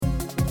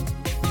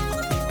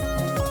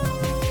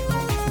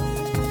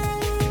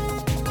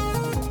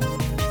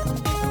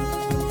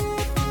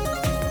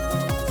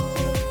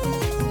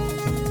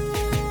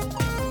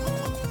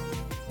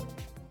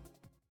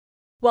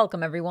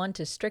Welcome, everyone,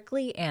 to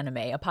Strictly Anime,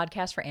 a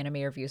podcast for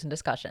anime reviews and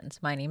discussions.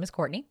 My name is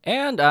Courtney.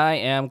 And I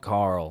am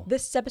Carl.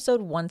 This is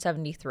episode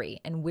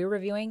 173, and we're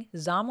reviewing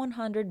Zom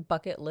 100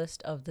 Bucket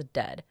List of the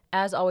Dead.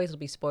 As always, will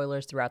be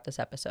spoilers throughout this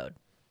episode.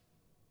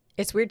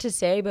 It's weird to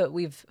say, but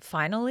we've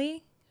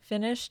finally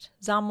finished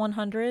Zom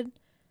 100.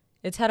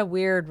 It's had a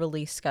weird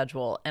release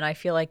schedule, and I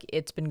feel like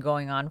it's been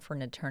going on for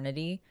an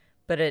eternity,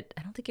 but I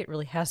don't think it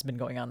really has been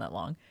going on that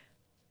long.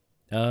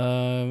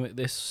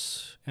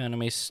 This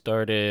anime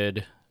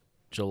started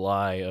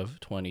July of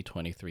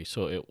 2023,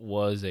 so it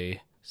was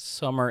a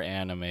summer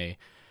anime,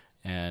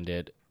 and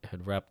it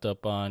had wrapped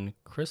up on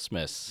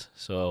Christmas.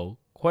 So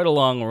quite a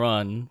long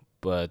run,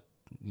 but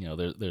you know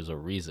there's a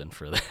reason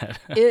for that.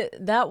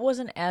 That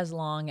wasn't as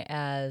long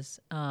as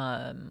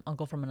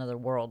Uncle from Another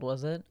World,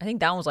 was it? I think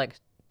that was like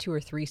 2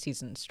 or 3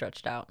 seasons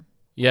stretched out.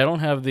 Yeah, I don't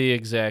have the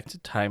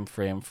exact time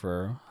frame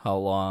for how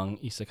long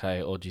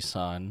Isekai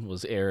Oji-san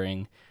was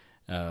airing.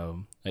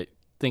 I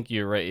think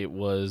you're right. It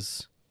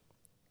was.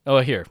 Oh,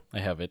 here,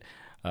 I have it.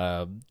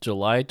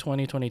 July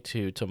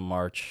 2022 to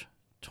March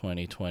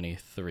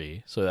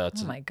 2023. So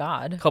that's Oh my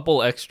god. a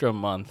couple extra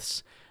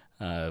months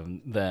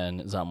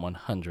than Zom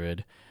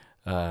 100.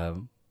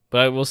 But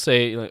I will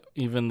say,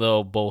 even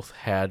though both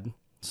had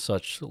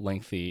such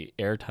lengthy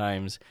air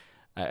times,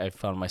 I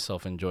found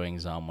myself enjoying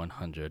Zom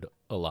 100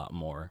 a lot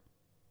more.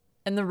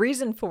 And the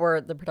reason for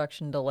the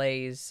production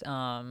delays,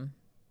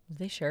 did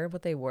they share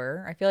what they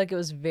were? I feel like it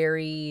was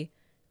very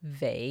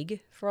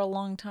vague for a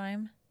long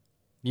time.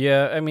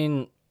 Yeah, I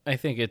mean, I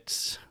think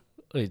it's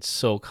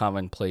so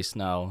commonplace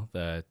now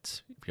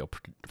that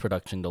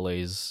production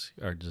delays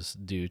are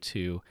just due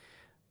to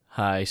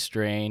high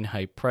strain,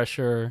 high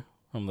pressure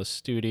from the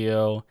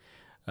studio,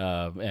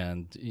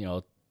 and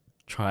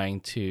trying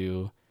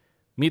to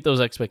meet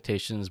those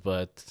expectations,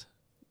 but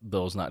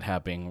those not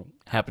happening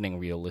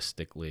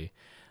realistically.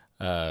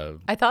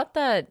 I thought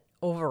that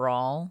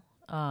overall,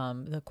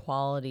 the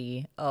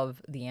quality of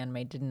the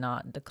anime did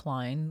not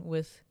decline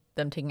with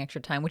them taking extra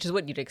time, which is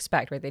what you'd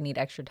expect, right? They need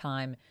extra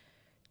time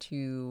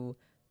to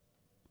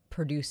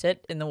produce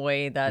it in the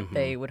way that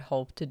they would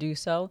hope to do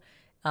so.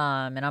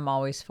 And I'm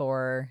always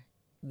for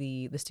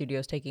the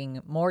studios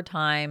taking more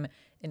time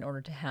in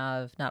order to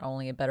have not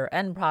only a better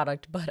end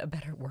product, but a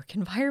better work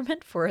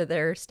environment for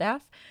their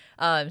staff.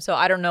 So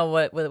I don't know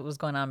what was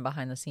going on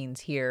behind the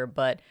scenes here,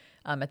 but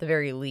at the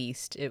very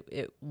least,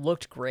 it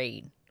looked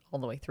great all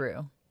the way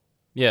through.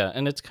 Yeah,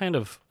 and it's kind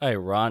of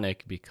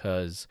ironic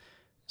because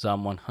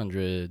Zom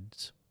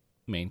 100's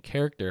main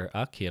character,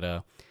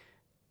 Akira,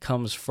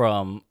 comes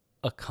from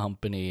a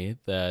company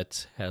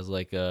that has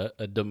like a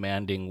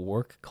demanding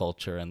work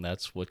culture, and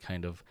that's what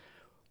kind of,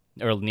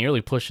 or nearly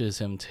pushes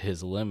him to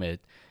his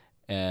limit.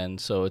 And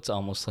so it's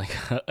almost like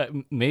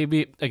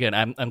maybe, again,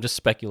 I'm just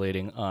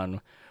speculating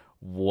on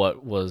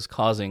what was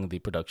causing the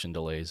production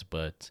delays,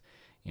 but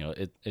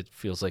it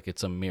feels like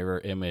it's a mirror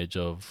image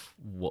of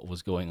what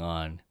was going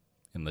on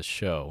in the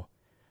show.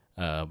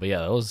 But yeah,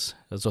 that was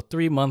a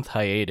 3-month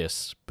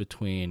hiatus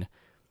between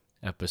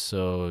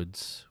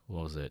episodes,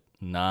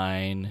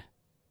 9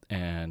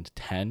 and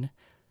 10?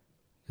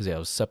 Because yeah, it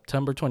was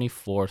September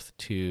 24th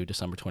to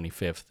December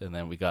 25th, and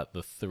then we got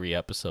the 3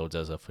 episodes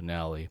as a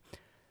finale.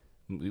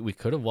 We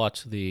could have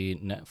watched the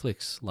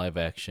Netflix live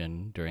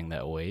action during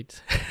that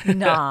wait.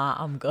 Nah,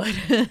 I'm good.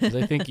 'Cause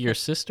I think your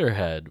sister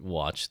had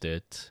watched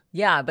it.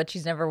 Yeah, but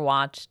she's never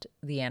watched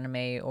the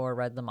anime or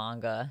read the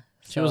manga.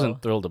 She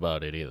wasn't thrilled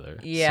about it either.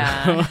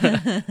 Yeah.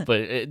 So,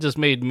 but it just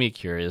made me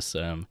curious. I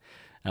don't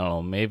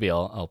know, maybe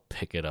I'll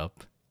pick it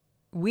up.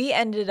 We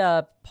ended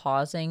up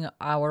pausing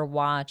our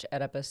watch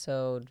at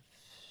episode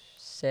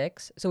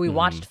 6. So we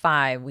watched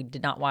 5. We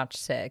did not watch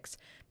 6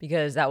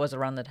 because that was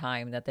around the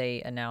time that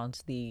they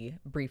announced the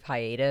brief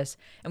hiatus,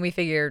 and we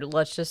figured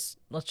let's just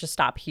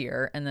stop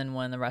here, and then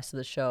when the rest of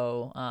the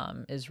show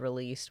is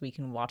released, we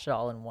can watch it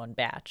all in one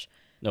batch.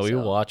 No, we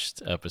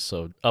watched up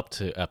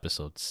to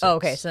episode 6. Oh,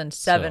 okay. So then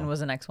 7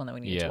 was the next one that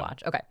we needed to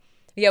watch. Okay.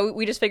 Yeah,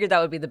 we just figured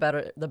that would be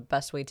the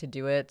best way to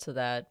do it, so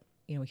that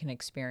we can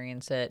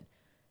experience it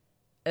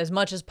as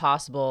much as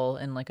possible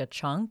in like a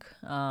chunk,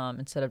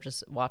 instead of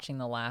just watching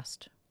the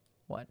last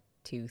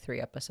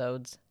 2-3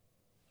 episodes.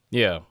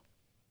 Yeah,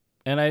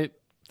 and I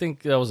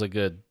think that was a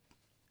good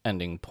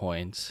ending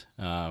point,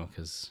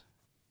 because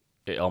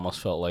it almost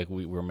felt like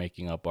we were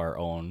making up our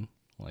own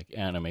like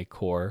anime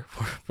core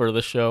for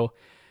the show.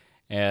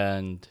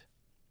 And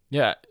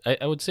yeah,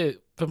 I would say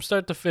from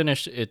start to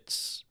finish,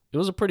 it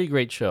was a pretty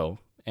great show.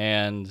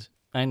 And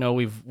I know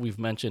we've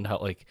mentioned how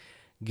like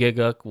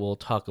Giguk will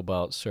talk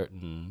about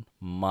certain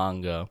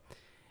manga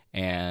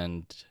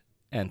and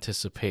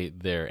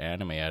anticipate their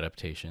anime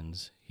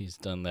adaptations. He's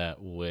done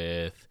that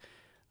with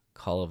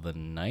Call of the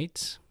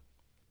Night.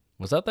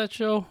 Was that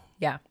show?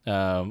 Yeah.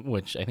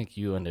 Which I think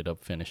you ended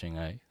up finishing.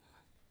 I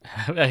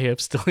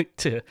have still to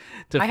finish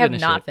I have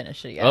not it.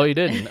 finished it yet. Oh, you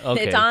didn't?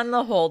 Okay. It's on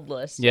the hold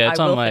list. Yeah, it's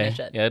I will on my finish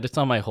it. yeah, it's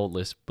on my hold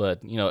list.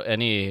 But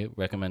any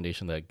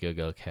recommendation that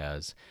Giguk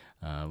has,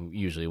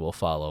 usually will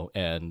follow.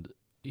 And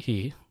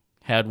he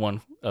had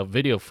a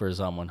video for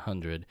Zom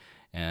 100,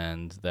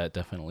 and that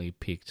definitely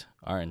piqued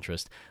our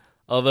interest.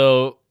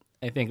 Although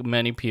I think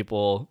many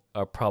people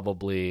are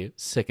probably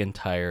sick and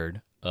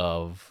tired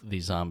of the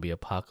zombie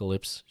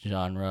apocalypse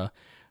genre.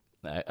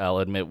 I'll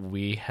admit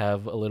we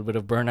have a little bit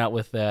of burnout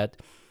with that,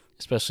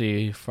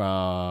 especially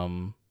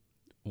from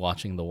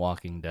watching The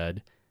Walking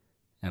Dead,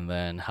 and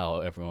then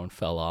how everyone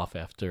fell off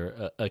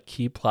after a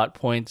key plot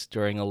point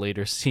during a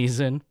later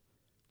season.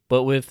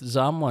 But with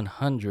Zom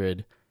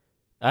 100,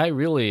 I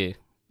really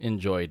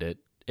enjoyed it.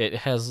 It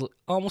has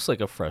almost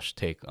like a fresh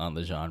take on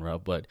the genre,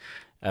 but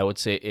I would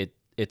say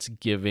it's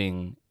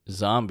giving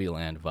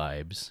Zombieland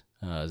vibes.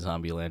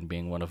 Zombieland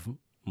being one of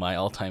my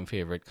all-time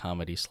favorite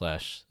comedy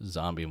slash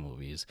zombie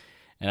movies,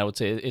 and I would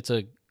say it's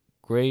a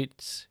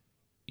great,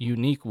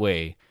 unique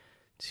way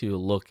to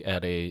look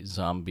at a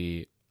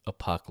zombie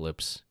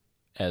apocalypse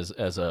as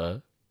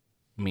a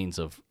means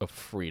of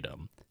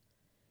freedom.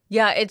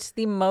 Yeah, it's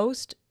the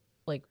most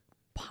like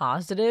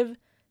positive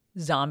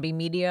zombie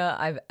media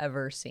I've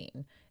ever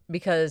seen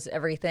because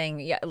everything,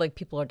 yeah, like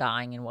people are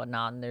dying and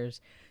whatnot, and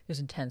there's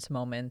intense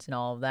moments and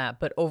all of that.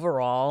 But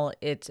overall,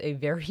 it's a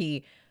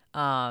very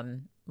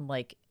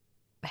like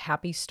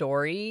happy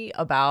story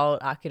about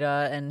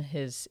Akira and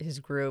his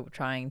group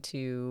trying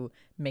to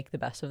make the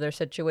best of their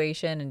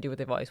situation and do what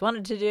they've always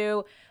wanted to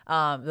do.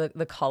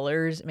 The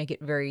colors make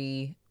it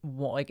very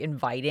like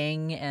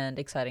inviting and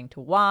exciting to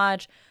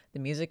watch. The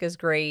music is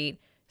great.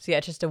 So yeah,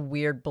 it's just a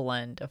weird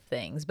blend of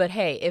things. But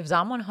hey, if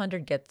Zom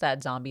 100 gets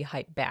that zombie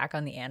hype back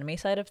on the anime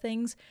side of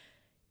things,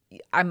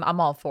 I'm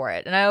all for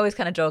it. And I always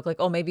kind of joke like,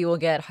 oh, maybe we'll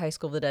get High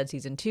School of the Dead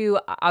season 2.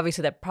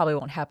 Obviously, that probably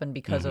won't happen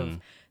because of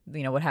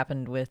what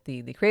happened with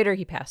the creator.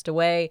 He passed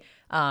away.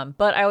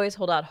 But I always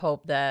hold out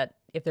hope that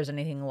if there's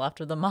anything left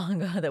of the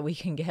manga, that we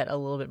can get a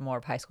little bit more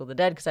of High School of the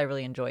Dead because I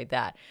really enjoyed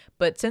that.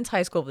 But since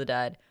High School of the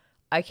Dead,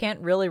 I can't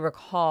really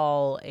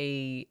recall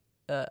a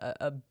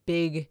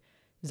big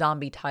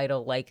zombie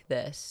title like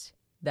this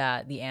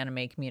that the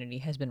anime community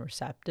has been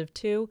receptive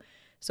to.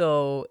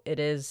 So it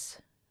is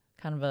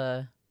kind of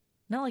a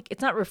not like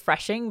it's not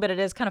refreshing, but it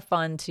is kind of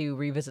fun to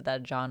revisit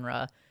that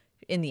genre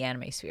in the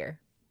anime sphere.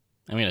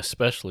 I mean,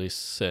 especially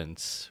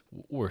since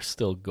we're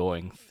still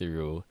going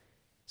through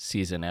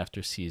season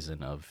after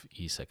season of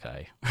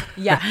isekai.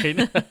 Yeah.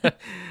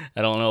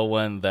 I don't know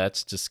when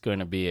that's just going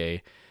to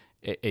be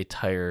a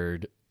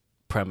tired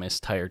premise,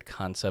 tired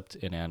concept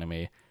in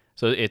anime.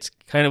 So it's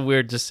kind of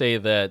weird to say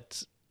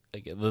that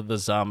the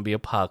zombie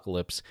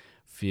apocalypse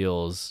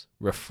feels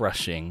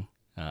refreshing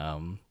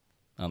on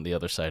the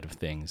other side of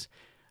things.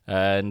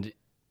 And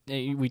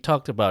we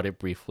talked about it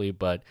briefly,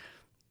 but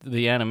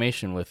the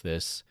animation with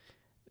this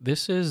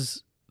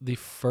is the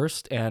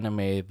first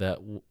anime that,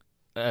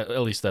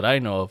 at least that I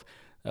know of,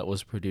 that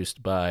was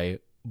produced by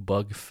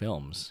Bug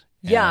Films.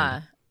 Yeah.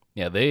 And,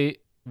 yeah, they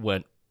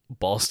went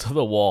balls to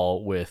the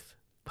wall with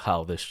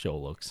how this show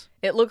looks.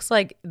 It looks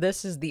like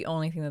this is the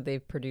only thing that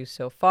they've produced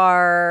so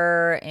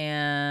far.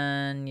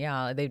 And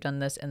yeah, they've done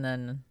this and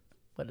then,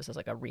 what is this,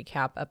 like a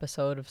recap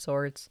episode of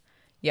sorts?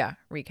 Yeah,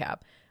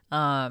 recap.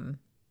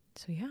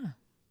 So yeah,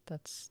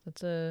 that's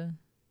a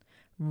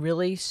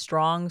really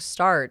strong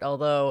start.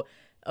 Although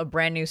a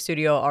brand new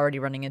studio already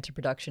running into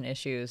production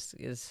issues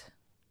is,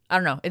 I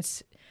don't know.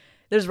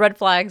 There's red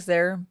flags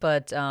there,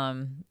 but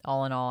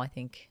all in all, I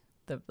think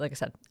like I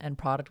said, end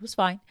product was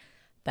fine.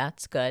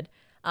 That's good.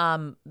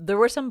 There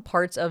were some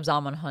parts of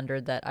Zom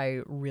 100 that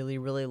I really,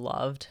 really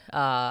loved.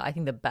 I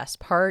think the best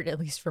part, at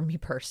least for me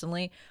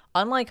personally,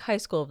 unlike High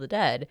School of the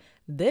Dead,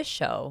 this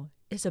show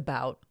is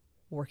about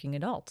working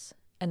adults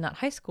and not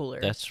high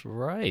schoolers. That's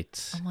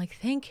right. I'm like,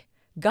 thank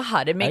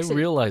God. It makes I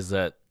realized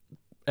that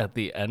at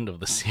the end of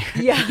the series.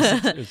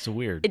 Yeah. It's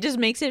weird. It just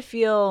makes it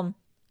feel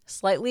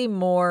slightly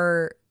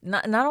more,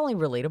 not only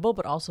relatable,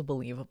 but also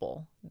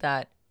believable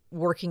that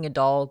working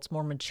adults,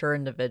 more mature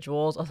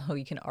individuals, although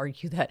you can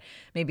argue that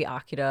maybe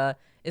Akira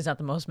is not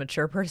the most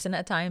mature person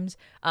at times,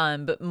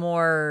 but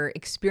more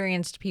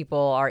experienced people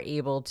are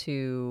able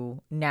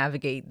to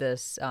navigate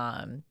this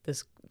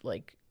this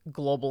like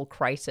global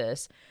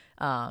crisis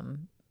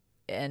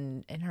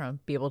and I don't know,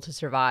 be able to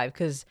survive.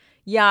 Because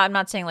yeah, I'm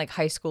not saying like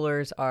high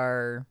schoolers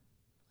are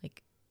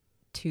like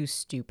too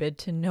stupid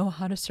to know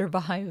how to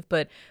survive,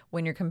 but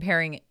when you're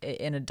comparing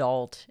an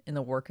adult in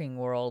the working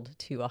world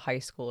to a high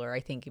schooler, I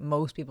think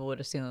most people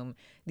would assume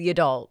the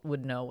adult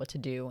would know what to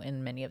do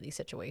in many of these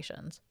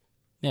situations.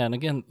 Yeah, and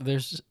again,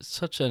 there's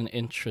such an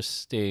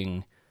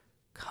interesting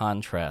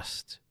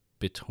contrast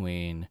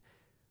between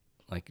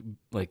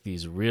like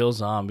these real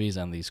zombies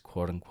and these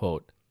quote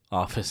unquote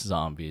office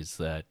zombies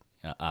that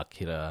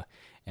Akira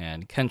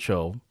and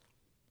Kensho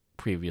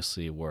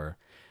previously were.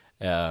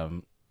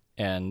 And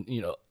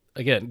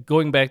again,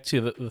 going back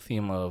to the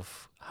theme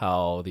of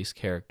how these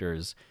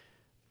characters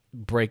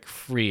break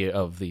free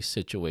of these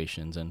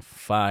situations and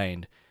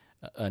find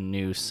a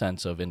new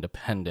sense of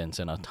independence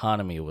and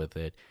autonomy with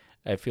it,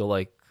 I feel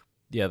like,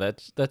 yeah,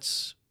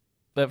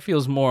 that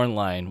feels more in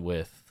line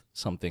with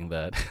something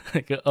that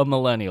like a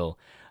millennial,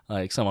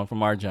 like someone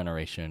from our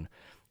generation,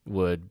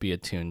 would be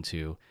attuned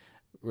to,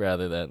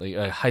 rather than like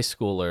a high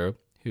schooler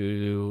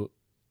who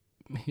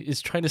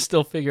is trying to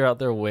still figure out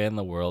their way in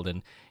the world,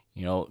 and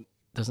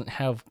doesn't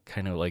have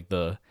kind of like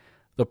the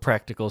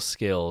practical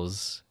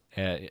skills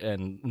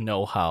and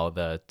know-how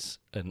that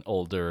an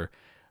older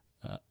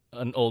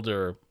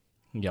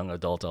young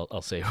adult,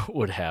 I'll say,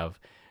 would have.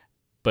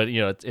 But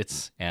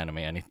it's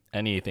anime.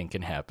 Anything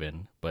can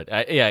happen. But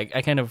I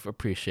kind of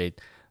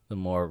appreciate the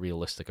more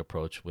realistic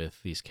approach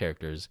with these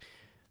characters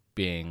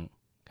being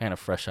kind of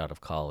fresh out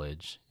of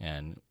college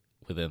and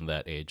within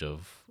that age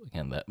of,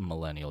 again, that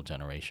millennial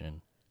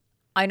generation.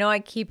 I know I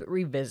keep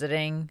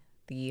revisiting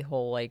the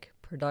whole like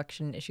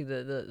production issue,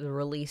 the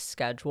release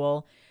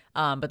schedule,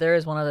 but there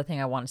is one other thing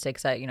I want to say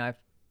because I've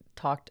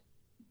talked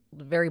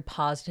very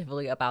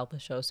positively about the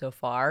show so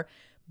far,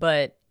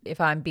 but if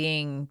I'm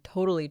being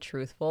totally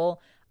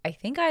truthful, I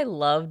think I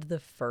loved the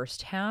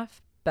first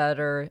half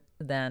better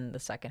than the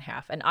second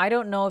half. And I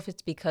don't know if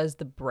it's because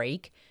the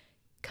break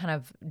kind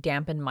of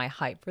dampened my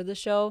hype for the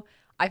show.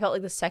 I felt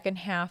like the second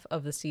half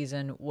of the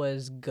season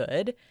was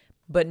good,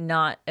 but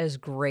not as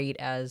great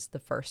as the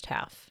first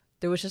half.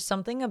 There was just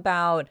something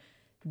about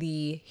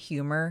the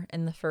humor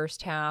in the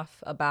first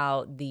half,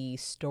 about the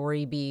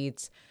story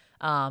beats,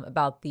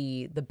 about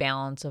the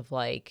balance of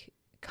like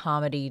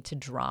comedy to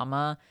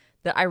drama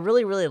that I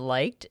really, really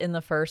liked in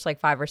the first like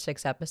 5 or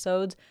 6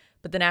 episodes.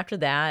 But then after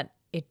that,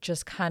 it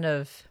just kind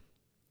of,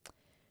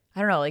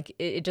 I don't know, like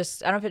it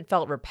just, I don't know if it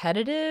felt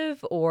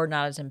repetitive or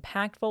not as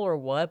impactful or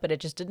what, but it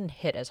just didn't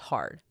hit as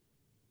hard.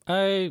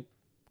 I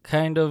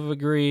kind of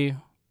agree.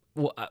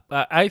 Well,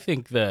 I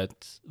think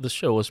that the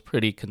show was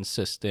pretty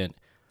consistent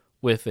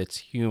with its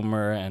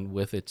humor and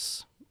with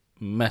its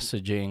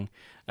messaging.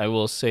 I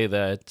will say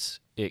that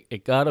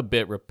it got a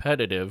bit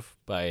repetitive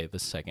by the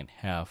second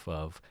half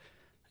of,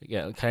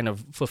 kind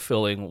of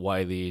fulfilling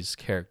why these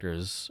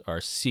characters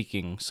are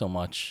seeking so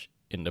much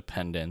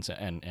independence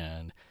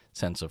and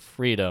sense of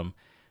freedom.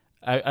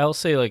 I'll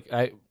say, like,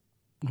 I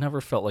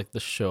never felt like the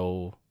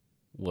show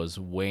was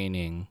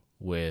waning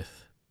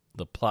with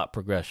the plot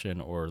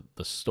progression or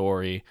the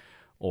story,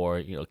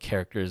 or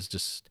characters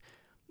just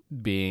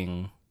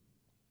being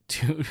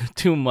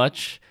too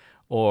much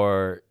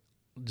or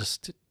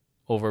just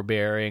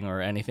overbearing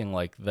or anything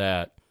like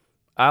that.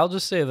 I'll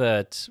just say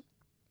that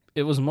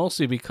it was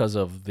mostly because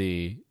of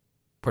the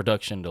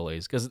production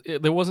delays, because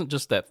there wasn't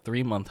just that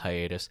 3-month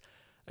hiatus.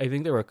 I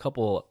think there were a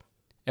couple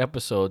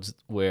episodes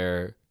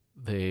where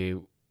they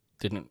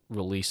didn't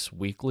release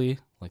weekly.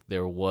 Like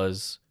there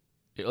was,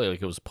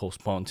 like it was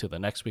postponed to the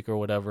next week or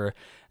whatever.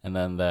 And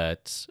then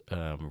that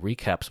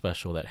recap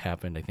special that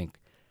happened, I think,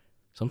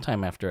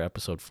 sometime after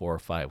episode 4 or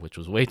 5, which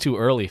was way too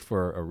early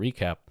for a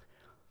recap.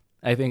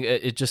 I think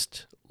it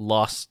just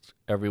lost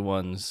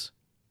everyone's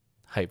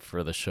hype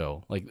for the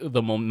show. Like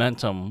the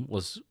momentum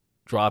was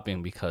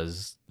dropping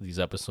because these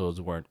episodes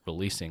weren't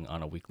releasing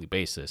on a weekly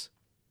basis.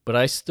 But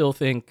I still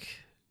think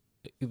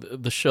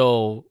the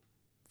show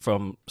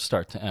from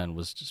start to end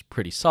was just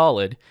pretty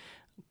solid,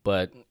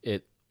 but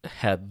it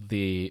had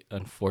the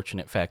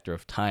unfortunate factor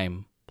of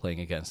time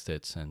playing against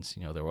it, since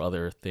there were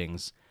other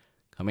things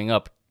coming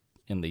up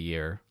in the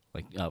year,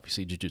 like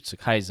obviously Jujutsu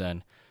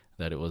Kaisen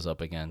that it was up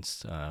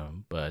against.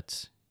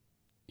 But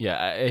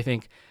yeah, I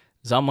think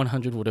Zom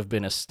 100 would have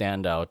been a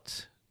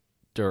standout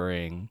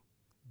during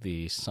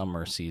the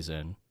summer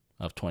season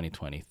of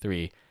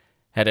 2023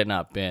 had it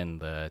not been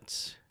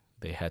that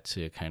they had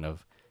to kind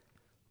of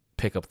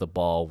pick up the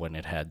ball when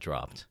it had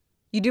dropped.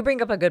 You do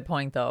bring up a good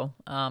point, though.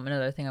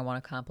 Another thing I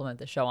want to compliment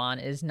the show on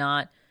is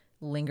not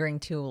lingering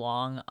too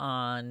long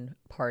on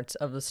parts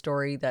of the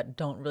story that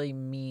don't really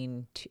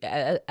mean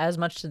as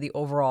much to the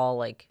overall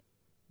like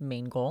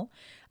main goal.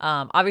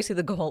 Obviously,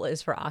 the goal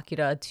is for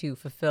Akira to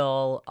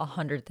fulfill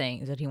 100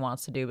 things that he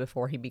wants to do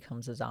before he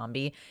becomes a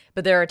zombie.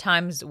 But there are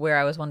times where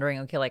I was wondering,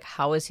 okay, like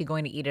how is he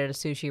going to eat at a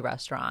sushi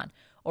restaurant,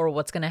 or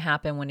what's going to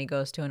happen when he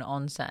goes to an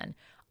onsen?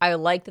 I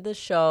like that the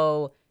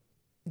show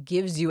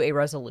gives you a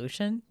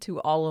resolution to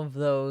all of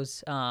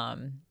those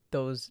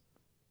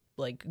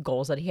like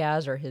goals that he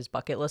has or his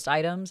bucket list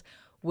items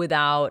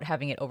without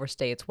having it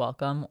overstay its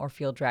welcome or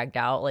feel dragged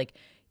out. Like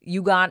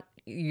you got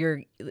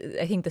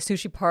I think the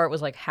sushi part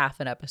was like half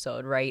an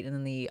episode, right? And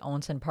then the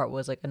onsen part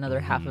was like another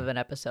half of an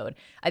episode.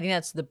 I think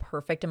that's the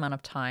perfect amount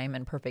of time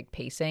and perfect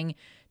pacing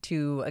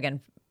to,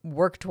 again,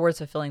 work towards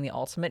fulfilling the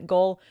ultimate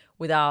goal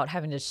without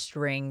having to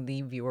string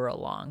the viewer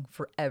along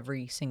for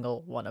every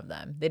single one of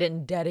them. They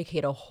didn't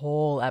dedicate a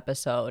whole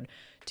episode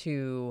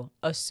to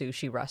a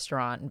sushi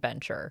restaurant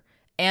venture.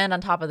 And on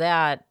top of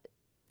that,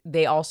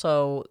 they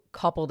also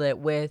coupled it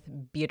with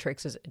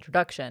Beatrix's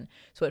introduction.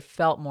 So it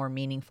felt more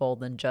meaningful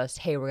than just,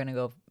 hey, we're going to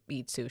go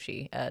eat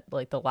sushi at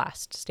like the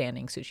last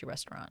standing sushi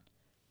restaurant.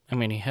 I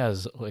mean, he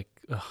has like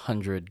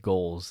 100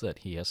 goals that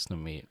he has to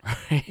meet,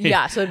 right?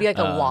 Yeah, so it'd be like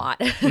a lot.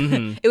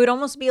 Mm-hmm. It would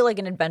almost be like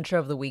an adventure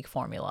of the week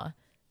formula.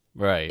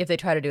 Right. If they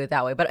try to do it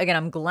that way. But again,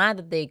 I'm glad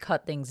that they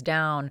cut things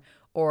down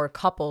or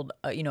coupled,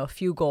 a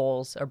few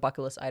goals or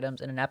bucket list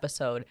items in an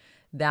episode.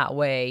 That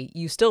way,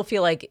 you still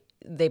feel like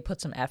they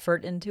put some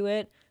effort into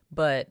it,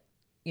 but,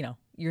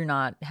 you're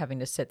not having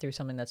to sit through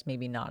something that's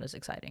maybe not as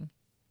exciting.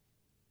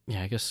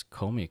 Yeah, I guess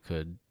Comey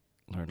could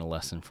learn a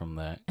lesson from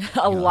that.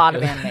 A lot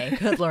of anime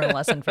could learn a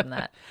lesson from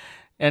that.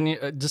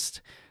 And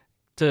just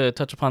to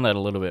touch upon that a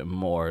little bit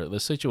more, the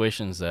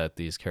situations that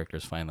these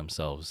characters find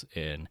themselves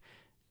in,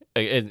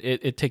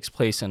 it takes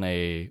place in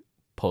a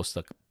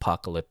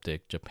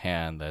post-apocalyptic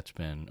Japan that's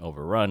been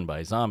overrun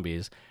by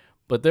zombies.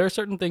 But there are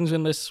certain things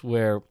in this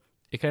where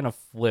it kind of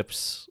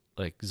flips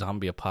like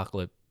zombie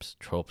apocalypse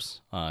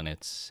tropes on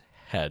its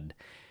head.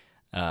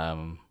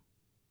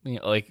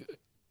 Like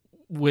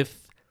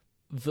with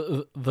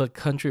the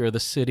country or the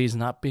cities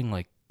not being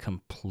like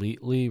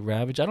completely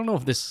ravaged. I don't know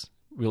if this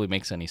really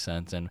makes any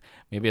sense, and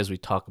maybe as we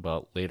talk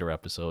about later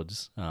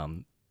episodes,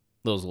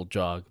 those will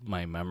jog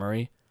my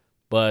memory.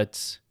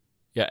 But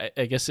yeah,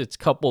 I guess it's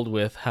coupled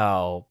with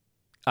how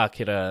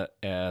Akira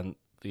and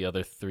the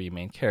other three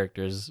main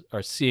characters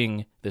are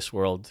seeing this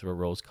world through a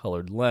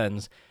rose-colored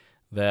lens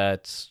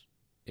that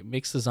it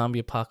makes the zombie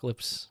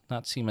apocalypse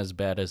not seem as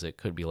bad as it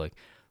could be, like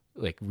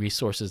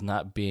resources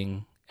not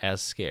being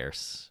as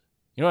scarce.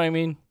 You know what I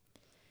mean?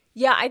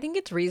 Yeah, I think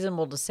it's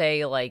reasonable to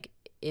say, like,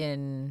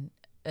 in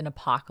an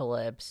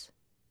apocalypse,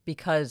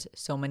 because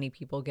so many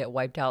people get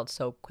wiped out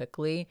so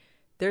quickly,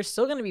 there's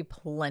still going to be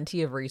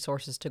plenty of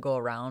resources to go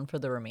around for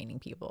the remaining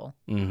people.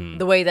 Mm-hmm.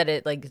 The way that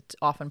it's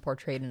often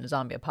portrayed in a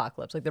zombie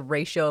apocalypse, like the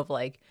ratio of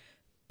like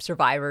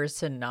survivors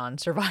to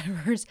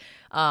non-survivors,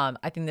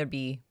 I think there'd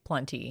be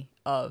plenty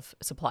of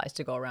supplies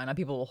to go around. Now,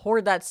 people will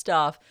hoard that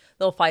stuff.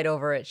 They'll fight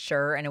over it,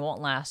 sure, and it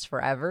won't last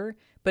forever.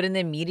 But in the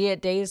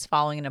immediate days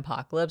following an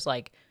apocalypse,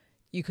 like,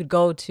 you could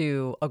go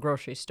to a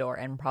grocery store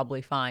and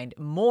probably find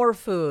more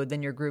food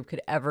than your group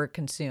could ever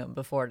consume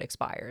before it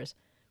expires.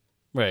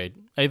 Right.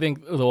 I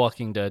think The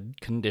Walking Dead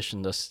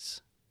conditioned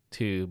us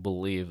to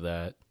believe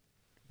that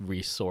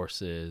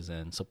resources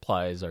and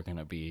supplies are going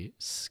to be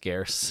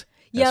scarce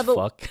as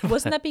fuck.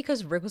 Wasn't that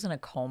because Rick was in a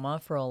coma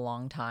for a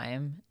long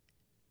time?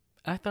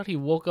 I thought he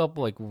woke up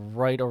like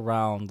right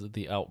around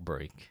the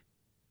outbreak.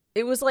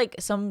 It was like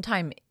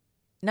sometime,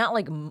 not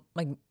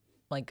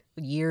like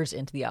years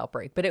into the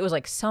outbreak, but it was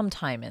like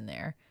sometime in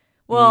there.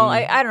 Well,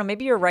 I don't know.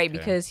 Maybe you're right,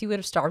 because he would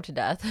have starved to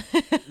death.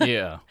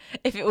 Yeah.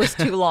 If it was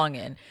too long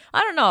in.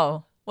 I don't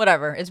know.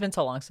 Whatever. It's been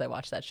so long since I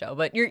watched that show.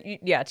 But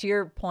to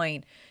your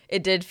point,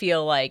 it did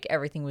feel like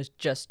everything was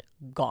just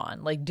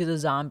gone. Like, do the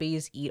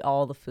zombies eat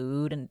all the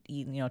food and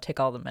take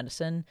all the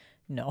medicine?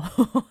 No.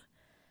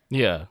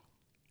 Yeah.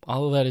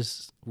 All of that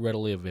is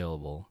readily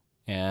available.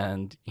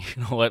 And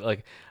you know what?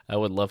 Like, I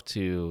would love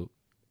to,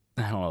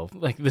 I don't know,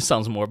 like, this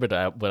sounds morbid,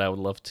 but I would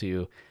love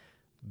to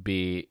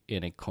be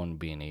in a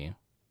konbini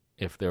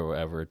if there were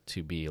ever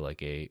to be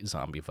like a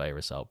zombie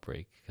virus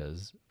outbreak,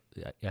 because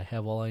I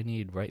have all I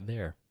need right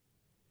there.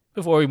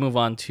 Before we move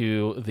on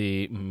to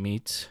the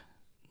meat,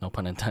 no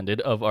pun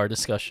intended, of our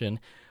discussion,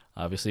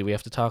 obviously we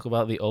have to talk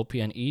about the OP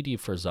and ED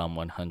for Zom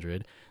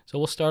 100. So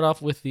we'll start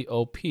off with the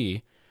OP,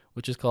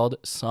 which is called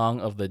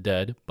Song of the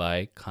Dead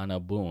by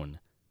Kanabun.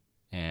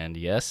 And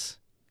yes,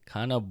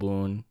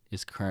 Kanabun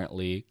is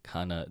currently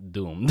kinda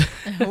doomed.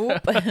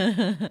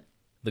 The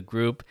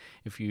group,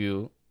 if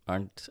you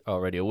aren't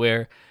already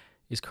aware,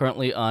 is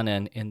currently on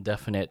an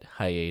indefinite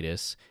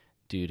hiatus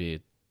due to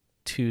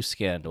 2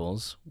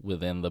 scandals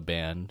within the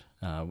band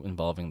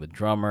involving the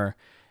drummer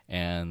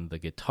and the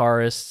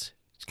guitarist.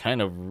 It's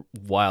kind of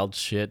wild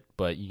shit,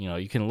 but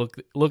you can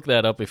look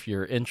that up if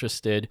you're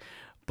interested.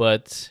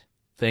 But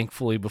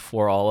thankfully,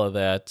 before all of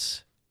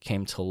that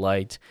came to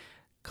light,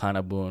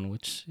 Kanabun,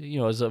 which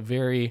is a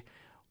very,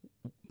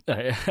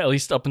 at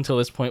least up until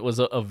this point, was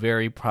a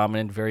very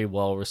prominent, very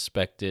well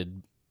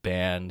respected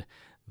band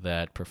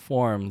that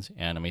performed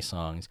anime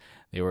songs,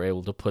 they were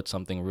able to put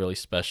something really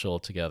special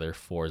together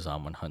for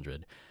Zom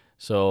 100.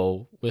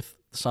 So with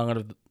Song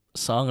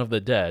of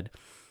the Dead,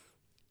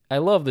 I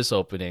love this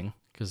opening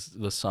because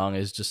the song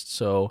is just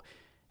so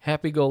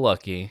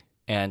happy-go-lucky,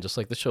 and just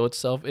like the show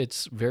itself,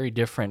 it's very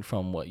different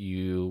from what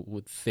you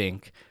would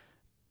think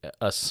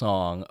a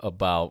song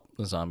about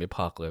the zombie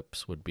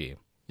apocalypse would be.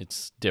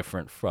 It's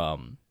different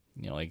from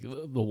like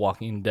The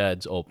Walking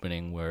Dead's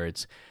opening, where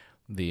it's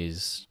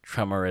these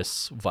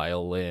tremorous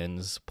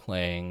violins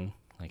playing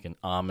like an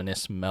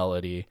ominous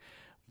melody.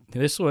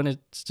 This one,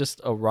 it's just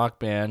a rock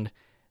band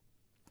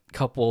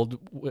coupled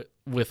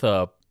with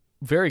a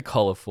very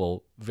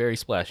colorful, very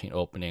splashing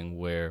opening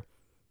where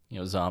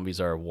zombies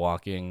are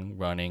walking,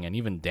 running, and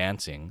even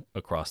dancing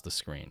across the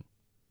screen.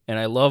 And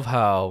I love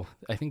how,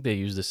 I think they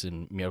use this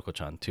in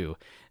Miyako-chan too.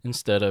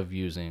 Instead of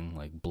using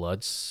like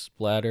blood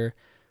splatter,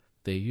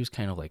 they use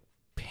kind of like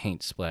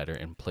paint splatter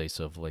in place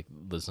of like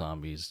the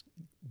zombies'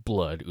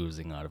 blood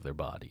oozing out of their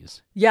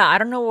bodies. Yeah, I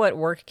don't know what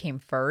work came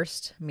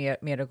first,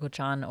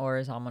 Miyako-chan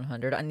or Zom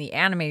 100. On the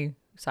anime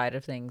side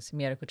of things,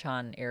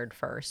 Miyako-chan aired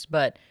first,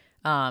 but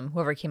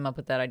whoever came up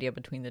with that idea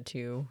between the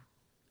two,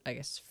 I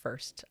guess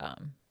first,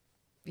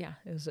 yeah,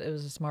 it was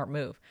a smart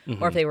move.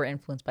 Mm-hmm. Or if they were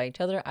influenced by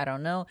each other, I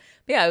don't know.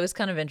 But yeah, it was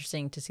kind of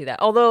interesting to see that.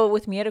 Although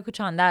with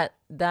Miyako-chan, that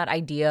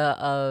idea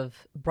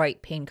of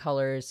bright paint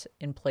colors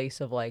in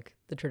place of like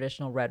the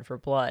traditional red for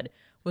blood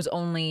was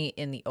only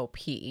in the OP,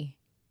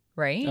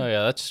 right? Oh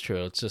yeah, that's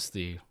true. It's just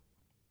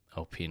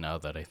OP now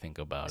that I think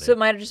about So it it.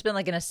 might have just been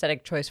like an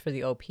aesthetic choice for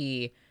the OP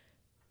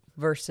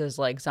versus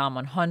like Zom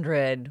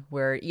 100,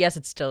 where yes,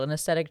 it's still an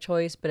aesthetic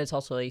choice, but it's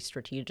also a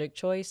strategic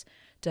choice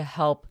to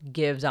help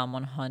give Zom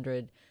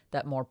 100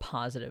 that more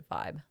positive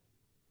vibe.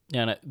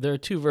 Yeah, and there are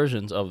two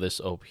versions of this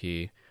OP.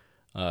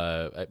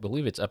 I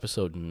believe it's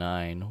episode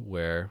 9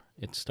 where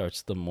it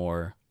starts the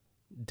more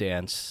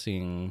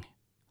dancing,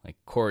 like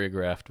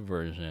choreographed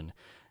version,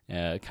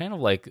 kind of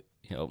like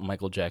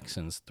Michael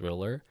Jackson's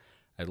Thriller.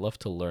 I'd love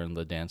to learn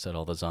the dance that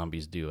all the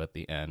zombies do at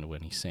the end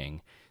when he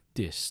sang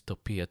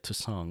 "Dystopia to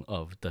Song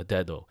of the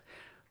Dedo,"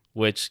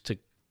 which to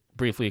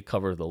briefly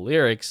cover the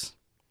lyrics,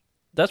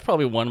 that's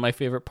probably one of my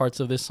favorite parts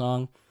of this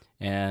song.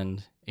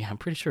 And yeah, I'm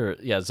pretty sure,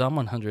 yeah, Zom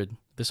 100,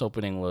 this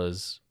opening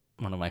was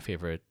one of my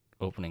favorite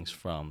openings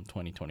from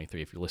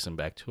 2023. If you listen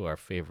back to our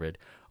favorite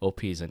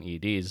OPs and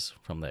EDs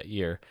from that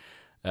year,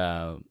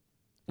 uh,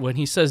 when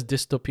he says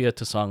dystopia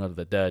to Song of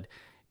the Dead,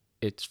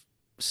 it's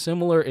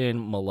similar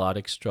in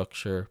melodic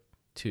structure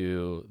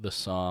to the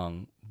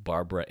song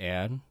Barbara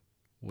Ann,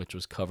 which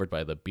was covered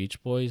by the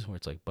Beach Boys, where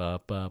it's like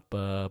ba ba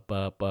ba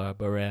ba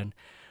Barbara Ann.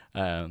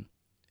 Um,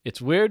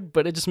 it's weird,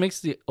 but it just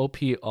makes the OP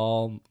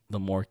all the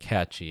more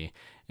catchy,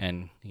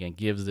 and again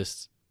gives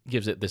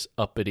it this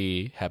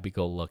uppity,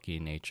 happy-go-lucky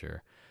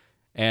nature.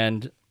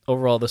 And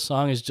overall, the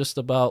song is just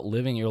about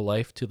living your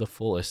life to the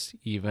fullest,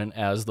 even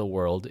as the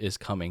world is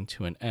coming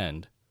to an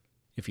end.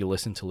 If you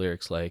listen to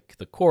lyrics like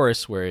the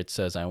chorus, where it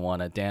says, "I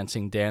want a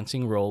dancing,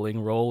 dancing,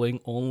 rolling, rolling,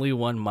 only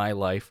one my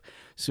life.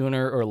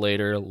 Sooner or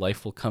later,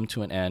 life will come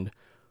to an end.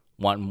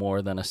 Want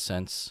more than a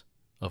sense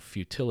of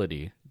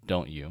futility,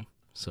 don't you?"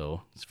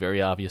 So it's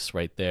very obvious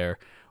right there.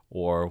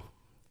 Or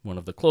one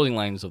of the closing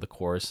lines of the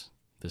chorus,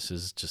 this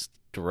is just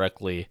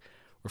directly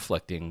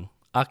reflecting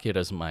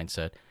Akira's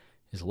mindset,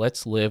 is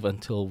 "let's live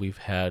until we've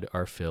had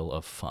our fill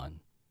of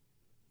fun."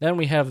 Then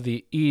we have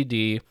the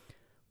ED,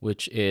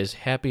 which is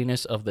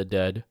 "Happiness of the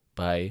Dead"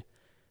 by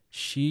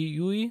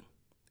Shiyui.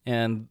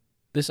 And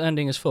this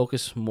ending is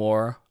focused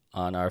more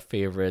on our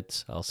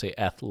favorite, I'll say,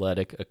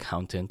 athletic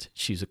accountant,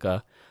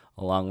 Shizuka,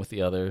 along with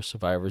the other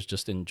survivors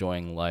just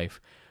enjoying life.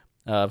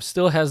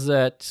 Still has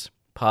that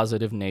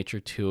positive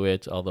nature to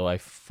it, although I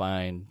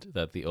find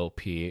that the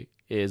OP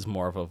is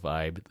more of a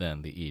vibe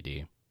than the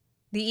ED.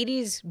 The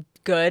ED's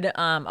good.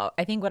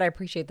 I think what I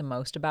appreciate the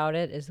most about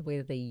it is the way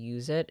that they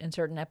use it in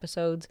certain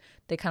episodes.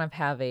 They kind of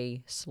have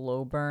a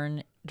slow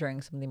burn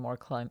during some of the more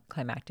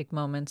climactic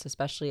moments,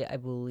 especially I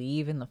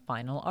believe in the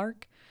final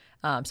arc.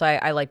 So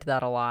I liked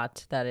that a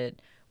lot. That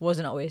it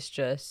wasn't always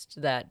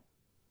just that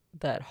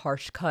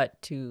harsh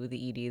cut to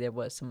the ED. There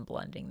was some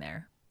blending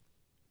there.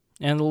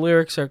 And the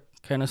lyrics are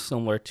kind of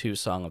similar to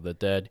Song of the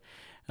Dead,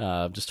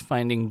 just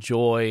finding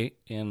joy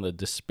in the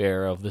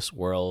despair of this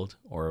world,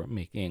 or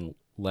making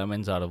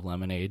lemons out of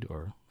lemonade,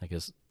 or I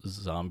guess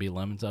zombie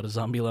lemons out of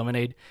zombie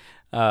lemonade.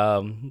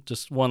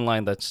 Just one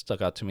line that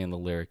stuck out to me in the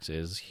lyrics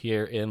is,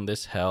 "Here in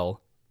this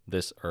hell,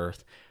 this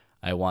earth,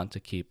 I want to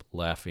keep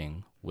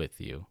laughing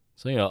with you."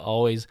 So,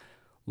 always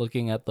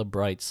looking at the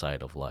bright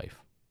side of life.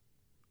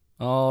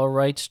 All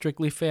right,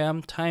 Strictly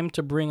fam, time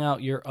to bring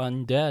out your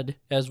undead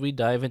as we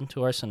dive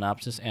into our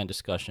synopsis and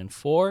discussion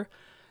for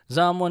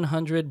Zom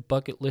 100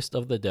 Bucket List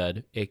of the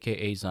Dead,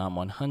 aka Zom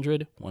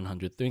 100,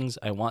 100 Things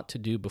I Want to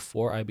Do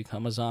Before I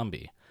Become a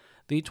Zombie,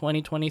 the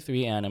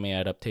 2023 anime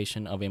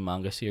adaptation of a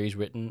manga series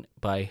written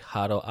by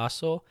Haro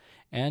Aso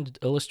and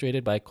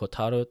illustrated by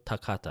Kotaro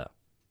Takata.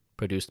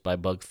 Produced by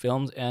Bug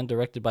Films and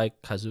directed by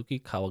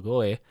Kazuki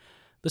Kawagoe,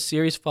 the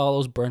series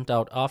follows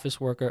burnt-out office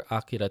worker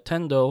Akira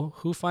Tendo,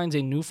 who finds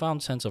a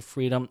newfound sense of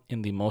freedom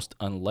in the most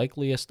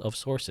unlikeliest of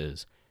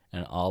sources,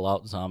 an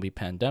all-out zombie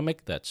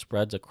pandemic that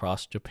spreads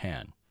across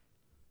Japan.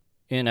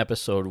 In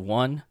episode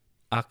 1,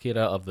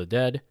 Akira of the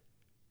Dead,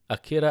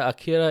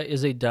 Akira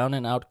is a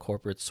down-and-out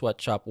corporate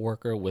sweatshop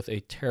worker with a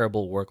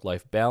terrible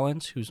work-life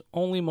balance whose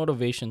only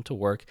motivation to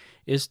work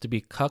is to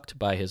be cucked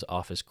by his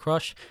office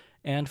crush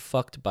and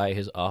fucked by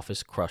his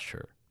office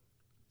crusher.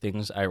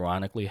 Things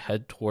ironically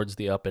head towards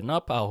the up and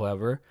up,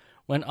 however,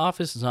 when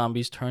office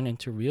zombies turn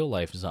into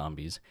real-life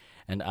zombies,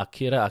 and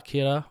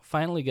Akira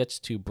finally gets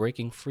to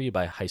breaking free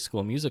by High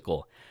School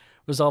Musical,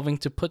 resolving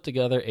to put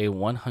together a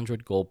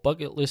 100-goal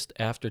bucket list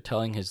after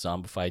telling his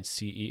zombified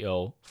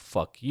CEO,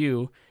 "fuck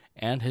you,"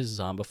 and his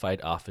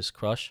zombified office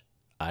crush,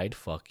 "I'd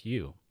fuck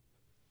you."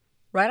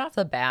 Right off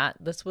the bat,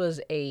 this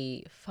was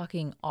a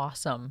fucking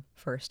awesome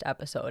first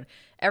episode.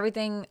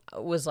 Everything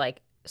was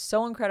like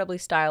so incredibly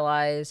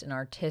stylized and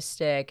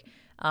artistic.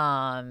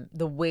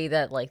 The way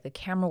that like the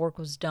camera work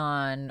was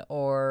done,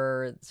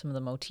 or some of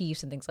the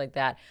motifs and things like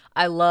that.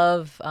 I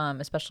love,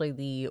 especially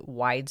the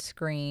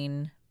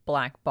widescreen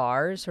black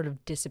bars sort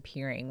of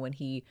disappearing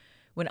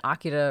when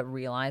Akira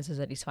realizes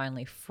that he's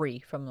finally free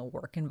from the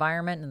work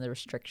environment and the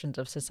restrictions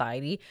of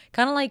society.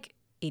 Kind of like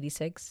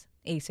 86.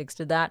 86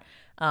 did that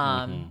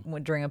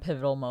during a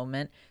pivotal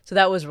moment. So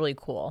that was really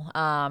cool.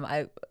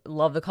 I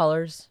love the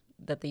colors.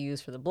 that they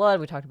use for the blood.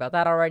 We talked about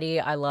that already.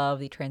 I love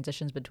the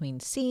transitions between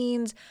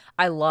scenes.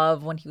 I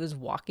love when he was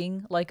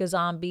walking like a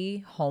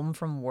zombie home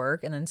from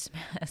work and then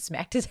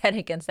smacked his head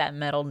against that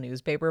metal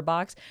newspaper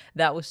box.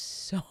 That was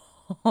so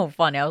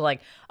funny. I was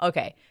like,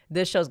 okay,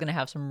 this show's going to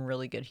have some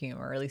really good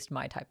humor, or at least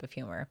my type of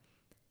humor.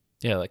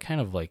 Yeah, like kind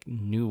of like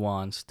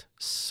nuanced,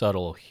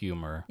 subtle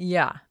humor.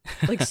 Yeah,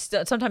 like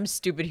sometimes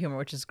stupid humor,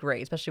 which is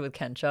great, especially with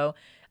Kensho.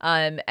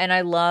 And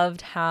I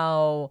loved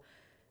how,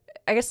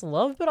 I guess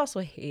loved, but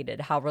also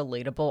hated how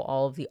relatable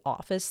all of the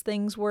office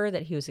things were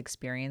that he was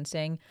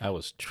experiencing. I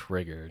was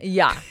triggered.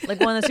 Yeah, like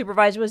when the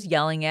supervisor was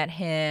yelling at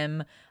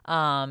him,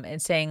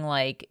 and saying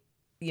like,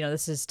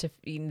 this is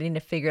you need to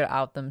figure it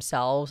out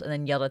themselves, and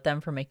then yelled at them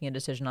for making a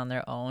decision on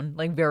their own.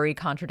 Like very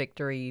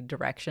contradictory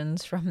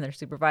directions from their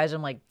supervisor.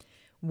 I'm like,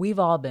 we've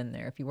all been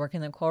there. If you work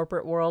in the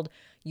corporate world,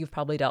 you've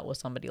probably dealt with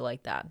somebody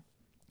like that.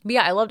 But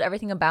yeah, I loved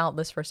everything about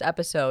this first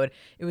episode.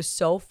 It was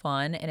so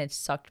fun, and it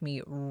sucked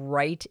me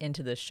right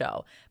into the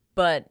show.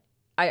 But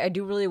I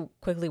do really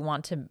quickly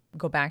want to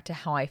go back to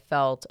how I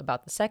felt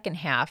about the second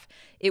half.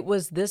 It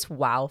was this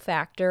wow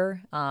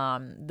factor,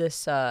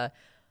 this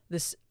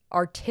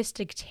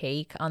artistic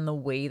take on the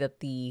way that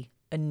the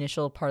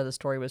initial part of the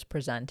story was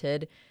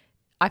presented.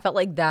 I felt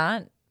like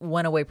that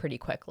went away pretty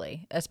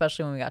quickly,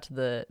 especially when we got to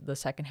the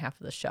second half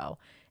of the show.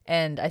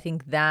 And I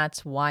think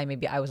that's why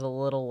maybe I was a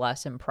little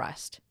less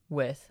impressed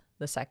with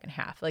the second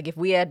half. Like if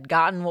we had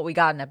gotten what we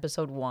got in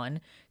episode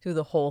 1 through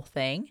the whole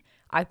thing,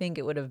 I think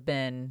it would have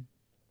been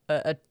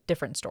a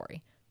different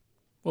story.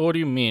 Well, what do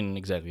you mean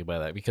exactly by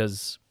that?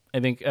 Because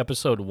I think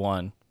episode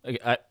 1,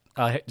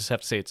 I just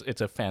have to say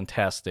it's a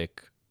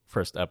fantastic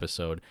first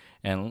episode,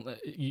 and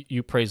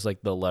you praise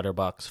like the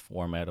letterbox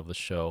format of the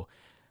show,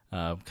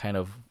 kind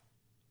of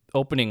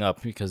opening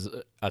up because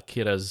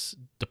Akira's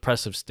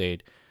depressive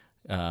state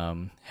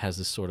has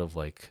this sort of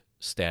like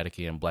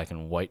staticky and black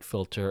and white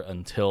filter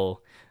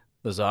until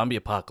the zombie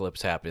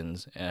apocalypse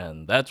happens,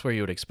 and that's where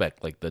you would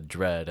expect like the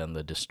dread and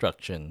the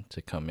destruction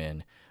to come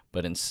in.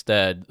 But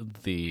instead,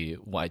 the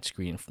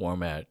widescreen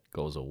format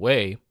goes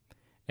away,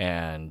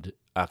 and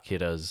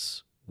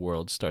Akira's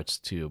world starts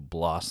to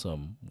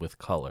blossom with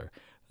color.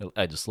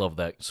 I just love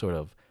that sort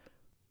of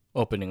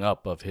opening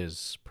up of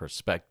his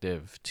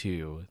perspective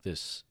to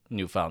this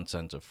newfound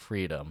sense of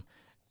freedom.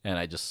 And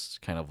I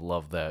just kind of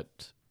love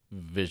that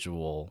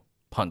visual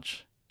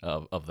punch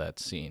of that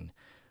scene.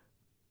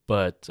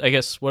 But I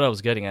guess what I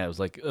was getting at was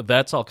like,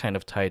 that's all kind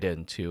of tied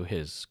into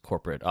his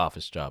corporate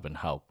office job and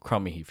how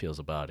crummy he feels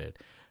about it.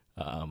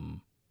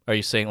 Are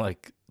you saying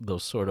like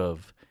those sort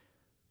of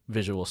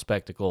visual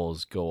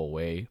spectacles go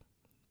away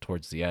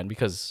towards the end?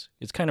 Because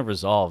it's kind of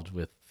resolved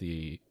with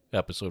the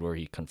episode where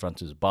he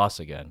confronts his boss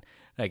again.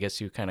 I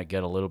guess you kind of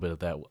get a little bit of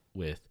that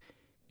with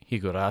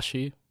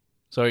Higurashi.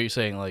 So are you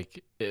saying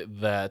like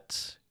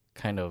that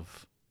kind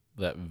of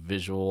that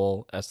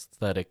visual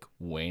aesthetic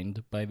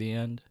waned by the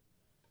end?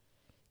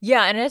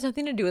 Yeah, and it has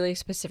nothing to do with a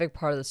specific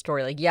part of the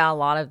story. Like, yeah, a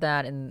lot of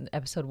that in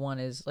episode 1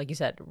 is, like you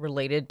said,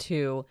 related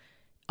to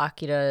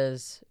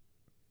Akira's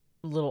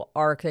little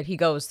arc that he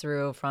goes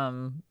through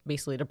from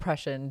basically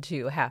depression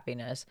to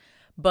happiness.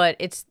 But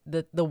it's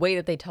the way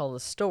that they tell the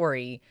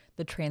story,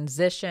 the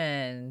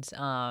transitions,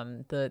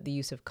 the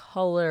use of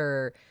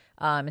color.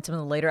 In some of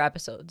the later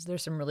episodes,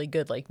 there's some really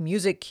good like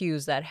music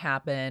cues that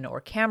happen, or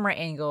camera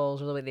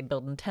angles, or the way they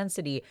build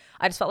intensity.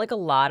 I just felt like a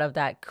lot of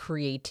that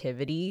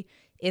creativity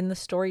in the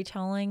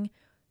storytelling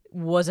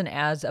wasn't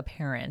as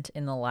apparent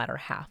in the latter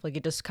half. Like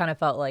it just kind of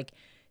felt like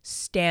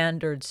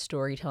standard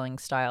storytelling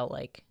style,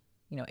 like,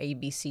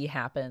 ABC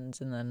happens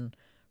and then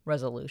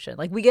resolution.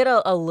 Like we get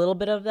a little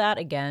bit of that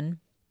again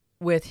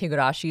with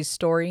Higurashi's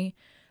story,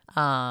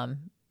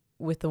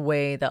 with the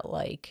way that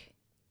like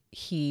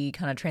he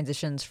kind of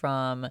transitions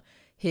from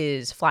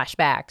his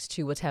flashbacks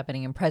to what's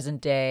happening in present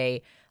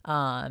day,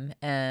 and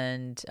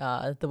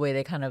the way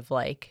they kind of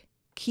like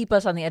keep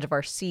us on the edge of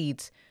our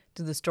seats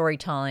through the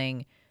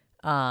storytelling,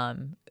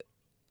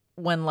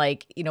 when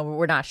like,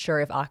 we're not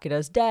sure if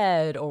Akira's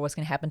dead or what's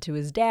going to happen to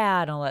his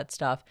dad and all that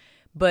stuff.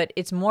 But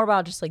it's more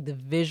about just like the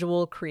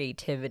visual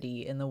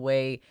creativity in the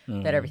way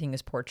that everything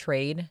is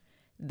portrayed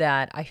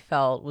that I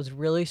felt was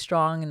really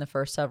strong in the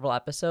first several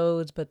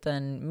episodes. But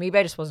then maybe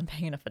I just wasn't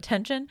paying enough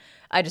attention.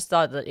 I just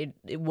thought that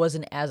it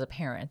wasn't as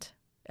apparent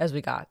as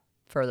we got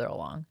further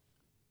along.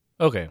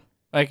 Okay,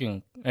 I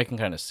can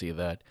kind of see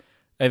that.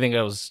 I think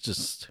I was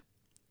just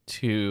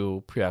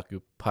too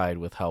preoccupied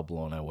with how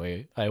blown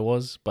away I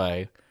was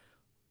by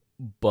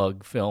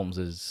Bug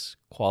Films'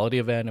 quality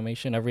of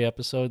animation every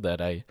episode that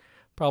I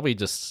probably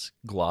just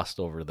glossed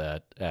over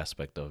that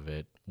aspect of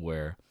it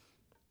where,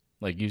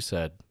 like you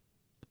said,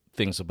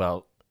 things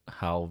about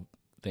how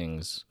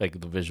things,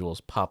 like the visuals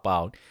pop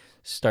out,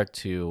 start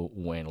to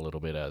wane a little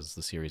bit as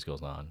the series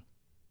goes on.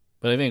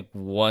 But I think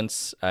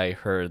once I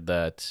heard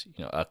that,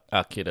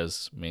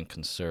 Akira's main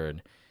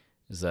concern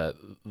is that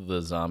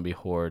the zombie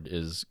horde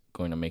is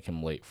going to make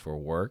him late for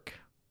work,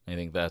 I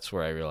think that's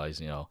where I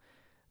realized,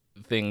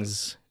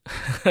 things,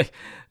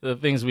 the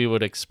things we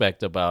would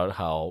expect about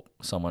how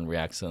someone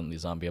reacts in the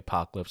zombie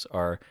apocalypse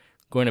are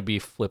going to be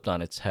flipped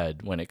on its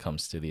head when it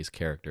comes to these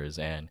characters,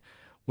 and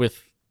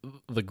with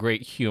the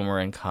great humor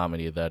and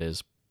comedy that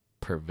is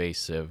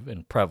pervasive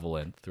and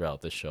prevalent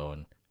throughout the show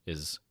and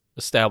is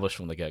established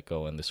from the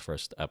get-go in this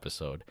first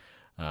episode.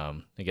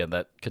 Again,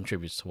 that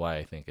contributes to why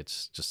I think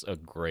it's just a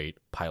great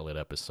pilot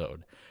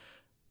episode.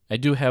 I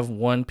do have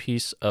one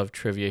piece of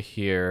trivia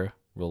here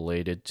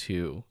related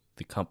to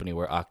the company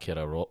where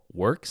Akira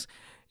works.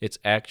 It's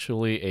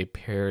actually a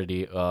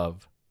parody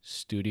of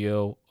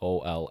Studio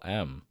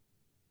OLM,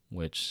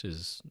 which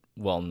is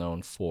well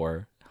known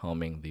for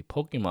helming the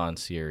Pokemon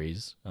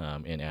series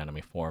in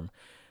anime form.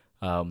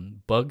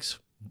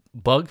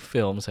 Bug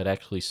Films had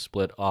actually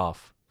split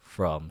off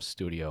from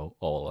Studio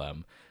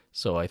OLM,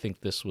 so I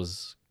think this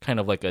was kind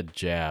of like a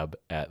jab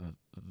at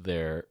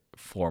their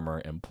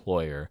former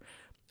employer.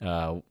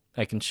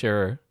 We can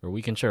share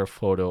a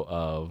photo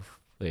of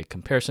a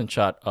comparison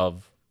shot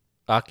of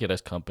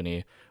Akira's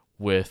company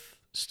with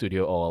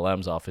Studio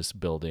OLM's office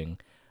building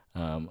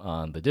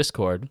on the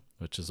Discord,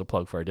 which is a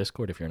plug for our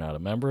Discord if you're not a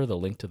member. The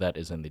link to that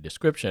is in the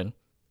description.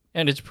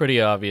 And it's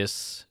pretty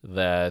obvious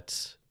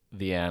that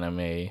the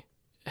anime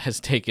has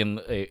taken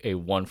a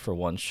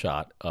one-for-one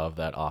shot of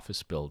that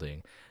office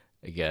building,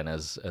 again,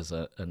 as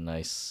a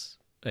nice,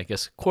 I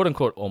guess,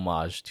 quote-unquote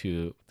homage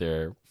to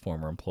their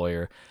former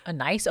employer. A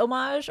nice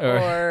homage or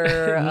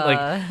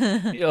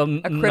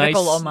a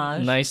critical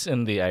homage? Nice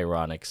in the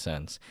ironic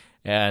sense.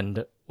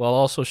 And we'll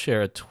also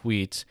share a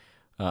tweet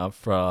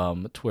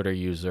from Twitter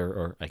user,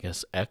 or I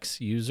guess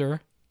X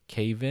user,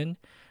 Kevin,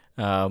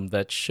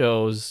 that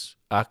shows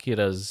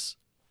Akira's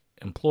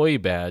employee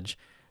badge.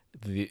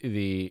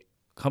 The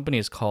company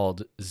is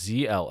called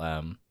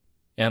ZLM,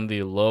 and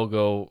the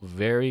logo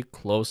very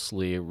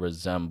closely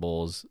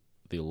resembles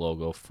the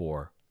logo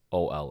for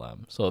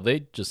OLM. So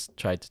they just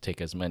tried to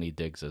take as many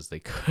digs as they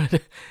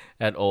could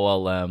at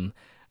OLM,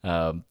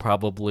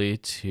 probably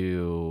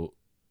to,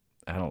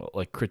 I don't know,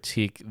 like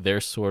critique their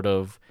sort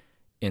of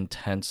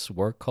intense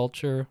work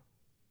culture.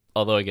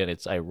 Although, again,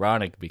 it's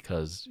ironic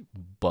because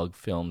Bug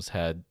Films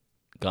had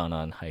gone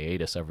on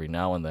hiatus every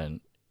now and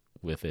then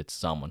with its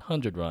Zom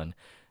 100 run,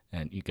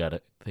 and you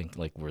gotta think,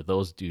 like, were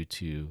those due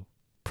to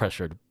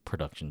pressured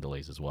production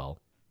delays as well?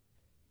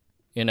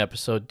 In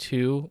episode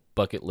 2,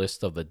 Bucket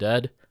List of the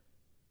Dead,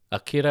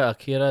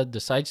 Akira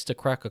decides to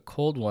crack a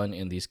cold one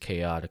in these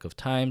chaotic of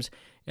times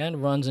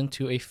and runs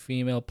into a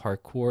female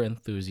parkour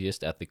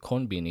enthusiast at the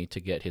konbini to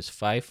get his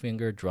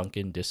 5-finger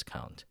drunken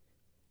discount.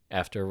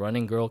 After a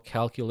running girl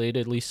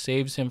calculatedly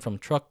saves him from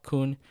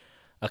Truck-kun,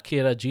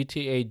 Akira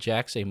GTA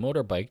jacks a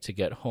motorbike to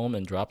get home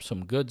and drop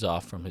some goods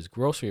off from his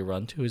grocery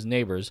run to his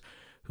neighbors,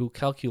 who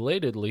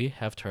calculatedly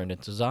have turned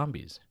into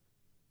zombies.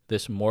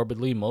 This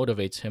morbidly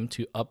motivates him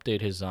to update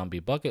his zombie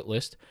bucket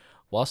list,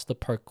 whilst the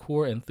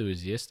parkour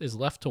enthusiast is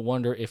left to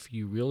wonder if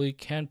you really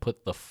can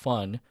put the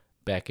fun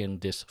back in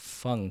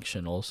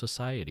dysfunctional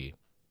society.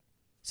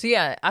 So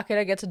yeah,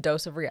 Akira gets a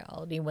dose of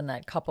reality when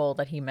that couple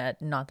that he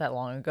met not that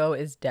long ago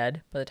is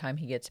dead by the time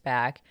he gets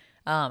back.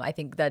 I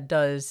think that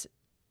does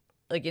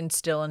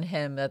instill in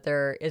him that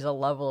there is a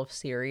level of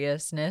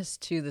seriousness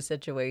to the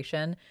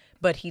situation,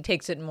 but he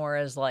takes it more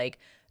as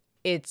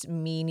it's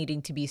me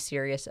needing to be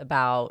serious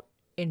about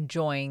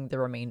enjoying the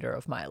remainder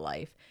of my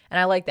life. And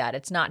I like that.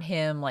 It's not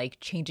him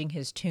changing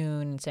his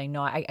tune and saying,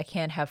 no, I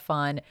can't have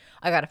fun.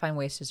 I got to find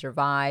ways to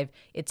survive.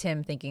 It's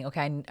him thinking,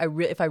 okay,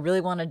 if I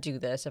really want to do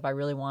this, if I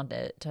really want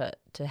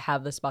to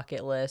have this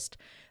bucket list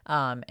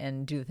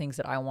and do the things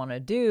that I want to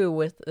do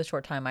with the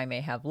short time I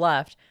may have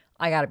left,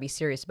 I got to be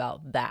serious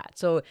about that.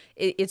 So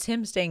it's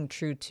him staying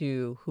true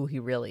to who he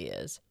really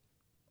is.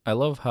 I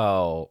love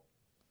how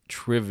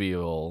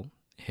trivial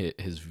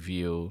his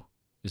view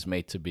is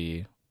made to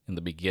be in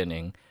the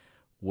beginning,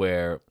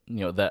 where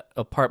that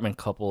apartment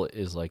couple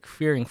is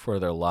fearing for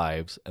their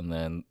lives, and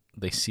then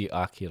they see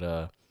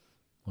Akira,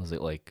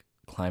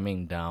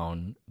 climbing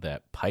down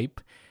that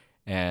pipe,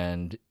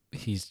 and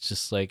he's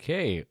just like,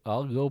 hey,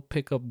 I'll go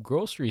pick up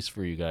groceries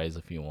for you guys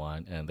if you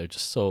want. And they're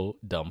just so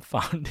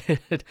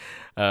dumbfounded.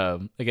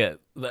 Again,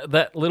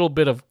 that little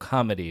bit of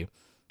comedy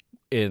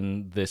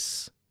in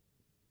this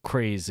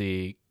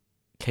crazy,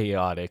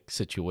 chaotic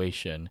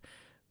situation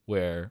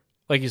where,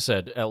 like you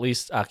said, at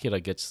least Akira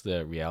gets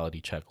the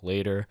reality check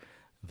later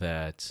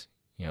that,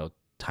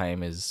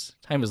 time is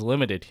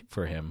limited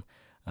for him.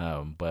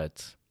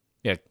 But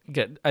yeah,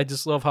 again, I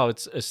just love how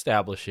it's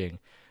establishing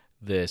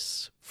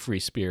this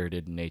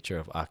free-spirited nature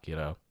of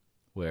Akira,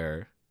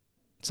 where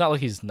it's not like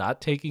he's not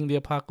taking the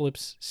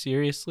apocalypse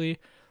seriously,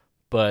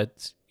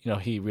 but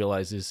he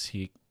realizes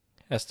he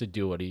has to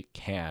do what he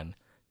can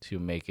to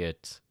make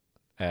it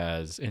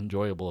as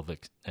enjoyable of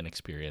an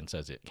experience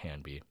as it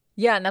can be.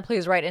 Yeah, and that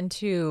plays right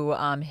into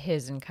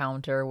his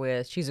encounter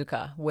with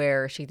Shizuka,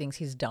 where she thinks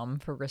he's dumb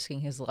for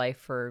risking his life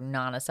for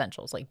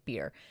non-essentials like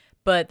beer.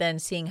 But then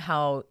seeing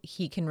how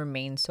he can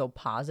remain so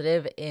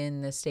positive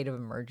in this state of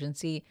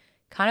emergency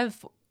kind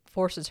of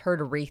forces her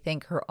to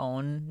rethink her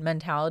own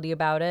mentality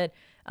about it.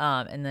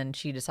 And then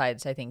she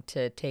decides, I think,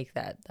 to take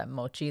that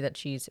mochi that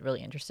she's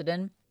really interested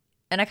in.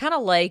 And I kind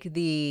of like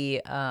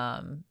the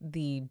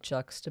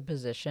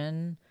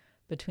juxtaposition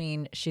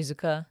between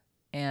Shizuka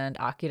and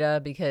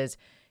Akira because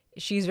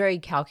she's very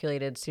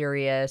calculated,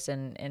 serious,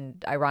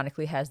 and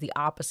ironically has the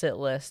opposite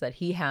list that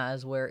he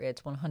has, where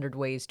it's 100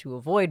 ways to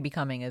avoid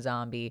becoming a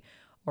zombie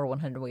or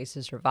 100 ways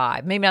to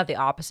survive. Maybe not the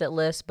opposite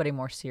list, but a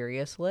more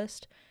serious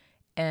list.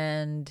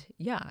 And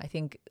yeah, I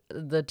think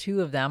the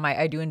two of them,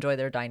 I do enjoy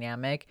their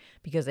dynamic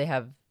because they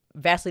have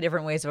vastly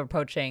different ways of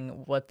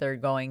approaching what they're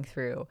going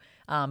through.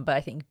 But I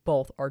think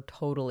both are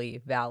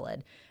totally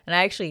valid. And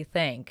I actually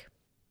think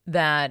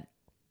that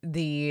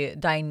the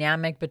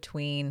dynamic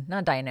between,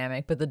 not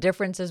dynamic, but the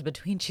differences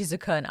between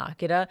Shizuka and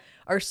Akira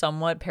are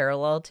somewhat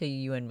parallel to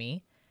you and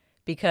me.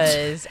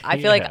 Because I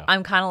feel like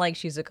I'm kind of like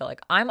Shizuka. Like,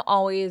 I'm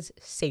always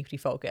safety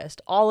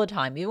focused all the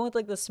time, even with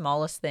like the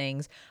smallest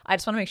things. I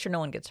just want to make sure no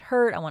one gets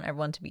hurt. I want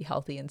everyone to be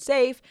healthy and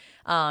safe.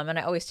 And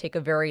I always take a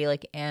very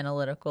like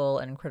analytical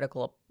and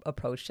critical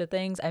approach to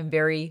things. I'm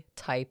very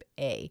type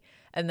A.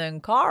 And then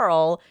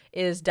Carl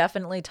is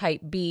definitely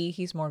type B.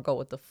 He's more go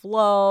with the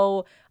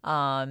flow.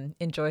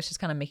 Enjoys just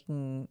kind of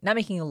not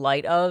making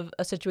light of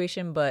a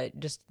situation, but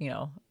just,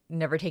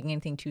 never taking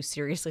anything too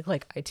seriously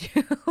like I do.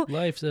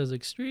 Life's as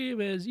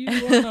extreme as you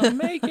want to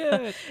make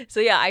it. So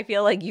yeah, I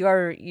feel like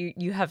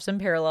you have some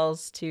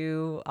parallels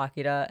to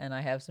Akira and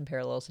I have some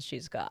parallels to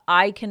Shizuka.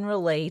 I can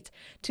relate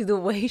to the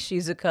way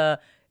Shizuka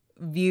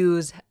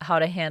views how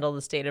to handle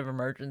the state of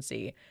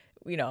emergency,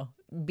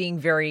 being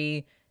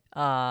very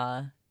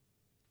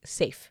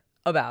safe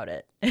about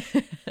it.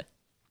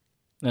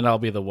 And I'll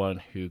be the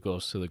one who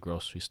goes to the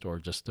grocery store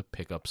just to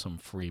pick up some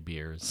free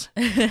beers.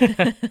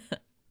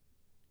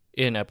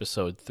 In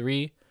episode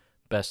 3,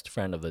 Best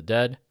Friend of the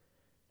Dead,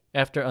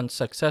 after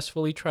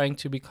unsuccessfully trying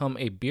to become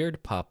a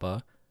beard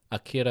papa,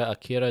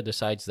 Akira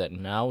decides that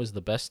now is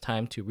the best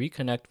time to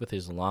reconnect with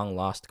his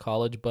long-lost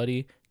college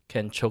buddy,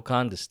 Kencho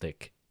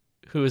Kandestick,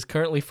 who is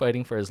currently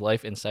fighting for his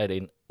life inside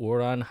an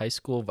Ouran High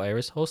School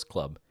virus host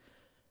club.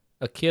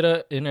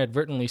 Akira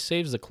inadvertently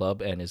saves the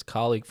club and his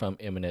colleague from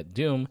imminent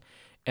doom,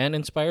 and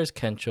inspires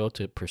Kencho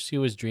to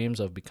pursue his dreams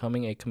of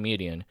becoming a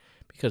comedian,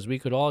 because we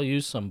could all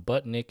use some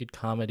butt-naked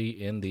comedy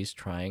in these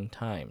trying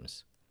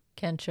times.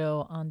 Can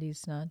choke on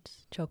these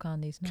nuts. Choke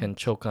on these nuts. Can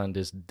choke on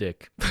this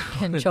dick.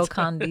 Can choke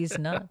on these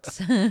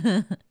nuts.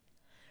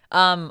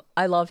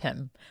 I love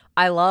him.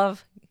 I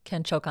love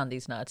Can choke on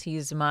these nuts.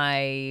 He's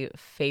my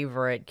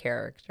favorite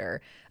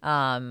character.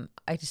 I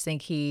just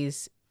think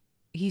he's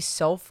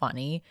so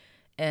funny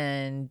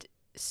and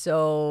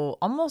so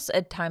almost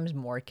at times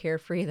more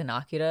carefree than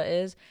Akira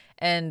is.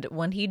 And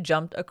when he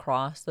jumped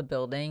across the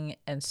building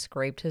and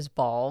scraped his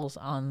balls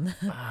on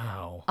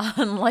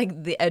on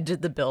like the edge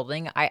of the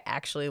building, I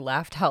actually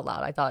laughed out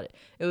loud. I thought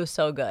it was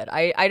so good.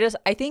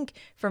 I think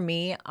for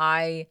me,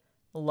 I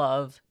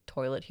love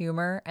toilet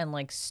humor and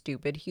like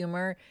stupid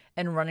humor,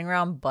 and running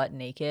around butt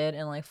naked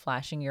and like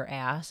flashing your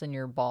ass and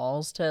your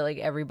balls to like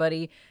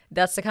everybody.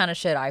 That's the kind of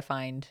shit I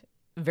find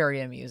very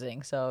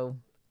amusing. So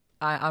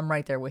I'm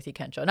right there with you,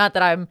 Kencho. Not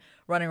that I'm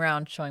running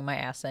around showing my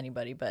ass to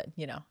anybody, but,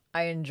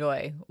 I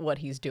enjoy what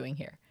he's doing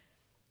here.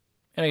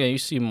 And again, you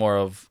see more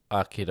of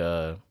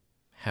Akira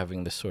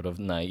having this sort of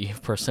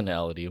naive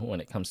personality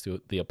when it comes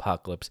to the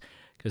apocalypse,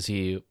 because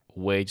he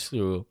wades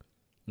through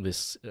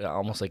this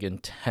almost like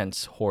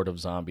intense horde of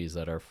zombies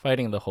that are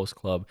fighting the host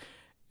club,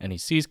 and he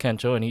sees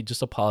Kencho and he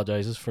just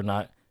apologizes for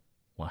not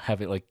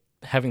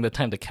having the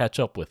time to catch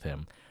up with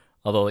him.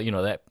 Although,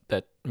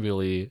 that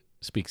really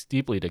speaks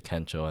deeply to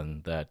Kencho,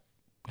 and that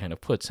kind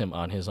of puts him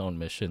on his own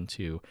mission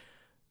to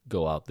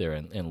go out there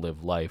and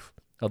live life.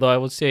 Although I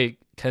would say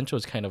Kencho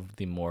is kind of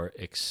the more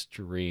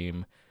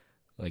extreme,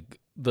 like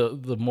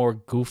the more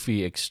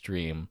goofy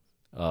extreme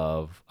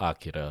of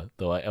Akira.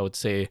 Though I would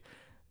say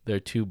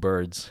they're two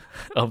birds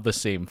of the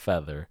same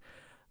feather.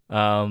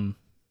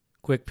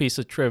 Quick piece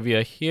of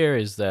trivia here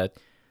is that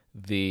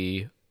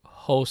the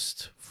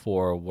host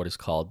for what is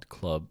called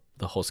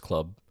the host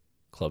club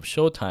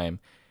Showtime,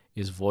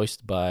 is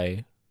voiced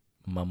by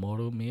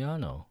Mamoru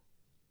Miyano.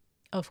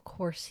 Of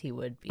course he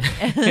would be.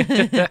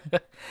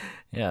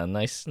 Yeah,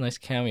 nice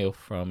cameo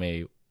from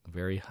a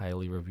very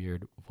highly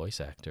revered voice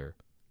actor.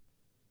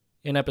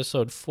 In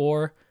episode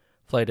 4,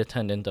 Flight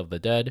Attendant of the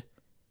Dead,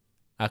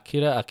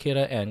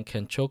 Akira and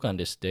Kencho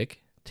Kandestick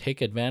take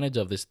advantage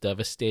of this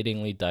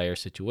devastatingly dire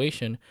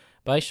situation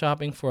by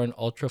shopping for an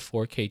Ultra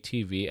 4K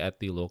TV at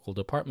the local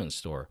department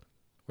store,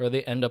 where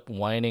they end up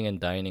wining and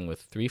dining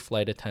with 3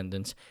 flight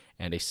attendants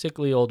and a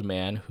sickly old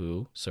man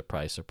who,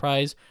 surprise,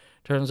 surprise,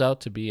 turns out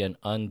to be an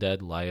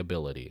undead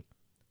liability.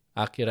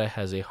 Akira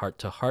has a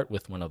heart-to-heart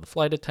with one of the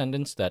flight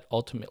attendants that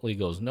ultimately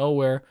goes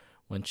nowhere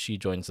when she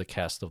joins the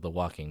cast of The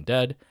Walking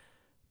Dead,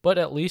 but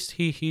at least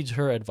he heeds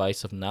her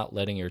advice of not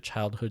letting your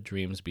childhood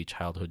dreams be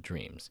childhood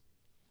dreams.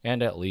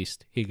 And at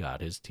least he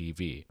got his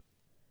TV.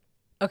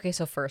 Okay,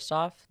 so first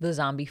off, the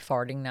zombie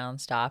farting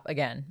nonstop.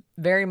 Again,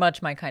 very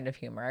much my kind of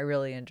humor. I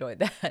really enjoyed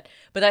that.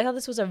 But I thought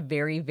this was a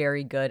very,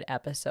 very good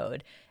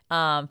episode.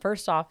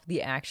 First off,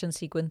 the action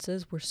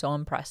sequences were so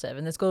impressive,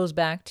 and this goes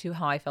back to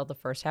how I felt the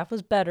first half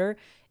was better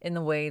in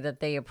the way that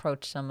they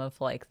approached some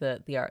of like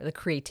the art, the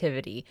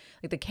creativity,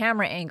 like the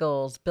camera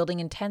angles,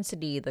 building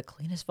intensity, the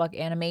clean as fuck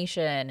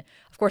animation.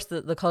 Of course,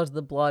 the colors of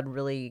the blood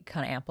really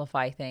kind of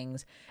amplify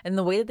things, and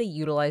the way that they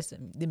utilized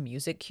the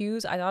music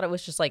cues, I thought it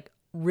was just like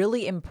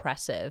really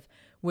impressive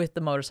with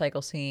the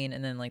motorcycle scene,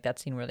 and then like that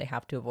scene where they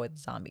have to avoid the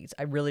zombies.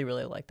 I really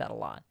really like that a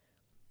lot.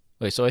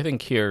 Wait, so I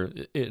think here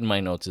in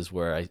my notes is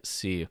where I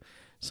see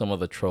some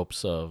of the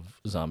tropes of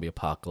zombie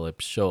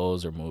apocalypse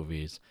shows or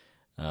movies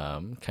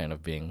kind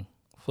of being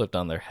flipped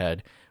on their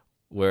head,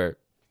 where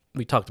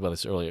we talked about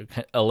this earlier.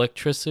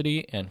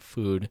 Electricity and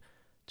food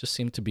just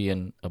seem to be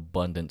in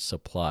abundant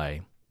supply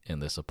in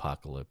this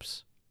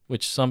apocalypse,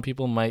 which some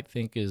people might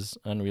think is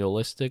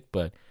unrealistic,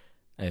 but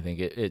I think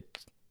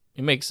it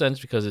makes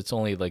sense because it's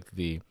only like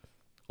the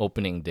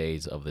opening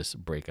days of this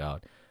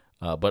breakout.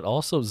 But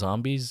also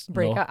zombies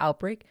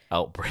Outbreak.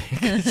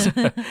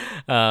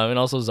 And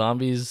also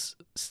zombies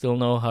still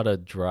know how to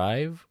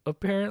drive,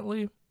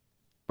 apparently,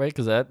 right?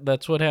 Because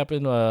that's what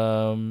happened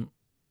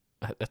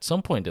at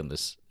some point in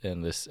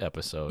this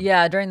episode.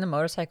 Yeah, during the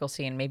motorcycle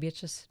scene. Maybe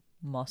it's just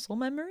muscle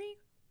memory.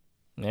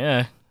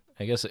 Yeah,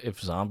 I guess if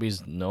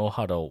zombies know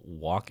how to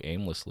walk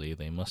aimlessly,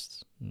 they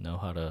must know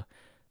how to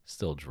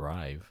still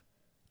drive.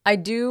 I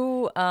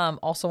do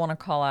also want to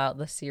call out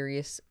the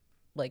serious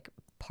like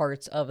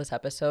parts of this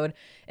episode,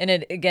 and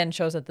it again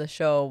shows that the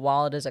show,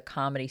 while it is a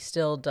comedy,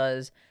 still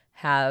does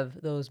have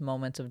those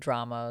moments of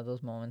drama,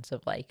 those moments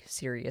of like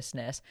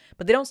seriousness,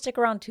 but they don't stick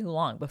around too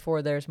long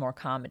before there's more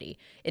comedy.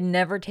 It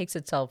never takes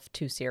itself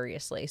too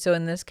seriously. So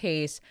in this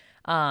case,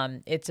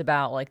 it's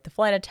about like the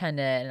flight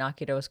attendant, and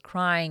Akira was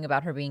crying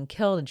about her being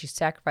killed, and she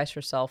sacrificed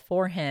herself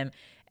for him,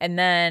 and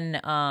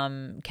then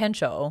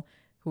Kensho,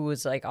 who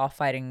was like off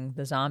fighting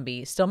the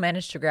zombie, still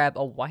managed to grab a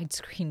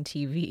widescreen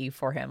TV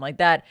for him. Like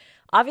that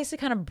obviously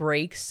kind of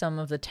breaks some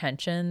of the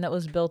tension that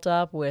was built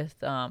up with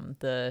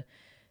the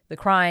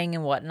crying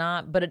and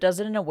whatnot, but it does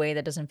it in a way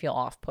that doesn't feel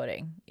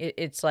off-putting.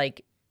 It's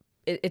like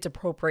it's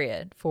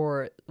appropriate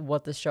for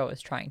what the show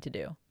is trying to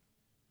do.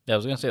 Yeah, I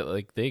was gonna say,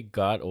 like, they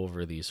got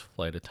over these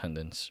flight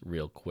attendants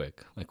real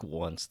quick, like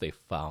once they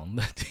found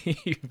the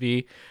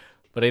TV.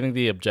 But I think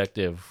the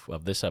objective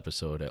of this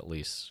episode, at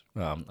least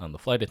on the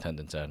flight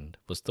attendant's end,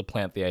 was to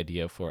plant the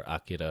idea for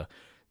Akira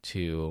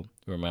to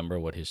remember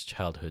what his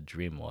childhood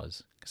dream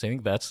was. Because I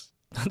think that's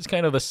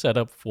kind of the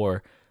setup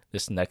for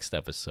this next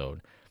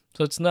episode.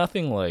 So it's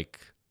nothing like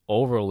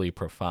overly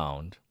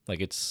profound. Like,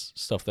 it's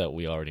stuff that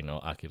we already know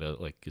Akira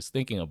like is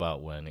thinking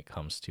about when it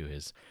comes to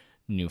his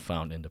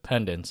newfound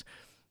independence.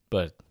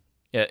 But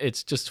yeah,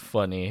 it's just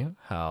funny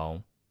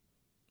how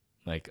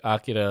like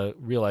Akira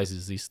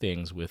realizes these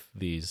things with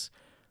these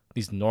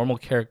normal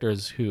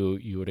characters who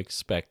you would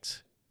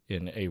expect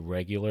in a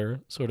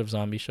regular sort of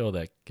zombie show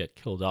that get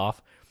killed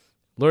off,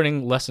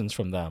 learning lessons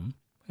from them,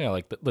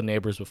 like the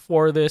neighbors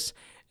before this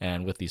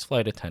and with these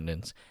flight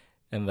attendants,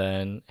 and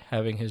then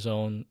having his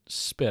own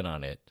spin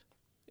on it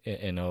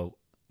in a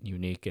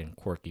unique and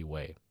quirky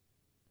way.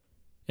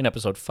 In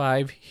episode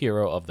 5,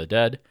 Hero of the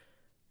Dead,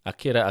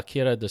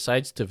 Akira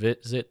decides to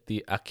visit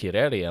the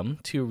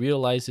Akirarium to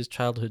realize his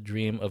childhood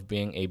dream of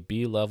being a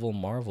B-level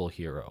Marvel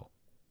hero.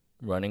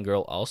 Running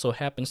Girl also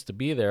happens to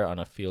be there on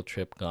a field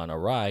trip gone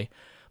awry,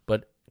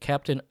 but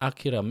Captain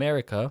Akira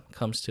America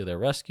comes to their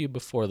rescue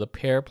before the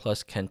pair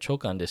plus Ken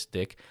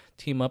Chokandistic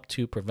team up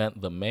to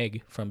prevent the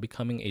Meg from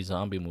becoming a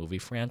zombie movie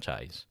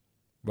franchise.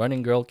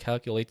 Running Girl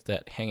calculates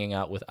that hanging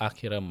out with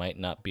Akira might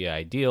not be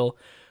ideal,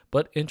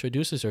 but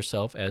introduces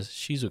herself as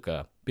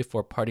Shizuka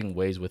before parting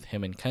ways with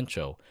him and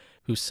Kensho,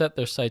 who set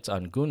their sights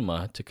on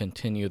Gunma to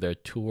continue their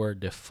tour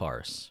de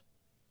farce.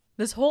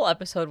 This whole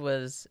episode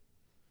was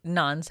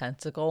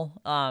nonsensical.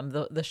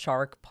 The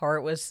shark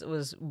part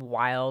was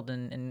wild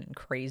and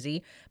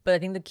crazy, but I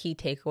think the key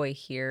takeaway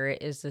here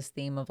is this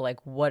theme of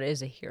like, what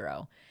is a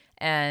hero?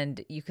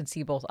 And you can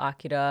see both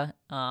Akira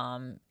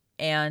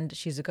and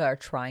Shizuka are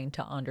trying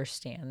to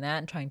understand that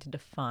and trying to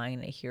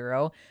define a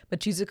hero. But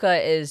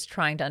Shizuka is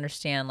trying to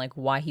understand like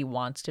why he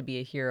wants to be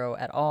a hero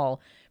at all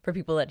for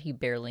people that he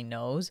barely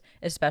knows,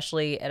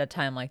 especially at a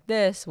time like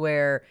this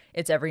where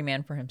it's every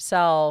man for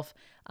himself.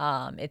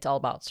 It's all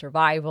about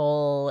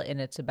survival, and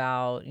it's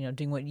about,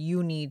 doing what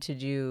you need to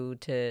do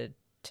to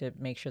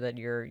make sure that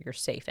you're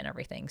safe and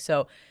everything.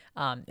 So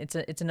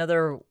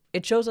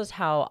it shows us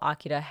how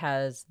Akira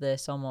has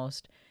this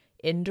almost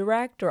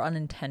indirect or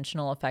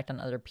unintentional effect on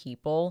other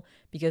people,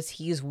 because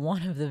he's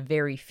one of the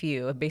very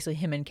few, basically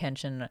him and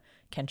Kensho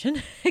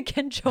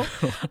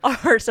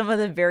are some of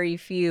the very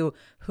few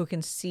who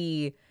can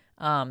see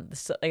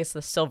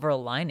the silver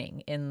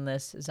lining in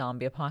this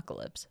zombie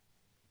apocalypse.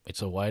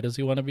 So why does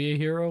he want to be a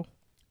hero?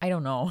 I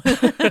don't know.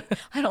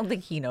 I don't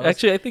think he knows.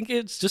 Actually, I think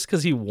it's just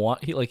because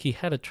he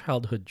had a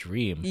childhood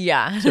dream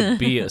to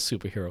be a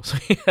superhero. So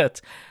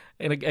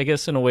and I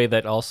guess in a way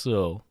that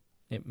also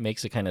it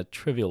makes it kind of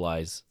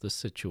trivialize the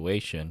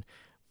situation,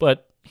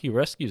 but he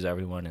rescues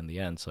everyone in the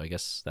end. So I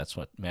guess that's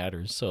what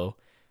matters. So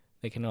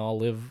they can all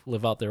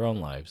live out their own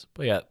lives.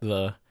 But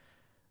yeah,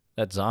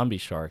 that zombie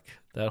shark,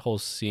 that whole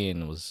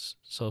scene was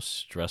so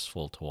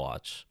stressful to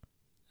watch.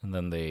 And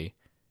then they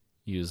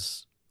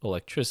use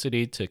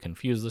electricity to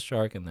confuse the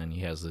shark, and then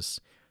he has this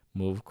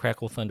move,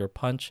 Crackle Thunder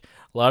Punch.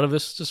 A lot of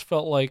this just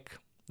felt like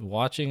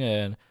watching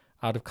an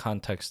out of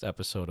context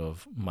episode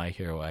of My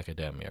Hero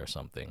Academia or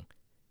something.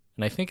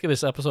 And I think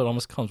this episode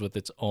almost comes with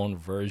its own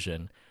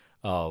version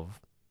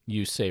of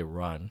You Say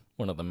Run,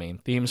 one of the main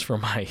themes for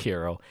My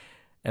Hero.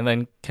 And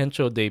then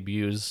Kencho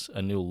debuts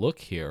a new look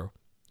here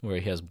where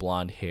he has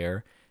blonde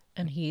hair.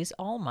 And he's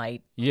All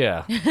Might.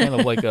 Yeah, kind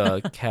of like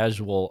a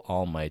casual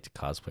All Might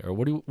cosplay. Or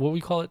what do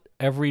we call it?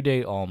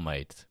 Everyday All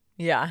Might.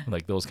 Yeah.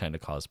 Like those kind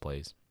of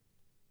cosplays.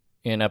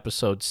 In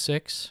episode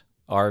 6,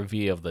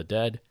 RV of the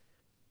Dead,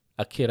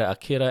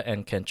 Akira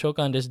and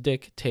Kenchokan this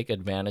Dick take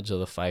advantage of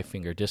the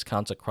 5-finger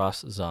discounts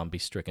across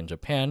zombie-stricken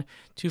Japan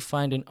to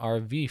find an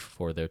RV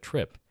for their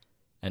trip,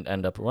 and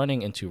end up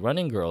running into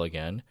Running Girl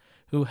again,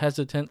 who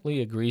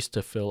hesitantly agrees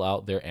to fill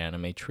out their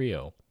anime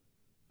trio.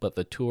 But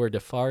the tour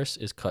de farce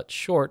is cut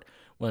short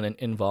when an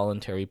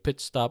involuntary pit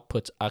stop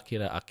puts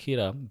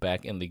Akira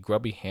back in the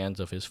grubby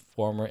hands of his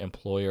former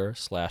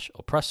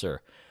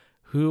employer/oppressor,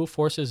 who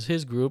forces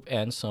his group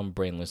and some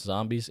brainless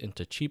zombies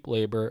into cheap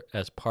labor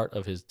as part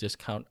of his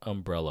discount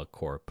umbrella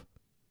corp.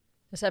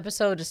 This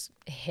episode just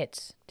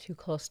hits too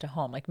close to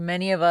home. Like,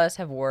 many of us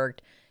have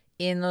worked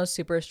in those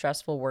super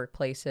stressful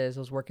workplaces,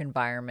 those work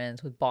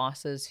environments with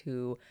bosses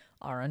who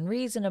are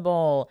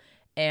unreasonable,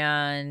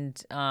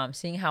 and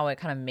seeing how it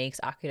kind of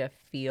makes Akira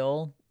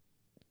feel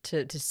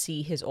to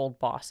see his old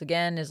boss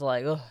again is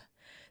like, ugh.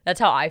 That's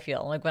how I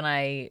feel. Like, when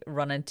I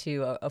run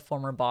into a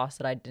former boss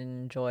that I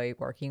didn't enjoy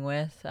working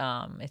with,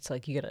 it's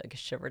like you get a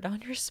shiver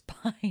down your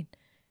spine.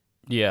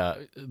 Yeah,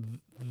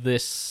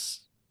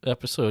 this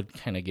episode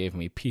kind of gave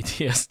me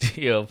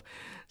PTSD of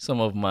some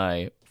of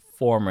my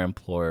former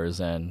employers,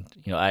 and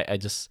I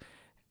just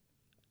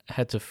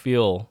had to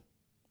feel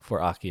for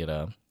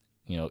Akira,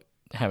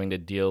 having to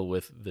deal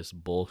with this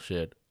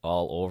bullshit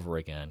all over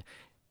again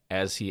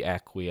as he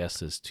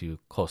acquiesces to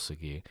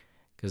Kosugi,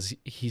 because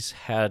he's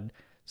had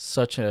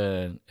such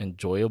an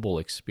enjoyable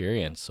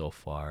experience so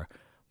far,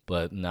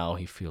 but now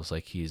he feels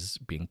like he's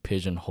being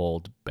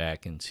pigeonholed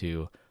back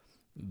into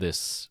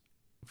this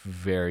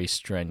very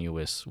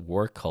strenuous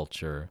work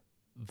culture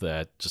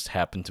that just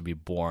happened to be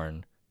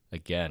born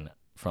again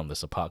from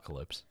this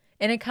apocalypse.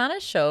 And it kind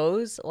of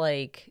shows,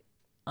 like,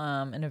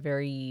 in a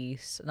very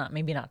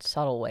not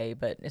subtle way,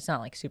 but it's not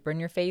like super in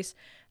your face,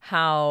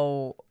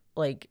 how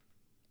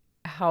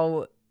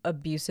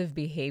abusive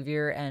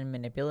behavior and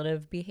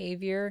manipulative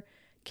behavior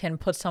can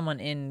put someone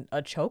in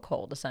a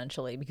chokehold,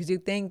 essentially. Because you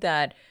think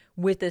that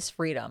with this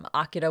freedom,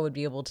 Akira would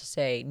be able to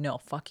say, no,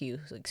 fuck you,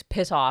 like,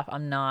 piss off,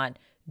 I'm not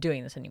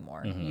doing this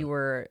anymore. Mm-hmm. You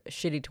were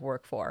shitty to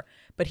work for.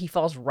 But he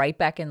falls right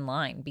back in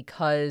line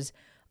because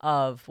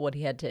of what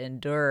he had to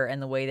endure and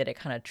the way that it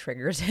kind of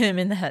triggers him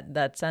in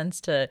that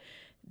sense to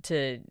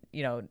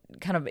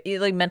kind of,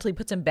 it like mentally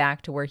puts him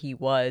back to where he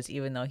was,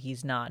 even though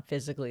he's not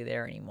physically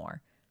there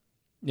anymore.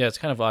 Yeah, it's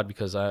kind of odd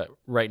because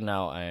right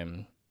now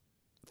I'm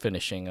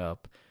finishing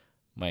up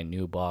My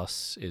New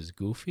Boss is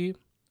Goofy,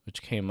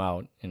 which came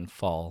out in the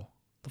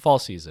fall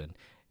season,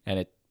 and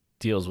it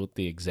deals with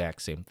the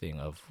exact same thing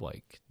of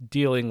like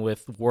dealing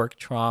with work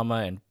trauma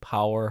and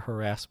power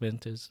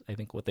harassment is, I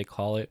think, what they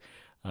call it,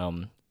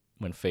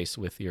 when faced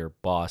with your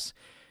boss.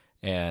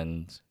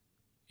 And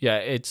yeah,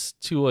 it's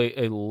to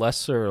a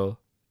lesser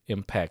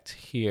impact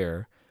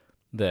here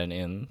than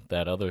in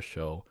that other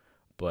show,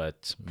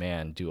 but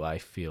man, do I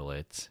feel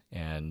it.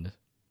 And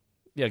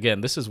yeah,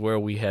 again, this is where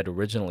we had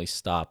originally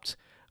stopped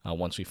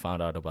once we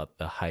found out about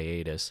the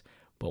hiatus.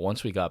 But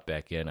once we got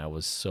back in, I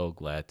was so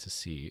glad to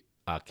see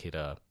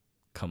Akira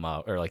come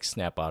out, or like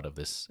snap out of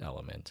this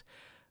element.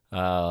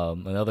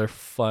 Another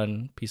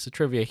fun piece of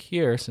trivia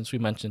here, since we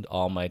mentioned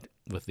All Might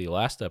with the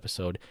last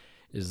episode,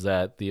 is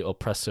that the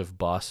oppressive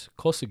boss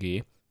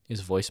Kosugi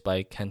is voiced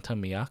by Kenta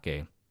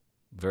Miyake,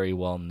 very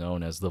well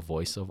known as the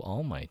voice of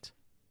All Might.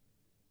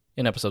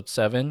 In episode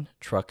 7,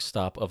 Truck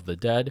Stop of the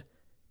Dead,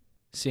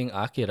 seeing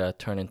Akira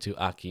turn into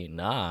Aki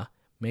Na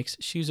makes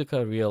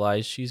Shizuka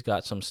realize she's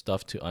got some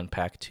stuff to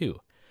unpack too,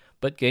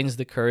 but gains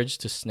the courage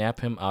to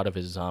snap him out of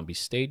his zombie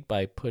state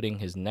by putting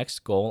his next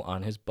goal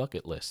on his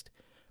bucket list: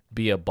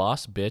 be a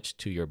boss bitch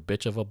to your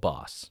bitch of a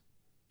boss.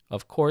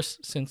 Of course,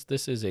 since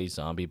this is a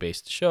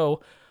zombie-based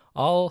show,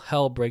 all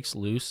hell breaks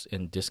loose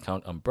in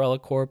Discount Umbrella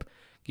Corp,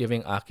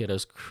 giving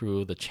Akira's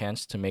crew the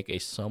chance to make a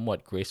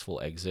somewhat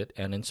graceful exit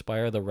and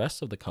inspire the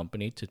rest of the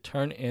company to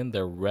turn in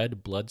their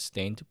red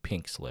blood-stained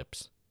pink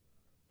slips.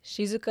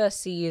 Shizuka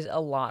sees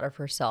a lot of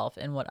herself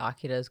in what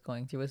Akira is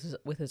going through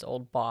with his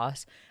old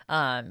boss.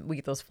 We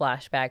get those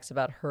flashbacks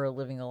about her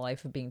living a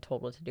life of being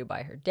told what to do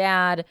by her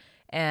dad,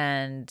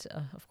 and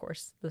of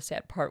course the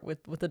sad part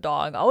with the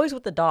dog. Always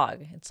with the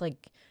dog. It's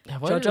like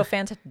JoJo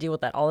fans have to deal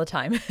with that all the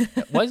time.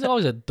 Why is it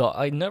always a dog?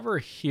 I never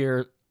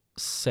hear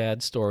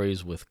sad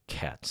stories with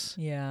cats.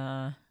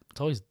 Yeah. It's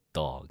always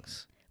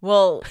dogs.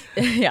 Well,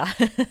 yeah.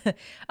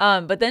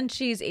 But then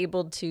she's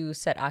able to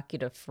set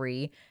Akira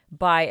free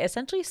by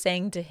essentially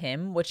saying to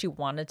him what she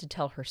wanted to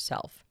tell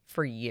herself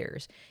for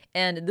years.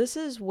 And this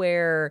is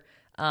where,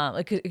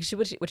 like, 'cause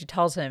what she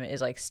tells him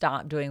is like,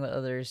 stop doing what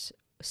others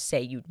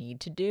say you need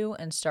to do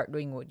and start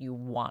doing what you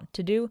want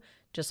to do,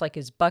 just like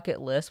his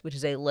bucket list, which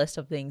is a list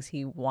of things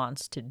he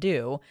wants to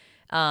do.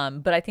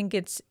 But I think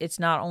it's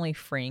not only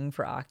freeing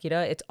for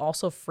Akira, it's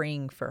also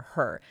freeing for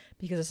her,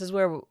 because this is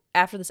where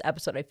after this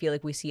episode I feel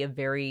like we see a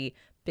very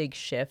big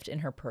shift in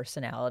her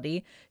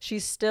personality.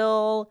 She's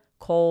still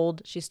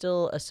cold, she's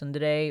still a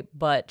tsundere,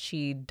 but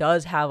she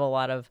does have a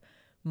lot of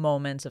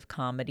moments of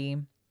comedy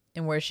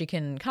and where she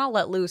can kind of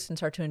let loose and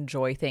start to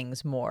enjoy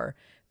things more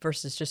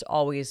versus just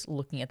always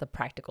looking at the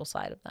practical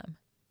side of them.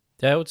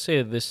 Yeah, I would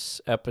say this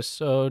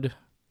episode,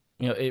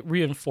 it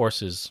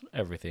reinforces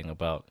everything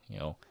about,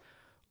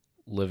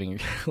 living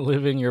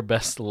living your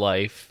best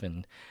life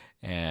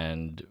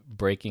and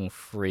breaking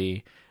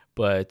free.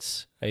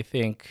 But I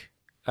think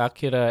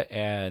Akira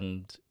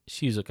and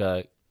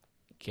Shizuka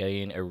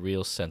getting a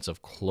real sense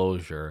of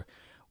closure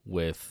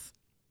with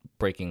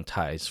breaking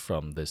ties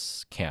from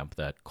this camp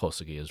that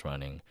Kosugi is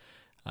running.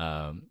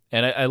 And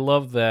I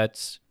love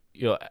that,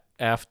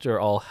 after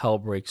all hell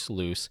breaks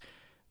loose,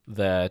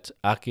 that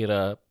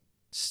Akira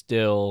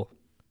still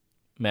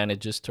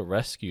manages to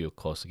rescue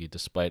Kosugi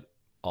despite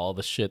all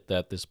the shit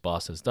that this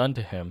boss has done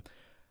to him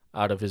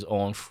out of his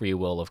own free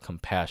will of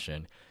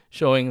compassion,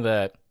 showing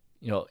that,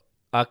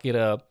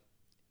 Akira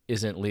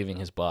isn't leaving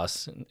his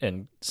boss.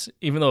 And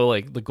even though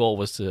like the goal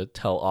was to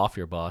tell off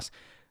your boss,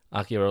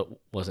 Akira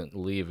wasn't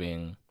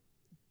leaving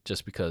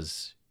just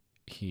because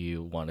he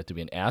wanted to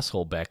be an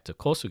asshole back to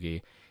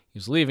Kosugi. He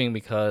was leaving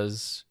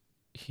because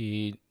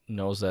he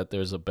knows that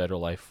there's a better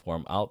life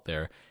form out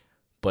there,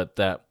 but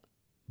that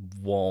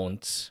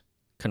won't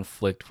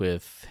conflict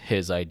with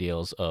his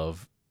ideals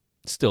of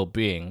still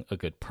being a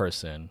good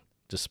person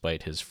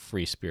despite his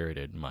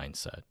free-spirited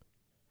mindset.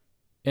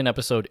 In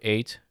episode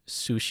 8,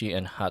 Sushi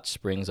and Hot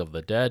Springs of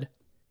the Dead,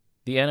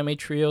 the anime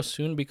trio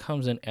soon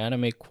becomes an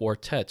anime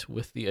quartet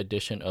with the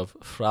addition of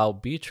Frau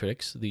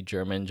Beatrix, the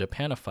German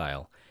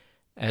Japanophile,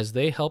 as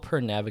they help her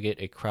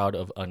navigate a crowd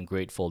of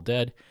ungrateful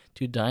dead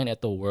to dine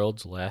at the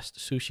world's last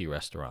sushi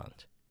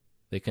restaurant.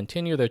 They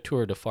continue their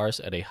tour de farce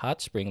at a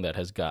hot spring that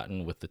has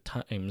gotten with the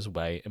times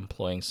by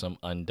employing some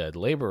undead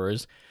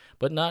laborers,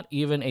 but not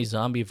even a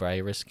zombie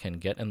virus can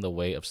get in the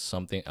way of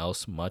something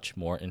else much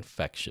more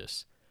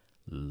infectious: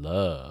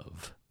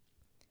 love.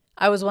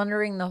 I was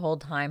wondering the whole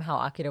time how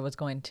Akira was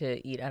going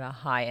to eat at a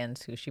high-end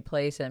sushi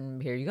place,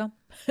 and here you go.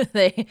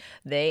 they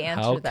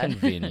How answered that.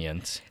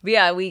 convenient. But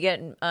yeah, we get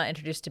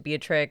introduced to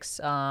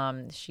Beatrix.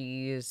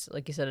 She's,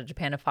 like you said, a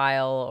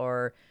Japanophile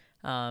or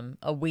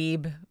a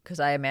weeb, because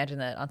I imagine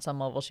that on some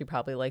level she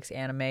probably likes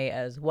anime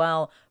as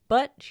well.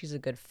 But she's a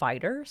good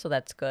fighter, so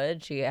that's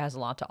good. She has a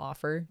lot to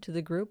offer to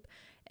the group.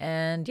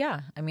 And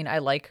yeah, I mean, I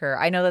like her.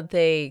 I know that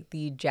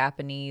the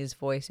Japanese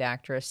voice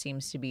actress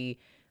seems to be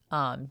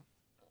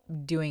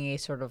doing a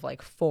sort of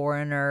like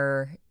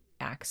foreigner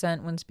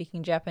accent when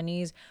speaking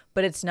Japanese,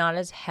 but it's not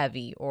as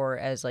heavy or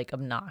as like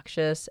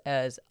obnoxious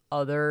as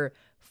other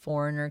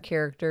foreigner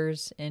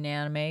characters in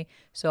anime.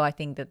 So I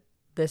think that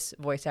this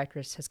voice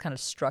actress has kind of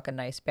struck a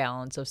nice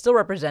balance of still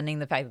representing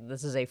the fact that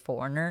this is a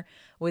foreigner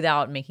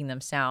without making them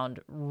sound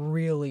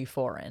really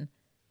foreign.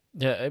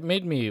 Yeah, it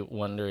made me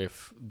wonder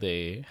if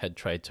they had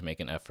tried to make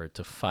an effort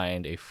to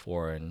find a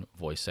foreign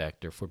voice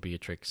actor for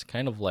Beatrix,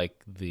 kind of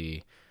like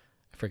I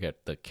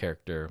forget the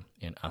character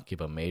in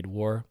Akiba Maid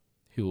War,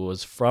 who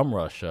was from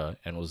Russia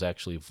and was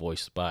actually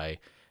voiced by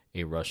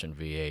a Russian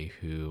VA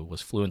who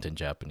was fluent in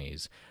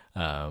Japanese.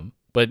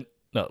 But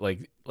no,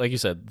 like you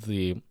said,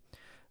 the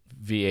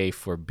VA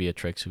for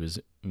Beatrix, who is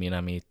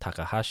Minami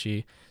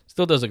Takahashi,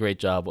 still does a great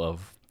job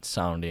of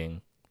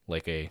sounding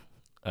like a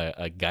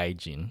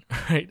gaijin,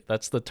 right?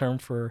 That's the term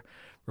for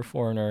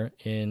foreigner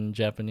in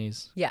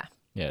Japanese. Yeah.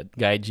 Yeah,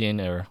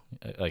 gaijin, or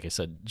like I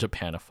said,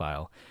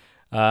 Japanophile.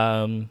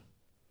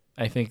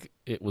 I think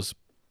it was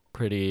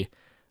pretty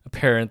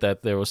apparent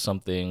that there was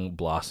something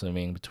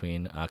blossoming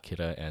between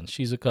Akira and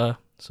Shizuka,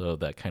 so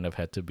that kind of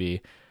had to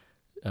be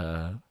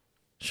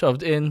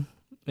shoved in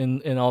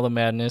all the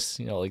madness,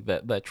 like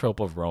that trope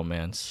of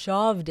romance.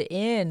 Shoved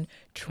in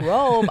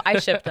trope. I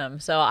shipped them,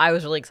 so I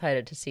was really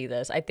excited to see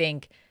this. I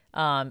think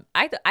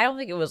I don't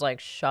think it was like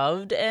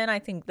shoved in. I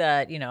think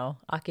that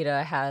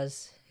Akira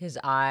has his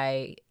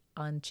eye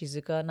on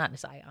Shizuka, not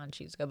his eye on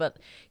Shizuka, but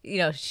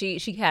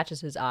she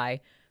catches his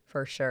eye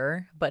for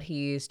sure, but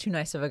he's too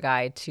nice of a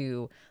guy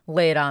to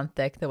lay it on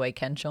thick the way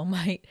Kensho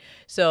might.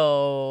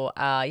 So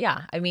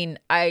yeah, I mean,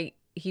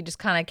 he just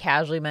kind of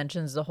casually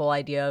mentions the whole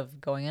idea of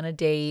going on a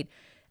date,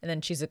 and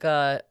then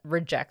Shizuka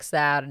rejects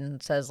that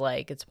and says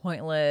like it's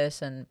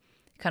pointless and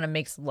kind of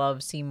makes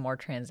love seem more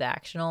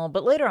transactional.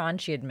 But later on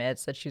she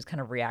admits that she was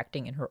kind of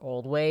reacting in her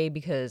old way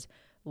because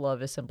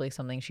love is simply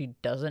something she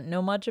doesn't know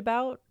much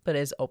about but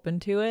is open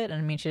to it. And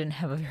I mean, she didn't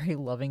have a very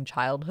loving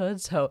childhood,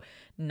 so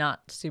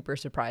not super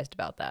surprised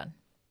about that.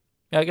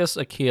 Yeah, I guess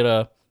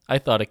I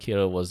thought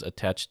Akira was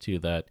attached to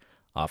that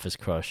office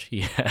crush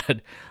he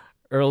had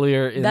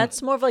earlier in.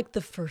 That's more of like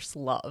the first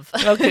love.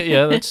 Okay,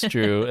 yeah, that's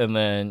true. And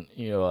then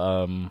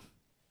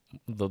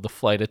the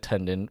flight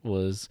attendant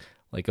was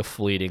like a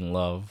fleeting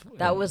love.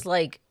 That and, was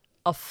like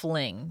a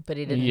fling, but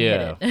he didn't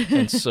yeah, hit it.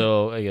 and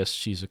so I guess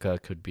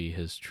Shizuka could be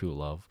his true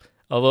love.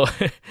 Although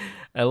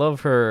I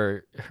love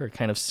her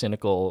kind of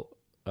cynical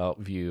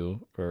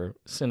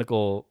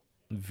cynical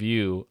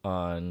view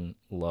on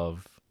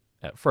love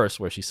at first,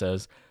 where she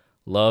says,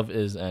 "Love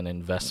is an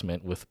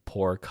investment with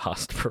poor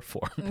cost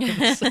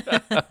performance."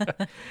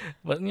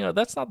 But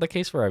that's not the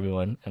case for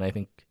everyone, and I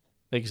think,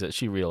 like you said,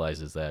 she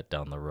realizes that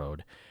down the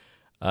road.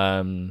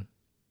 One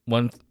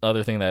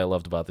other thing that I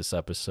loved about this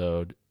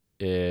episode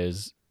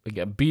is,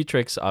 again,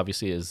 Beatrix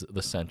obviously is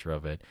the center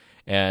of it,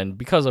 and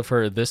because of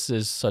her, this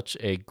is such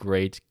a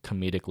great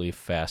comedically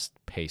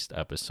fast-paced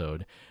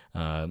episode.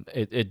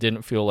 It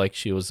didn't feel like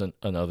she was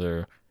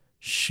another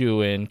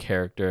shoe-in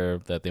character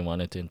that they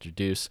wanted to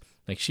introduce.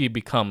 Like, she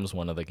becomes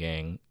one of the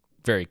gang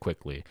very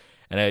quickly,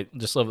 and I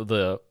just love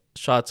the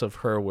shots of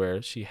her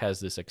where she has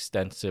this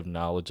extensive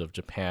knowledge of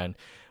Japan,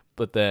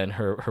 but then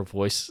her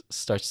voice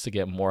starts to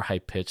get more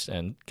high-pitched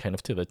and kind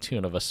of to the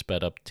tune of a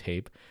sped-up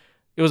tape.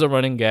 It was a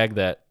running gag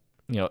that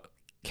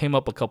came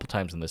up a couple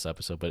times in this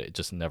episode, but it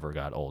just never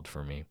got old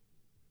for me.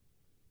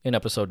 In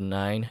episode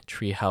 9,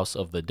 Treehouse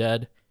of the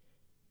Dead,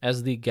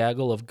 as the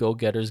gaggle of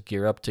go-getters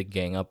gear up to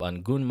gang up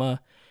on Gunma,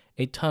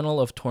 a tunnel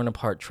of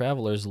torn-apart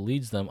travelers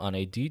leads them on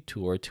a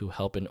detour to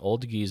help an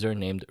old geezer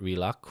named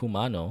Rilak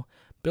Kumano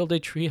build a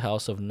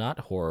treehouse of not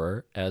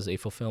horror as a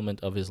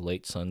fulfillment of his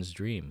late son's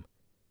dream.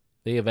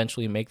 They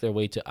eventually make their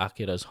way to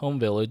Akira's home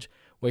village,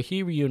 where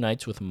he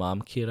reunites with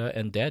Mom Kira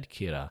and Dad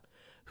Kira,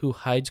 who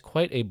hides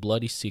quite a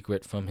bloody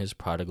secret from his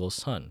prodigal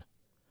son.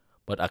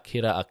 But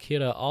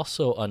Akira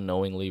also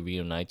unknowingly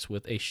reunites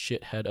with a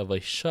shithead of a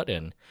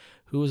shut-in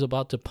who is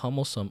about to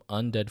pummel some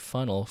undead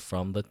funnel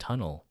from the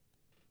tunnel.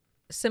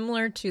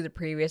 Similar to the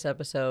previous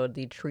episode,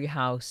 the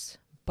treehouse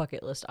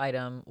bucket list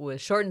item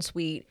was short and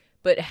sweet,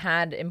 but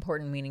had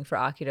important meaning for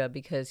Akira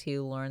because he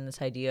learned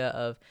this idea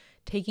of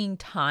taking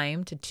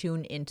time to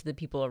tune into the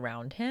people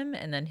around him,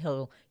 and then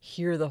he'll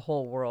hear the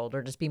whole world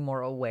or just be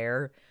more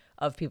aware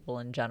of people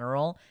in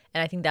general.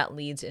 And I think that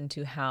leads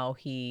into how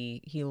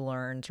he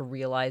learns or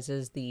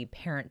realizes the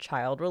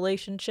parent-child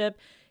relationship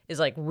is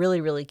like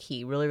really, really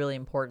key, really, really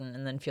important,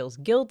 and then feels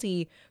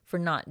guilty for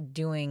not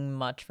doing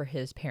much for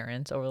his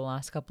parents over the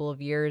last couple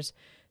of years.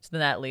 So then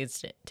that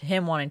leads to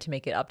him wanting to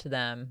make it up to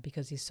them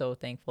because he's so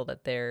thankful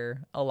that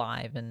they're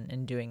alive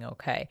and doing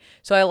okay.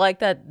 So I like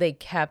that they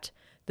kept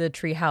the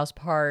treehouse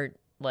part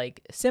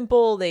like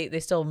simple. They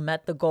still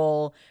met the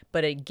goal,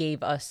 but it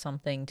gave us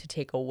something to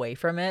take away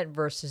from it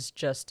versus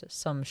just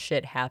some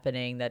shit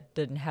happening that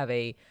didn't have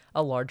a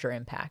larger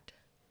impact.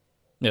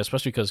 Yeah,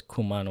 especially because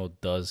Kumano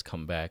does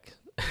come back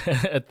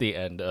at the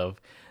end of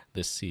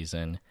this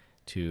season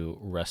to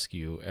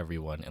rescue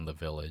everyone in the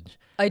village.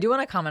 I do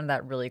want to comment on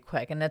that really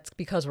quick, and that's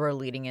because we're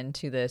leading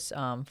into this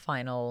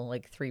final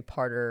like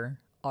 3-parter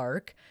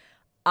arc.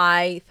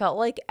 I felt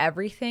like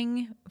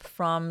everything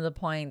from the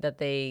point that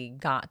they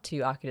got to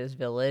Akira's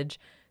village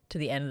to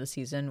the end of the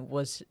season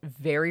was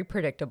very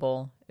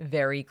predictable,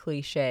 very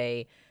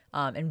cliche,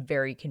 and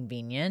very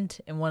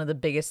convenient. And one of the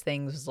biggest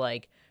things was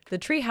like the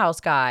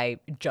treehouse guy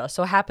just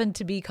so happened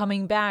to be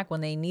coming back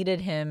when they needed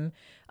him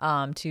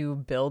to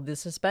build the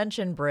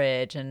suspension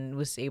bridge and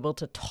was able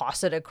to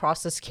toss it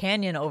across this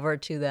canyon over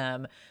to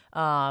them.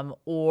 Oh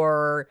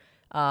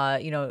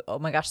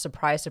my gosh,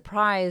 surprise,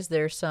 surprise,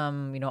 there's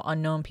some,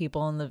 unknown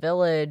people in the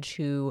village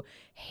who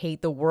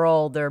hate the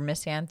world. They're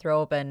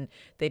misanthrope and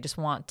they just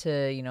want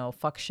to,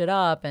 fuck shit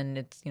up. And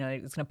it's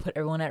going to put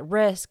everyone at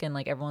risk. And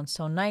like, everyone's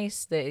so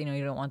nice that,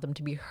 you don't want them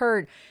to be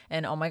hurt.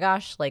 And oh my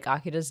gosh, like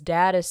Akira's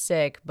dad is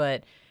sick,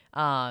 but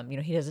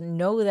he doesn't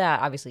know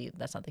that. Obviously,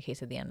 that's not the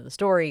case at the end of the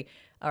story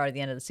or at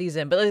the end of the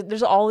season. But like,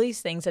 there's all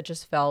these things that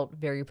just felt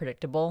very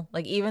predictable.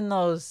 Like even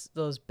those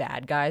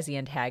bad guys, the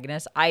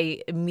antagonists,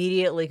 I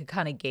immediately could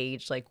kind of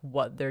gauge like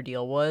what their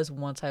deal was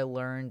once I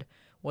learned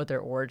what their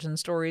origin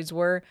stories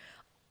were.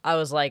 I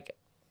was like,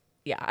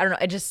 yeah, I don't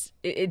know.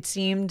 It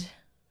seemed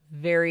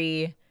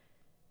very.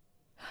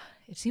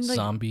 It seemed like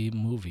zombie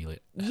movie.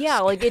 Yeah,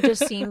 like it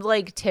just seemed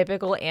like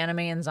typical anime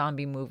and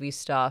zombie movie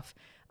stuff.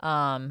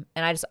 And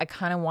I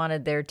kind of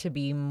wanted there to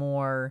be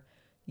more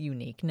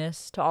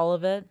uniqueness to all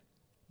of it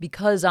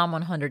because Zom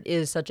 100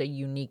 is such a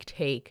unique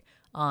take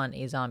on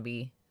a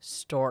zombie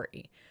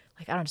story.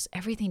 Like,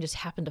 everything just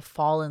happened to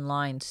fall in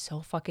line so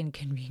fucking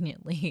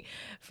conveniently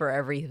for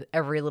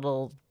every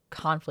little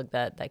conflict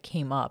that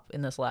came up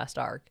in this last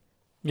arc.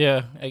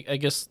 Yeah, I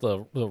guess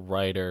the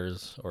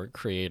writers or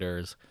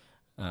creators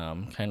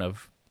kind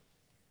of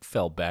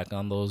fell back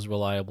on those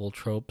reliable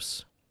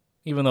tropes,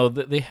 even though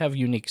they have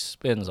unique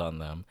spins on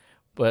them.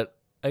 But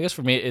I guess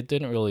for me, it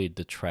didn't really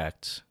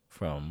detract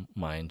from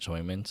my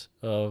enjoyment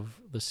of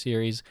the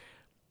series.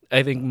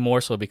 I think more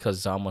so because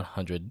Zom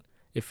 100,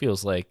 it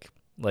feels like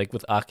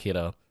with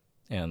Akira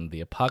and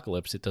the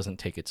apocalypse, it doesn't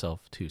take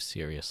itself too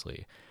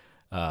seriously.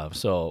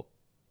 So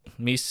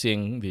me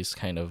seeing these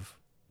kind of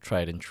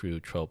tried and true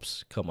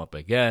tropes come up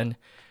again.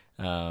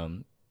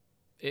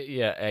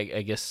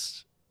 I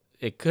guess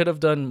it could have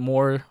done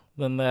more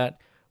than that,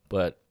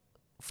 but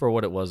for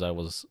what it was, I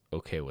was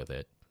okay with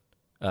it.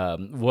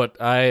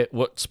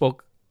 What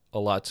spoke a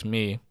lot to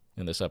me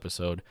in this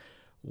episode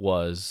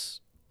was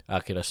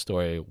Akira's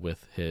story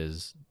with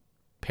his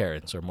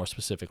parents, or more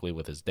specifically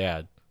with his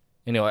dad.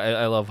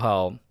 I love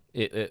how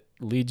it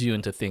leads you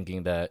into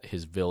thinking that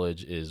his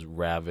village is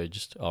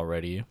ravaged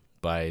already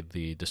by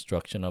the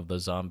destruction of the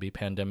zombie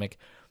pandemic,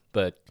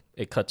 but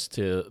it cuts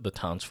to the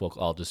townsfolk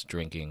all just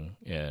drinking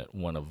at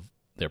one of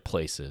their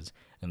places,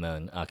 and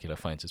then Akira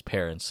finds his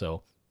parents.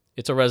 So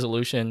it's a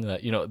resolution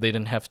that, they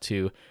didn't have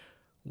to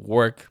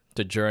work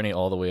to journey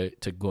all the way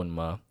to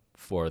Gunma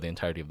for the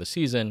entirety of the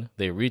season.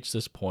 They reach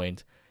this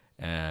point,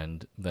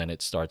 and then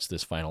it starts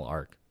this final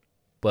arc.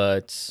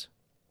 But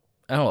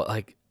I don't know,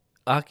 like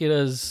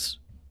Akira's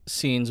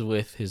scenes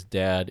with his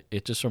dad,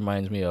 it just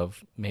reminds me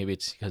of, maybe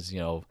it's because,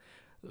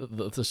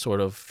 the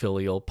sort of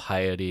filial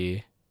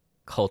piety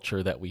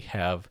culture that we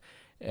have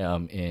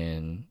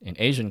in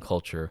Asian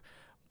culture,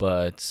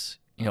 but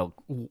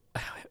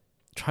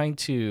trying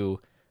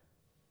to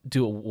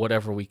do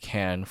whatever we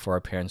can for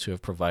our parents who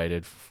have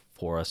provided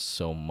for us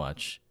so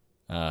much,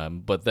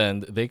 but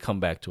then they come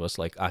back to us,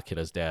 like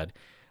Akira's dad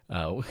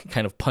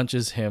kind of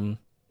punches him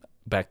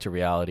back to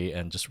reality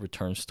and just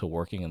returns to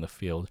working in the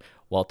field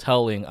while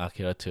telling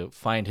Akira to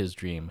find his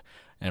dream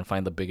and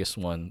find the biggest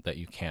one that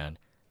you can.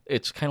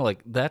 It's kind of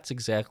like that's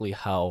exactly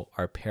how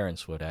our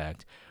parents would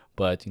act.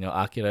 But,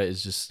 Akira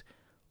is just,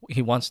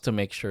 he wants to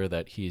make sure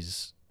that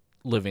he's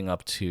living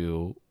up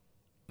to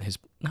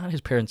not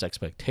his parents'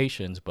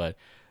 expectations, but,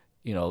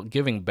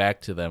 giving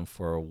back to them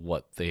for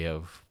what they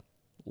have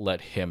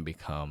let him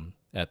become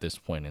at this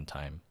point in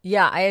time.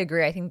 Yeah, I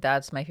agree. I think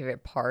that's my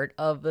favorite part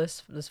of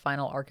this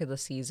final arc of the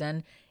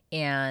season.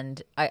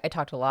 And I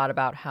talked a lot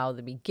about how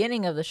the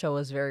beginning of the show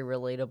was very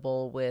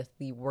relatable with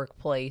the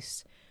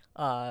workplace,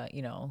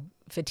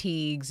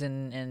 fatigues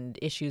and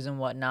issues and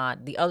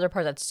whatnot. The other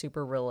part that's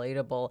super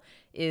relatable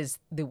is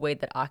the way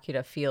that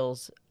Akira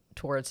feels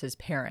towards his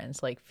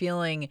parents, like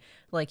feeling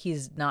like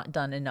he's not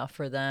done enough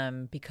for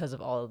them because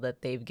of all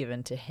that they've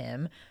given to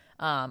him.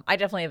 I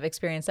definitely have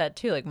experienced that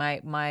too. Like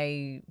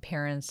my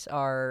parents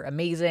are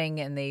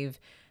amazing, and they've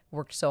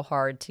worked so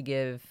hard to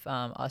give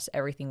us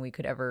everything we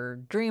could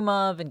ever dream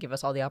of and give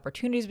us all the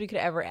opportunities we could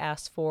ever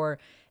ask for.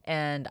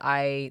 And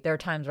there are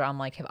times where I'm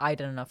like, have I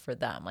done enough for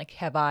them? Like,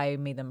 have I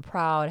made them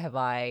proud? Have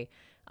I,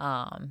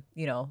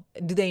 do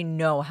they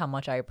know how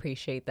much I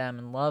appreciate them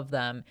and love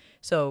them?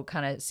 So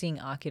kind of seeing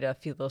Akira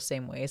feel those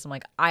same ways, I'm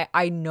like,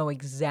 I know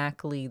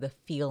exactly the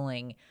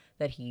feeling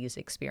that he's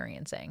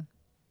experiencing.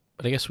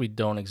 But I guess we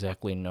don't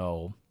exactly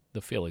know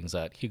the feelings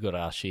that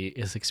Higurashi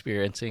is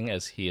experiencing,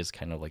 as he is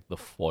kind of like the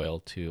foil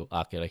to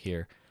Akira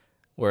here,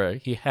 where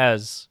he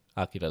has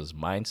Akira's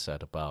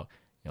mindset about,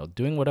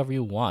 doing whatever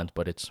you want,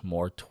 but it's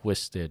more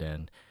twisted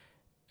and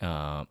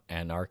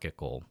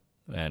anarchical.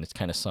 And it's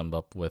kind of summed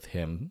up with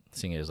him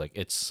seeing it as like,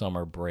 it's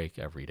summer break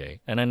every day.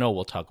 And I know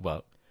we'll talk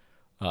about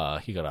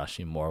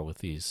Higurashi more with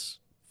these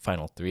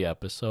final 3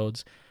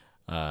 episodes.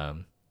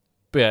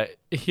 But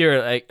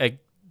here,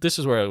 this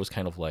is where I was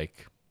kind of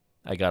like,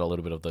 I got a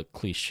little bit of the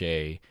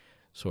cliche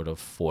sort of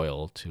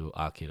foil to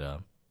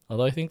Akira.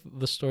 Although I think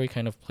the story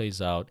kind of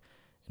plays out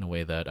in a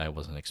way that I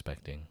wasn't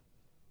expecting.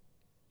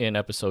 In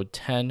episode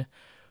 10,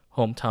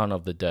 Hometown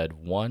of the Dead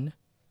 1,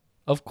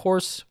 of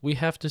course, we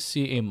have to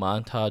see a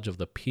montage of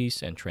the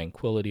peace and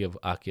tranquility of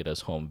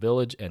Akira's home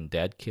village and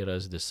Dad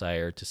Kira's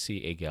desire to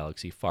see a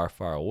galaxy far,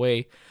 far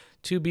away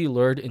to be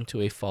lured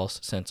into a false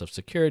sense of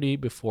security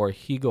before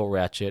Higo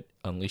Ratchet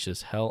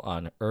unleashes hell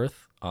on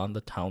Earth on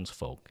the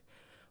townsfolk.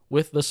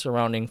 With the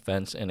surrounding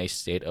fence in a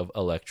state of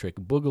electric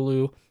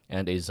boogaloo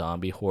and a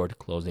zombie horde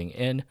closing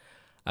in,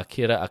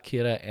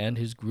 Akira and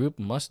his group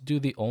must do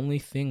the only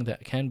thing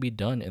that can be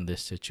done in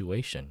this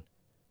situation.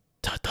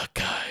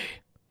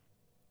 Tatakai.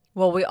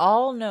 Well, we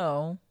all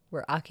know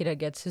where Akira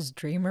gets his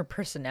dreamer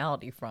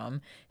personality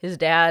from. His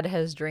dad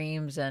has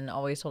dreams and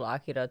always told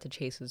Akira to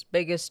chase his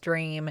biggest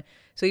dream.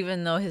 So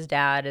even though his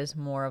dad is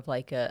more of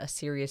like a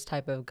serious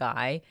type of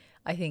guy,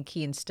 I think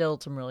he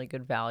instilled some really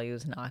good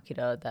values in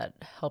Akira that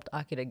helped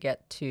Akira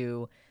get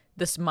to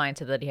this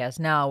mindset that he has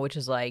now, which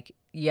is like,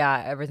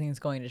 yeah, everything's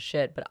going to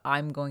shit, but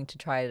I'm going to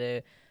try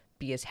to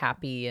be as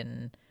happy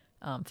and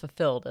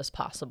fulfilled as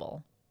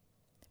possible.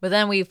 But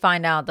then we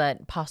find out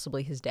that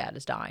possibly his dad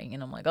is dying,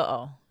 and I'm like,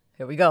 uh-oh,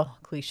 here we go,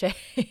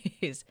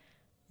 cliches.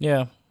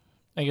 Yeah,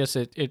 I guess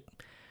it's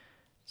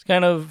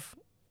kind of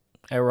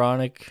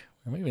ironic,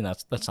 or maybe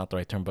that's not the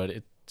right term, but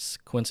it's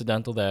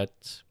coincidental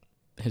that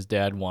his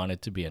dad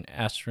wanted to be an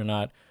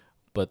astronaut,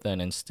 but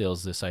then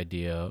instills this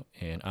idea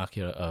in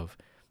Akira of,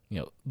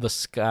 the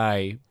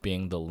sky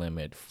being the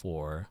limit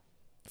for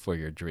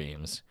your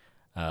dreams.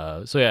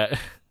 So yeah,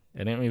 I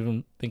didn't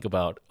even think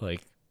about,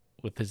 like,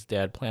 with his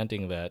dad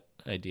planting that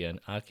idea in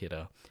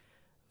Akira,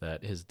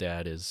 that his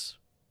dad is,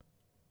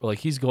 like,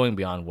 he's going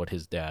beyond what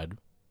his dad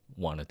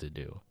wanted to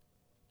do.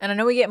 And I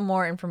know we get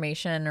more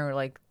information or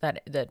like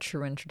that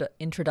true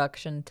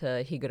introduction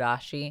to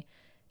Higurashi.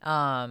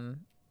 And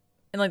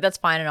like that's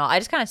fine and all. I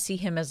just kind of see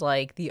him as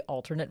like the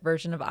alternate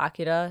version of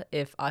Akira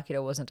if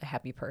Akira wasn't a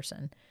happy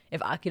person.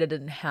 If Akira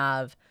didn't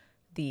have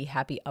the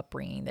happy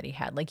upbringing that he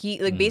had. Like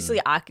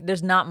basically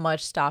there's not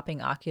much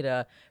stopping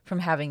Akira from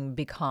having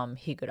become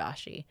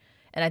Higurashi.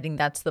 And I think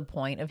that's the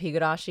point of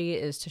Higurashi,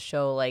 is to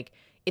show like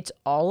it's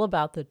all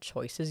about the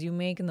choices you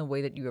make and the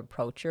way that you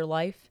approach your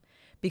life.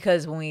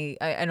 Because when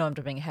I know I'm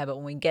jumping ahead, but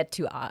when we get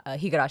to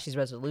Higarashi's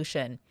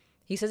resolution,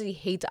 he says he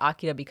hates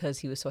Akira because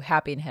he was so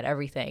happy and had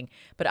everything.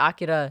 But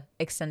Akira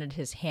extended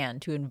his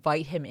hand to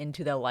invite him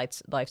into the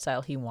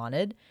lifestyle he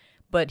wanted.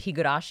 But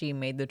Higurashi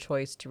made the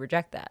choice to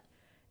reject that.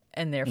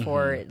 And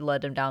therefore, it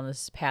led him down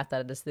this path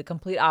that is the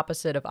complete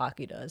opposite of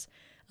Akira's.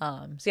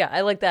 So yeah,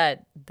 I like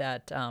that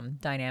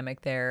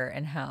dynamic there,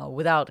 and how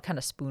without kind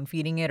of spoon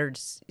feeding it or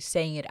just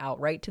saying it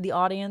outright to the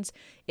audience,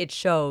 it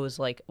shows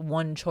like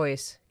one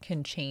choice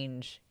can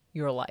change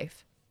your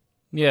life.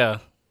 Yeah,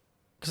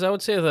 because I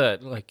would say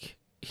that like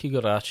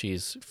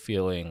Higarashi's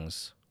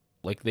feelings,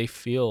 like they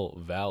feel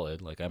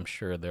valid. Like I'm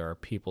sure there are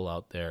people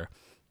out there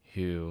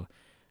who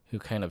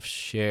kind of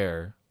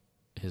share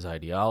his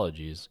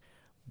ideologies,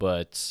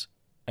 but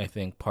I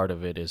think part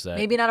of it is that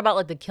maybe not about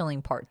like the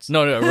killing parts.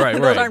 No, right.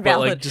 Those aren't But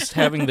valid. like just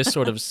having this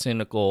sort of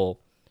cynical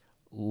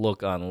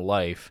look on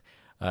life.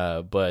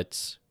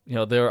 But you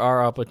know,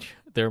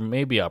 there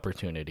may be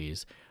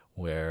opportunities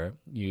where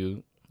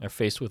you are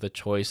faced with a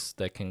choice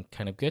that can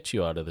kind of get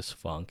you out of this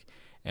funk,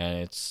 and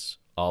it's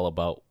all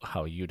about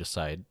how you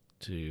decide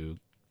to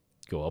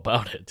go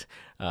about it.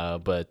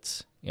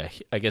 But yeah,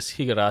 I guess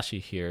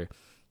Higurashi here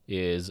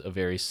is a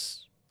very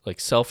like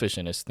selfish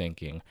in his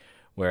thinking,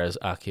 whereas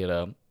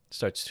Akira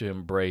starts to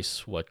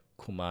embrace what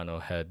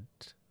Kumano had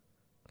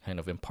kind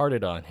of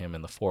imparted on him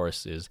in the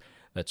forest, is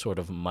that sort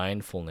of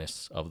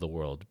mindfulness of the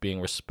world, being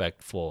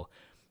respectful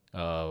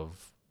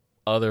of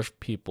other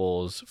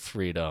people's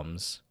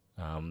freedoms,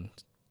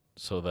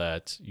 so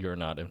that you're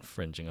not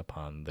infringing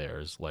upon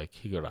theirs like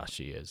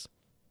Higurashi is.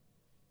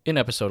 In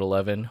episode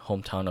 11,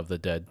 Hometown of the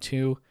Dead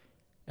 2,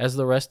 as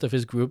the rest of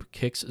his group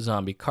kicks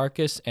zombie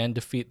carcass and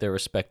defeat their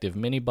respective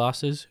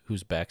mini-bosses,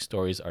 whose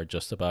backstories are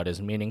just about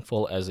as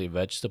meaningful as a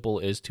vegetable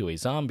is to a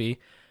zombie,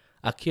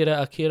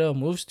 Akira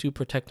moves to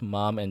protect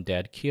Mom and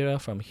Dad Kira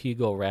from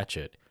Higo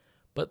Ratchet.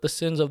 But the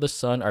sins of the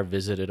son are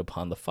visited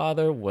upon the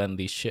father when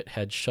the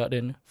shithead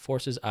Shut-In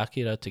forces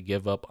Akira to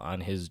give up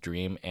on his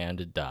dream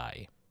and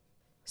die.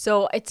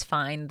 So it's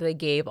fine. They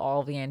gave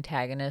all the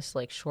antagonists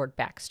like short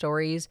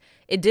backstories.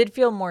 It did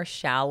feel more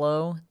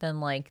shallow than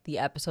like the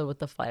episode with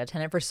the flight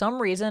attendant. For some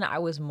reason, I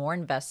was more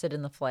invested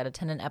in the flight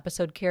attendant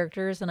episode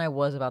characters than I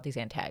was about these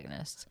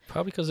antagonists.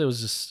 Probably because it was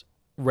just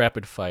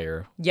rapid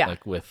fire. Yeah.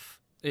 Like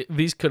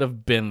these could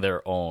have been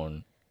their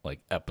own like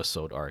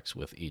episode arcs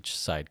with each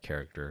side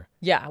character.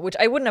 Yeah, which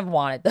I wouldn't have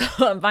wanted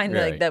though. I'm fine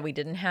Right. that we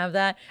didn't have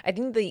that. I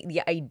think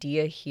the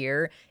idea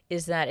here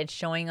is that it's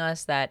showing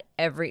us that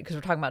because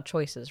we're talking about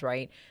choices,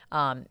 right?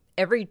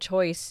 Every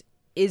choice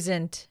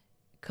isn't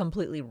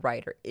completely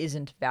right or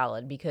isn't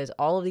valid, because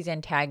all of these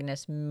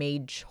antagonists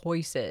made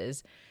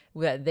choices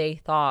that they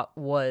thought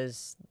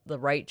was the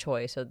right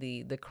choice or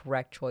the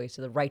correct choice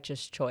or the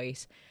righteous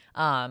choice,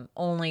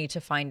 only to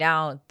find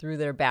out through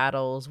their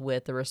battles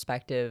with the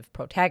respective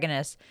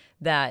protagonists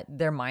that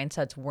their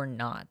mindsets were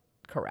not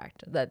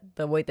correct, that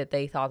the way that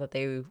they thought that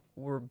they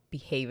were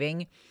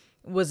behaving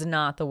was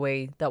not the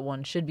way that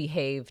one should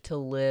behave to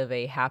live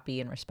a happy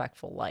and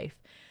respectful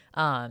life.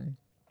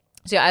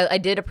 So yeah, I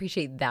did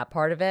appreciate that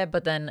part of it,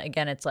 but then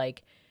again, it's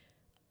like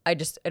I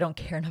don't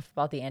care enough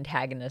about the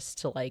antagonists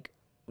to like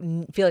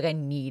feel like I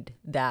need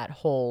that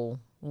whole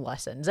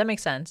lesson. Does that make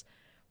sense?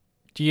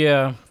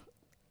 Yeah.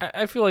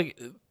 I feel like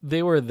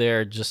they were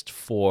there just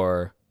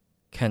for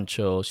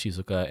Kencho,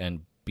 Shizuka,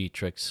 and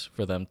Beatrix,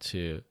 for them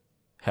to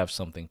have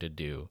something to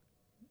do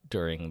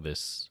during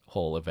this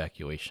whole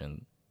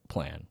evacuation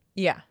plan.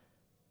 Yeah.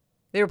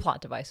 They were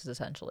plot devices,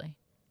 essentially.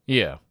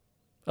 Yeah.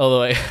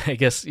 Although I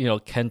guess, you know,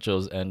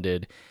 Kencho's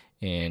ended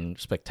in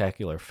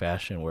spectacular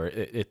fashion where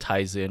it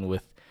ties in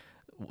with,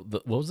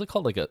 what was it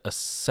called? Like a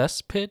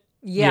cesspit?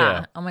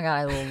 Yeah. Oh my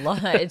God, I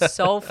love it. It's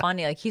so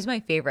funny. Like, he's my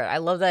favorite. I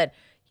love that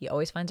he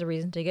always finds a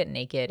reason to get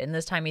naked. And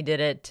this time he did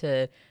it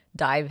to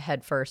dive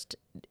headfirst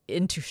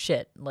into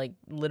shit, like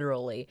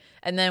literally.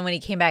 And then when he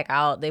came back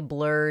out, they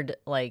blurred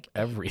like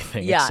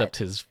everything except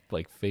his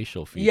like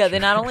facial features. Yeah, they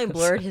not only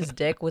blurred his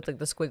dick with like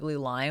the squiggly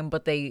line,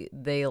 but they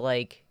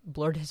like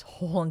blurred his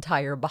whole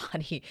entire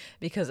body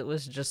because it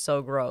was just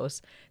so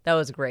gross. That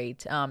was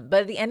great. But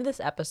at the end of this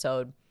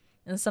episode,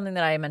 and it's something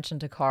that I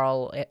mentioned to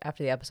Carl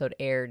after the episode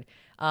aired,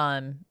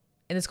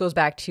 and this goes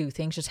back to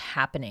things just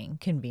happening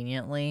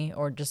conveniently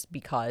or just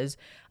because.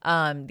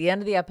 The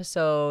end of the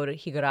episode,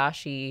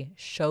 Higurashi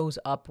shows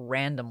up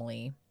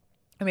randomly,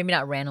 or maybe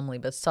not randomly,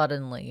 but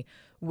suddenly,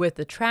 with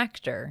the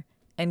tractor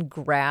and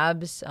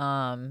grabs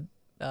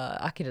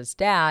Akira's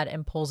dad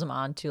and pulls him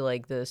onto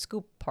like the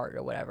scoop part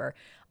or whatever.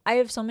 I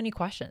have so many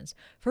questions.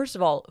 First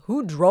of all,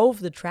 who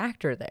drove the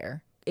tractor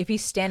there? if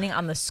he's standing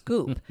on the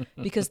scoop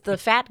because the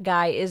fat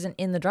guy isn't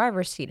in the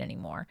driver's seat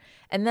anymore.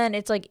 And then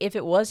it's like, if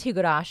it was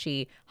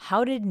Higurashi,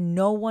 how did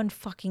no one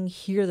fucking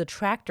hear the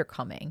tractor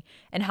coming?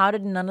 And how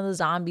did none of the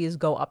zombies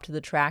go up to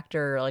the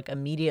tractor like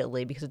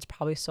immediately because it's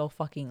probably so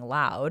fucking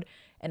loud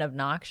and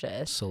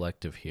obnoxious?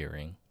 Selective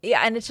hearing.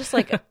 Yeah, and it's just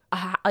like,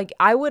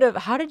 I would have.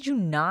 How did you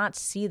not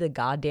see the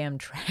goddamn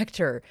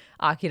tractor,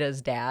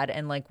 Akira's dad,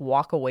 and like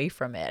walk away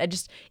from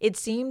it? It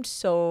seemed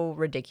so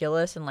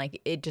ridiculous, and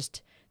like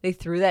they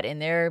threw that in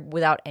there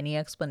without any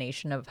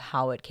explanation of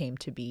how it came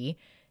to be,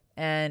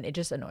 and it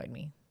just annoyed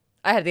me.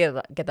 I had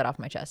to get that off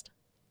my chest.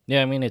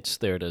 Yeah, I mean, it's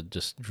there to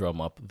just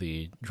drum up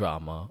the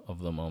drama of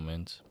the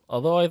moment.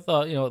 Although I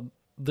thought,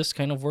 this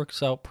kind of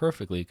works out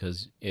perfectly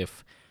because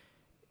if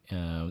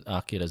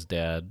Akira's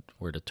dad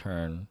were to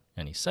turn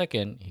any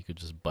second, he could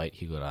just bite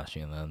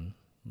Higurashi and then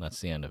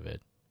that's the end of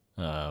it.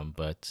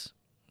 But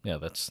yeah,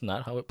 that's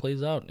not how it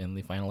plays out in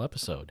the final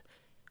episode.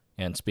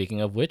 And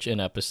speaking of which, in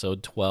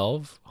episode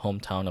 12,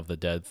 Hometown of the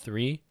Dead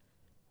 3,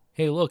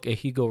 hey look, a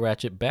Higo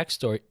Ratchet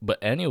backstory. But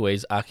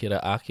anyways,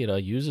 Akira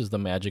uses the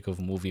magic of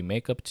movie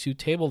makeup to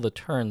table the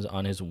turns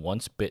on his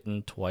once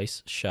bitten,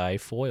 twice shy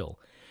foil,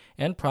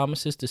 and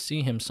promises to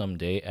see him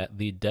someday at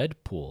the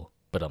Dead Pool.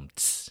 But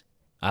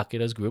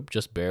Akira's group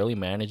just barely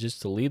manages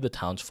to lead the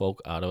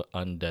townsfolk out of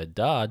undead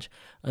dodge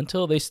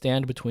until they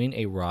stand between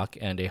a rock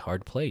and a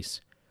hard place,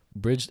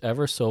 bridged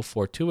ever so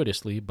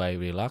fortuitously by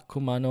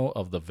Rilakkumano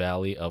of the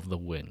Valley of the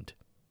Wind.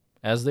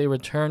 As they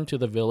return to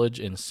the village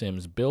in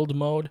Sims build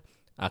mode,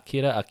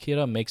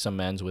 Akira makes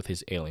amends with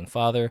his ailing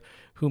father,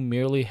 who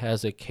merely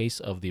has a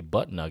case of the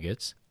butt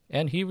nuggets,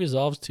 and he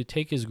resolves to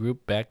take his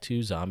group back to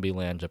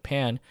Zombieland,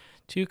 Japan,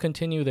 to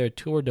continue their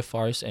tour de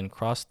farce and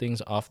cross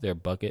things off their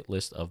bucket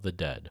list of the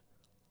dead.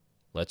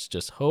 Let's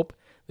just hope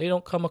they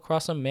don't come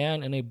across a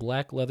man in a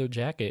black leather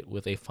jacket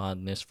with a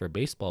fondness for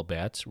baseball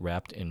bats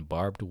wrapped in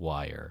barbed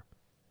wire.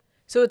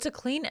 So it's a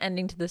clean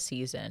ending to the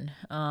season,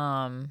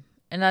 and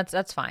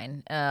that's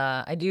fine.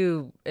 I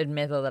do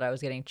admit, though, that I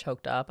was getting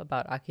choked up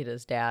about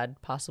Akira's dad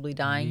possibly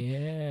dying.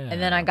 Yeah. And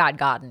then I got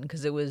gotten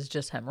because it was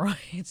just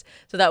hemorrhoids.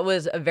 So that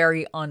was a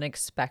very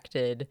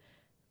unexpected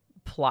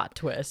plot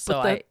twist.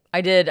 So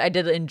I did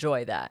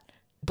enjoy that.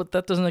 But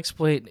that doesn't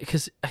explain,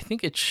 because I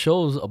think it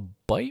shows a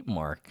bite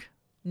mark.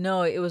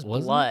 No, it was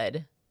Wasn't blood.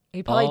 it?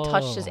 He probably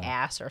touched his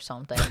ass or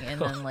something and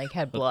then like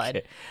had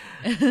blood.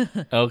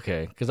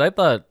 Okay, because I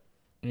thought,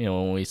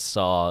 when we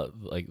saw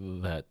like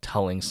that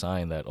telling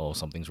sign that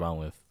something's wrong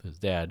with his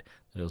dad,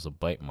 that it was a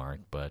bite mark.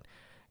 But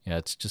yeah,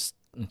 it's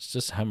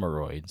just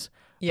hemorrhoids.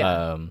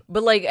 Yeah.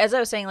 But like as I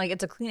was saying, like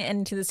it's a clean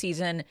end to the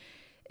season.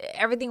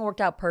 Everything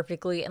worked out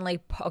perfectly, and like,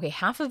 okay,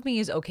 half of me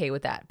is okay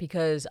with that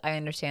because I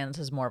understand this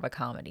is more of a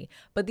comedy,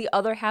 but the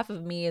other half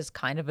of me is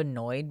kind of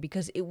annoyed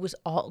because it was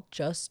all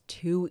just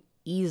too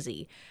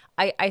easy.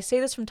 I say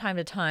this from time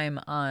to time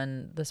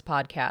on this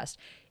podcast.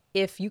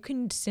 If you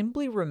can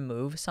simply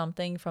remove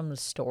something from the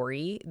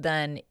story,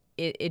 then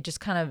it just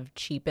kind of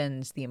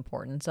cheapens the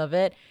importance of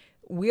it.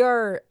 We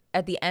are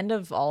at the end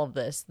of all of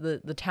this,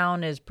 the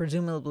town is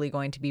presumably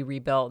going to be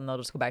rebuilt and they'll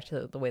just go back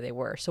to the way they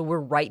were. So we're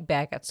right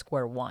back at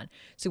square one.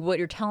 So what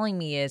you're telling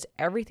me is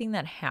everything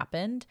that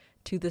happened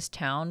to this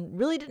town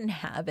really didn't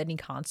have any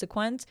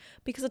consequence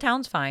because the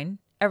town's fine.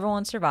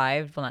 Everyone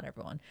survived. Well, not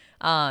everyone.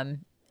 The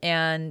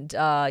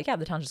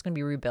town's just going to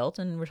be rebuilt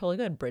and we're totally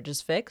good. Bridge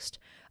is fixed.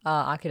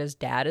 Akira's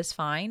dad is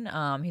fine.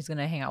 He's going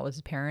to hang out with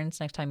his parents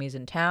next time he's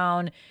in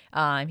town.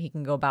 He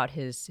can go about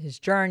his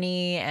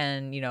journey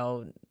and,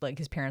 like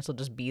his parents will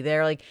just be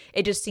there. Like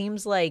it just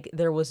seems like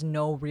there was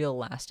no real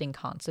lasting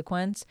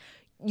consequence.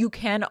 You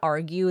can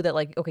argue that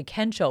like, okay,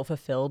 Kensho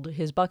fulfilled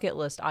his bucket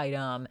list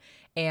item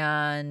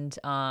and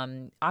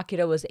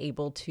Akira was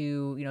able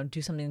to,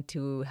 do something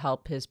to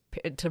help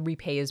to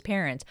repay his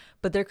parents.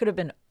 But there could have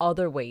been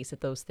other ways that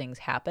those things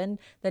happened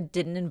that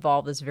didn't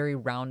involve this very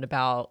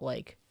roundabout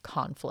like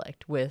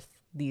conflict with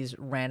these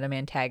random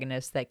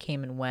antagonists that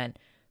came and went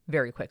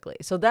very quickly.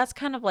 So that's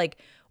kind of like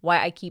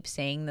why I keep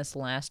saying this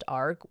last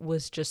arc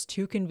was just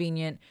too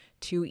convenient,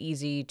 too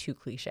easy, too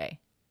cliche.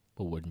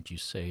 But wouldn't you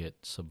say it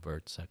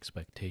subverts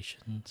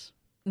expectations?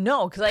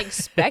 No, because I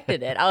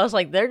expected it. I was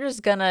like, they're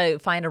just going to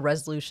find a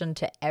resolution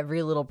to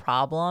every little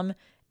problem.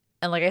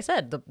 And like I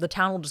said, the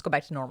town will just go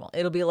back to normal.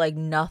 It'll be like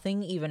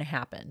nothing even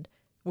happened,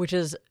 which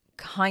is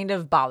kind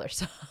of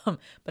bothersome.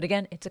 But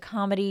again, it's a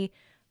comedy.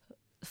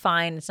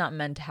 Fine. It's not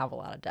meant to have a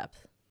lot of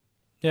depth.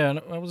 Yeah,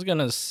 and I was going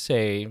to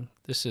say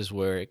this is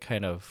where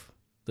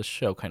the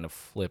show kind of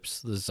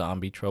flips the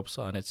zombie tropes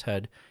on its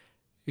head.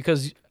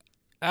 Because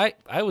I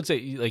would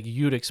say, like,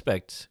 you'd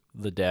expect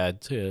the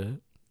dad to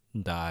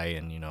die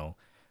and,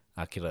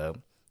 Akira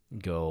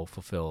go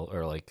fulfill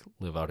or, like,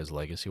 live out his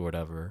legacy or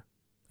whatever.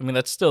 I mean,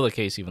 that's still the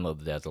case even though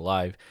the dad's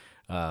alive.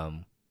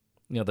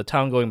 The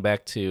town going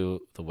back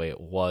to the way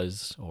it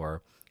was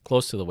or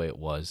close to the way it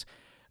was,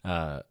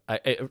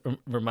 it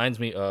reminds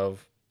me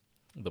of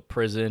the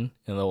prison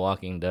in The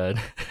Walking Dead.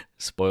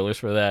 Spoilers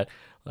for that.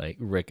 Like,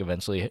 Rick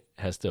eventually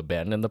has to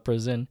abandon the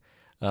prison.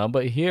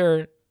 But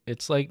here,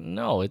 it's like,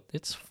 no,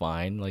 it's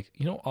fine. Like,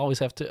 you don't always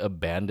have to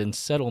abandon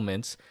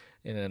settlements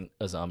in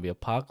a zombie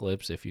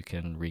apocalypse if you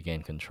can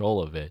regain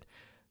control of it.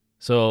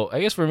 So I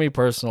guess for me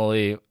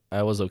personally,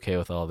 I was okay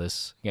with all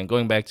this. Again,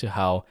 going back to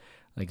how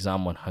like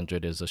Zom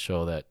 100 is a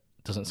show that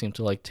doesn't seem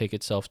to like take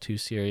itself too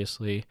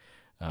seriously.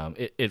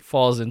 It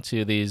falls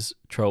into these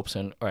tropes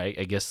and, or I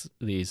guess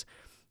these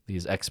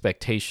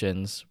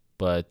expectations,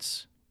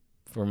 but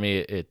for me,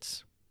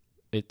 it's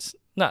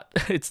not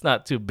it's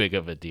not too big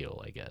of a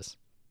deal, I guess.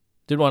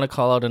 Did want to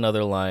call out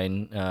another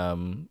line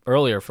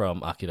earlier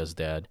from Akira's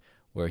dad,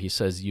 where he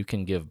says, "You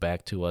can give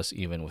back to us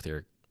even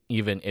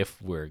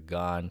if we're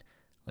gone."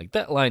 Like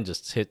that line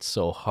just hits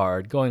so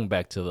hard. Going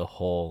back to the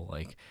whole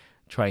like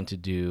trying to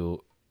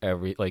do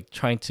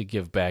trying to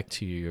give back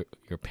to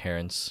your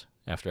parents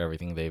after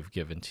everything they've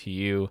given to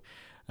you.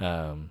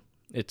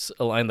 It's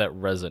a line that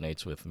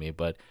resonates with me.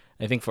 But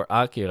I think for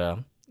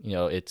Akira,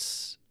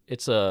 it's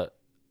a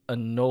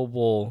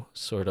noble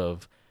sort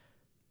of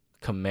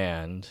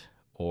command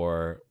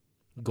or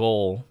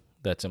goal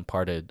that's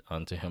imparted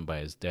onto him by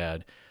his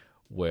dad,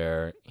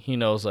 where he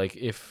knows like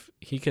if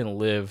he can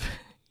live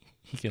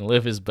he can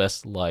live his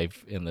best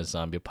life in the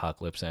zombie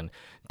apocalypse and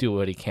do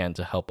what he can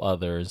to help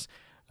others.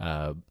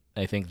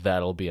 I think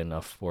that'll be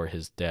enough for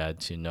his dad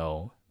to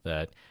know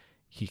that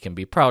he can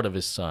be proud of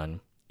his son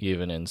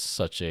even in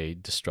such a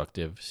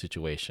destructive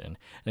situation.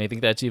 And I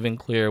think that's even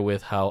clear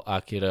with how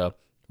Akira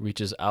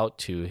reaches out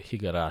to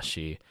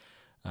Higurashi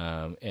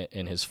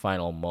in his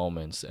final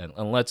moments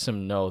and lets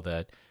him know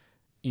that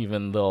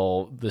even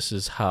though this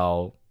is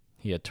how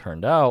he had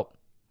turned out,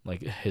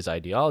 like his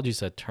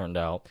ideologies had turned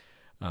out,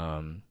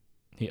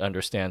 he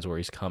understands where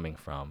he's coming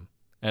from.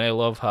 And I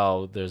love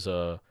how there's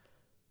a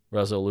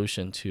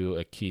resolution to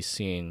a key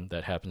scene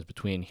that happens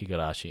between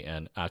Higurashi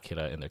and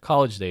Akira in their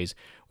college days,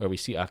 where we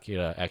see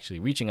Akira actually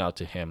reaching out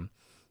to him,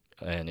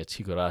 and it's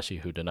Higurashi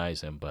who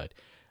denies him. But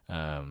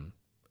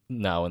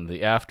now in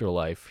the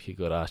afterlife,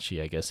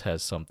 Higurashi, I guess,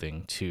 has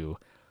something to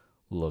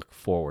look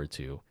forward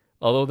to.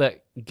 Although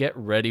that Get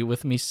Ready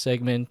With Me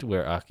segment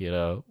where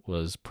Akira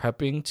was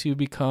prepping to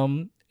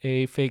become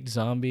a fake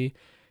zombie,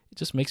 it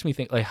just makes me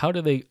think, like, how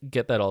do they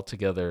get that all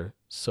together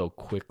so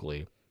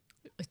quickly?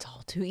 It's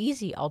all too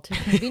easy, all too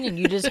convenient.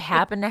 You just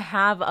happen to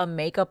have a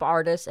makeup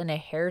artist and a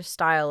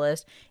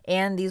hairstylist,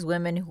 and these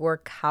women who are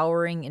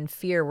cowering in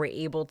fear were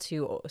able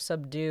to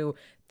subdue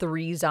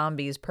 3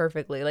 zombies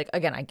perfectly. Like,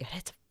 again, I get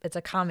it. It's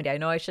a comedy. I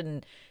know I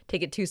shouldn't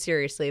take it too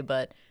seriously,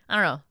 but I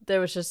don't know.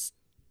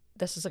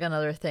 This is like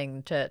another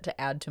thing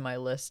to add to my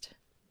list.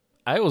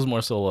 I was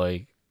more so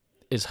like,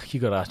 is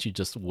Higurashi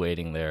just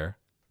waiting there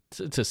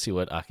to see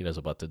what Akira's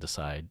about to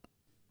decide?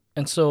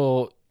 And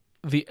so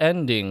the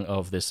ending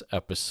of this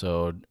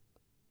episode,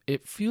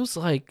 it feels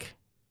like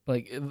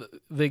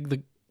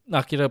the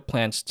Akira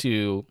plans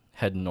to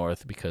head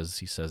north because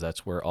he says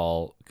that's where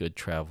all good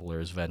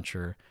travelers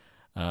venture,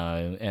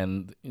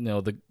 and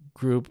the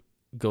group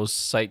goes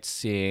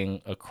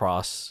sightseeing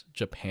across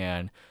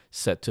Japan,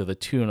 set to the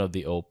tune of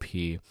the OP,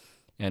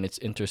 and it's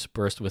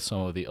interspersed with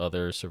some of the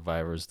other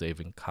survivors they've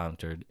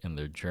encountered in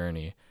their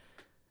journey.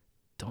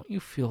 Don't you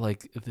feel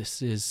like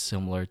this is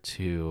similar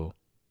to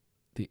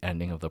the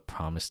ending of The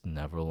Promised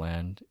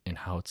Neverland in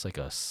how it's like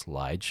a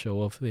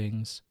slideshow of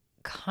things?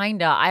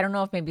 Kinda. I don't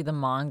know if maybe the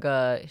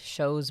manga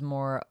shows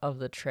more of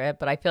the trip,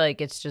 but I feel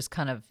like it's just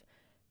kind of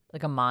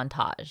like a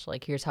montage.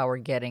 Like, here's how we're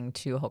getting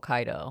to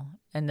Hokkaido.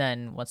 And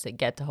then once they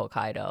get to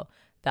Hokkaido,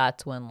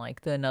 that's when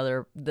like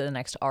the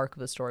next arc of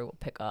the story will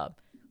pick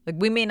up. Like,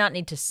 we may not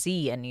need to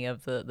see any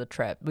of the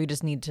trip. We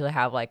just need to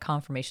have like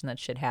confirmation that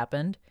shit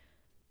happened.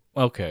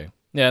 Okay.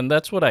 Yeah, and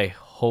that's what I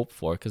hope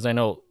for, because I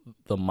know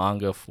the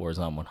manga for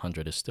Zom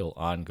 100 is still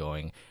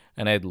ongoing,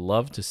 and I'd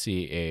love to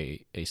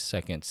see a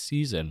second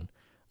season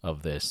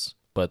of this,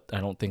 but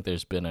I don't think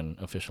there's been an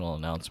official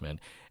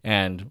announcement.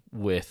 And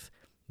with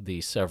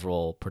the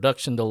several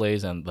production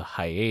delays and the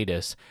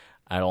hiatus,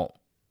 I don't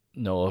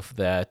know if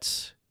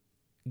that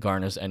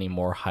garners any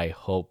more high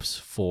hopes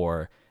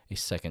for a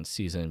second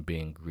season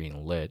being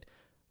greenlit.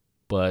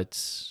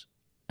 But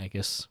I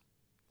guess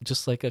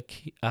just like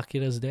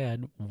Akira's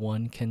dad,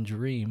 one can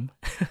dream.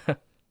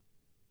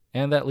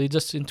 And that leads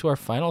us into our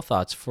final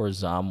thoughts for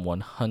Zom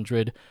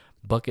 100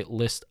 Bucket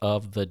List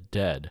of the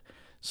Dead.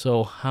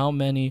 So how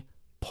many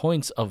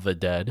points of the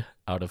dead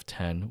out of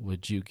 10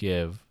 would you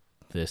give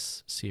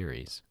this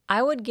series?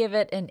 I would give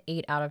it an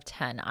 8 out of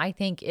 10. I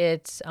think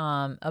it's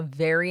a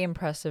very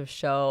impressive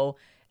show.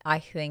 I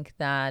think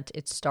that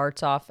it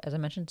starts off, as I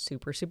mentioned,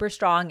 super, super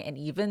strong. And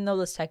even though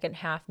the second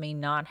half may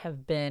not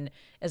have been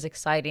as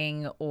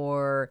exciting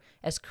or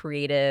as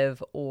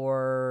creative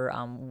or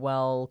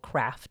well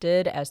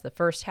crafted as the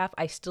first half,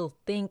 I still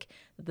think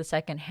that the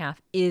second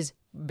half is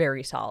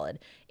very solid,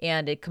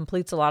 and it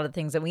completes a lot of the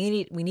things that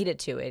we need it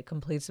to. It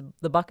completes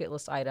the bucket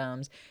list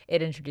items.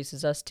 It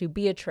introduces us to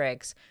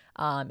Beatrix.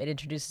 It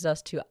introduces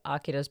us to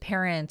Akira's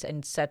parents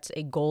and sets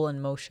a goal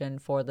in motion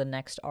for the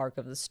next arc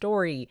of the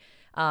story.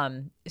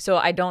 So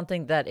I don't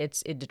think that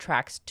it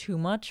detracts too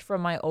much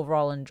from my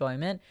overall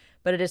enjoyment,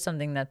 but it is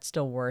something that's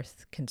still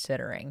worth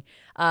considering.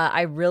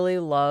 I really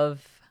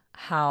love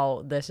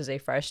how this is a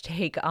fresh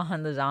take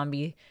on the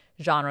zombie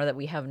genre that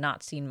we have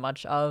not seen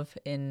much of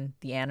in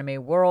the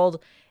anime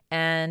world.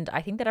 And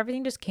I think that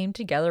everything just came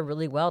together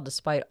really well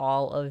despite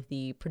all of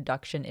the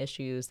production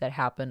issues that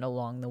happened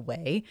along the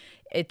way.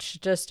 It's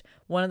just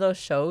one of those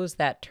shows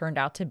that turned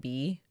out to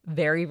be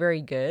very,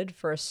 very good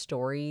for a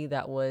story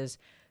that was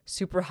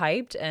super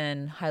hyped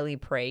and highly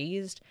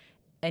praised.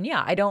 And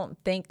yeah, I don't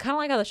think, kind of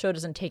like how the show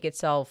doesn't take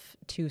itself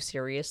too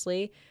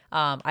seriously,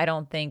 I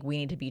don't think we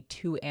need to be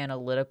too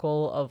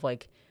analytical of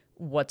like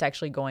what's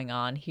actually going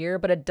on here,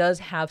 but it does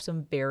have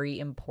some very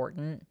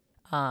important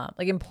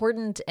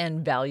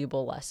and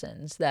valuable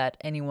lessons that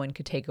anyone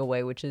could take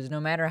away, which is no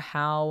matter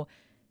how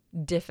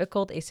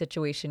difficult a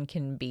situation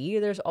can be,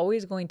 there's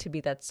always going to be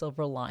that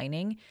silver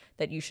lining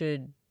that you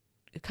should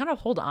kind of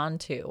hold on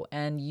to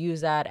and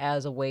use that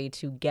as a way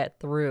to get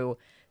through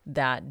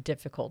that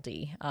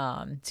difficulty.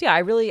 So yeah, I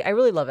really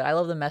love it. I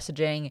love the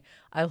messaging.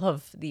 I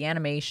love the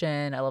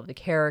animation. I love the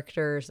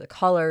characters, the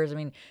colors. I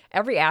mean,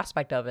 every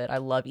aspect of it I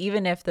love.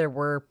 Even if there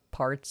were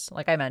parts,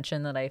 like I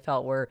mentioned, that I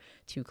felt were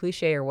too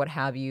cliche or what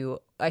have you,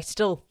 I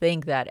still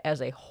think that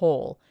as a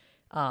whole,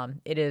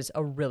 it is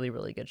a really,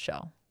 really good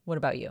show. What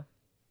about you?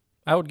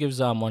 I would give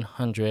Zom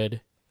 100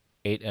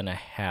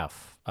 8.5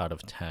 out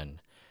of 10.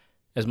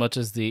 As much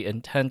as the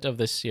intent of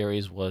this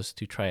series was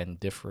to try and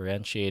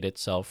differentiate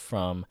itself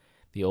from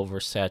the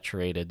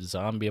oversaturated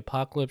zombie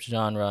apocalypse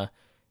genre,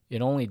 it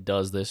only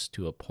does this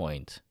to a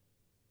point.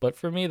 But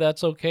for me,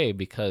 that's okay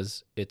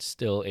because it's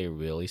still a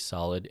really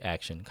solid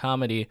action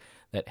comedy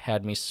that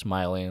had me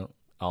smiling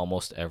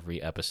almost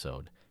every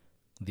episode.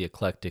 The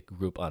eclectic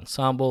group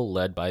ensemble,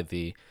 led by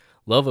the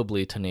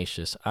lovably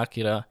tenacious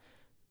Akira,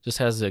 just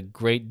has a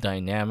great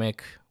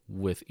dynamic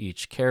with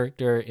each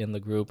character in the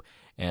group,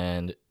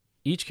 and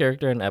each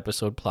character and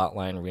episode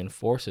plotline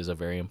reinforces a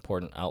very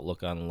important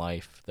outlook on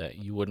life that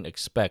you wouldn't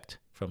expect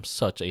from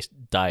such a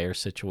dire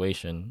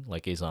situation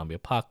like a zombie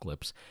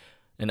apocalypse.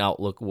 An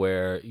outlook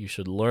where you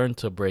should learn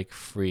to break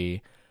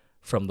free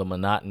from the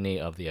monotony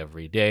of the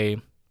everyday,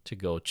 to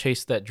go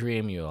chase that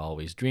dream you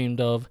always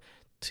dreamed of,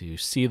 to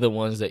see the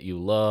ones that you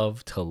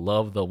love, to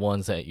love the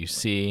ones that you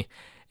see,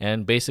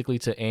 and basically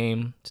to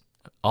aim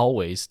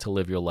always to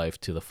live your life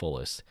to the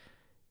fullest.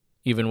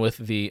 Even with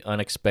the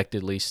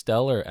unexpectedly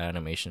stellar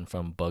animation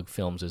from Bug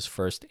Films'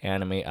 first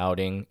anime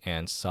outing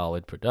and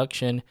solid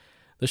production,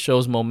 the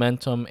show's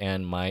momentum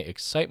and my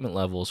excitement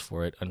levels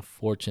for it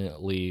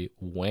unfortunately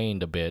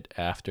waned a bit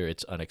after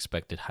its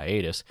unexpected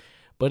hiatus,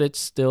 but it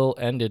still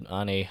ended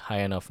on a high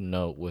enough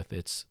note with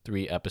its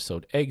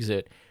 3-episode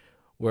exit,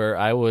 where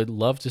I would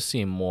love to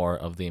see more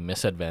of the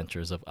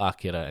misadventures of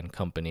Akira and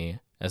company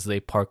as they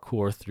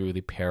parkour through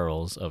the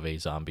perils of a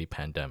zombie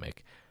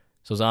pandemic.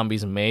 So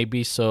zombies may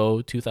be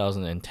so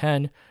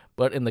 2010,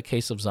 but in the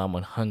case of Zom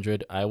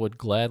 100, I would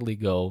gladly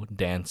go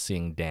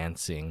dancing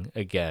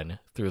again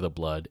through the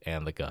blood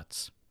and the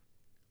guts.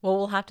 Well,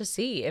 we'll have to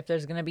see if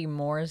there's going to be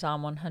more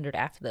Zom 100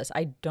 after this.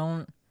 I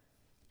don't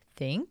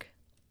think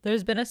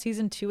there's been a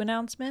season 2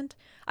 announcement.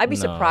 I'd be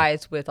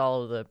surprised with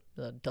all of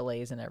the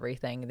delays and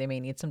everything. They may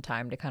need some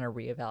time to kind of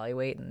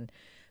reevaluate and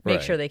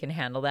make sure they can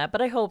handle that.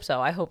 But I hope so.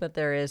 I hope that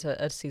there is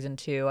a season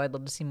 2. I'd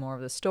love to see more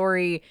of the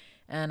story,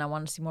 and I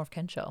want to see more of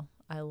Kensho.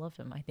 I love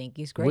him. I think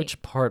he's great. Which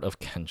part of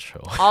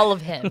Kensho? All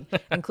of him,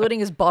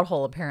 including his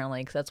butthole, apparently,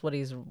 because that's what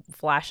he's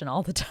flashing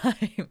all the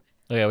time.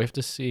 Oh yeah, we have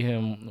to see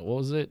him. What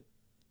was it?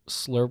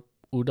 Slurp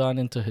udon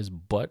into his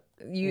butt?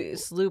 You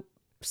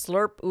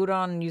slurp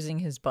udon using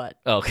his butt.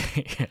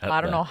 Okay. Yeah,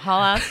 I don't know how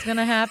that's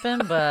gonna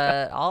happen,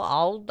 but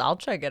I'll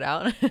check it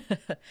out.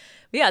 But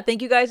yeah,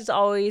 thank you guys as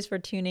always for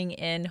tuning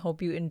in.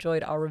 Hope you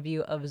enjoyed our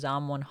review of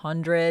Zom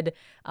 100,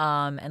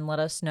 and let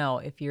us know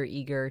if you're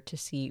eager to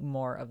see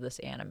more of this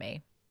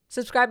anime.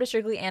 Subscribe to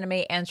Strictly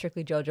Anime and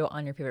Strictly JoJo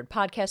on your favorite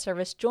podcast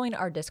service. Join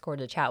our Discord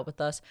to chat with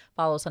us.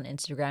 Follow us on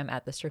Instagram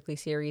at The Strictly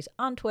Series,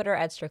 on Twitter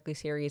at Strictly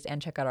Series, and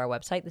check out our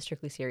website,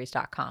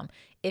 thestrictlyseries.com.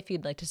 If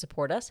you'd like to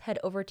support us, head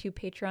over to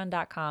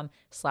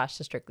patreon.com/The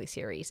Strictly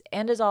Series.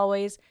 And as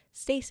always,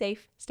 stay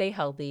safe, stay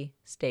healthy,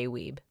 stay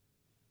weeb.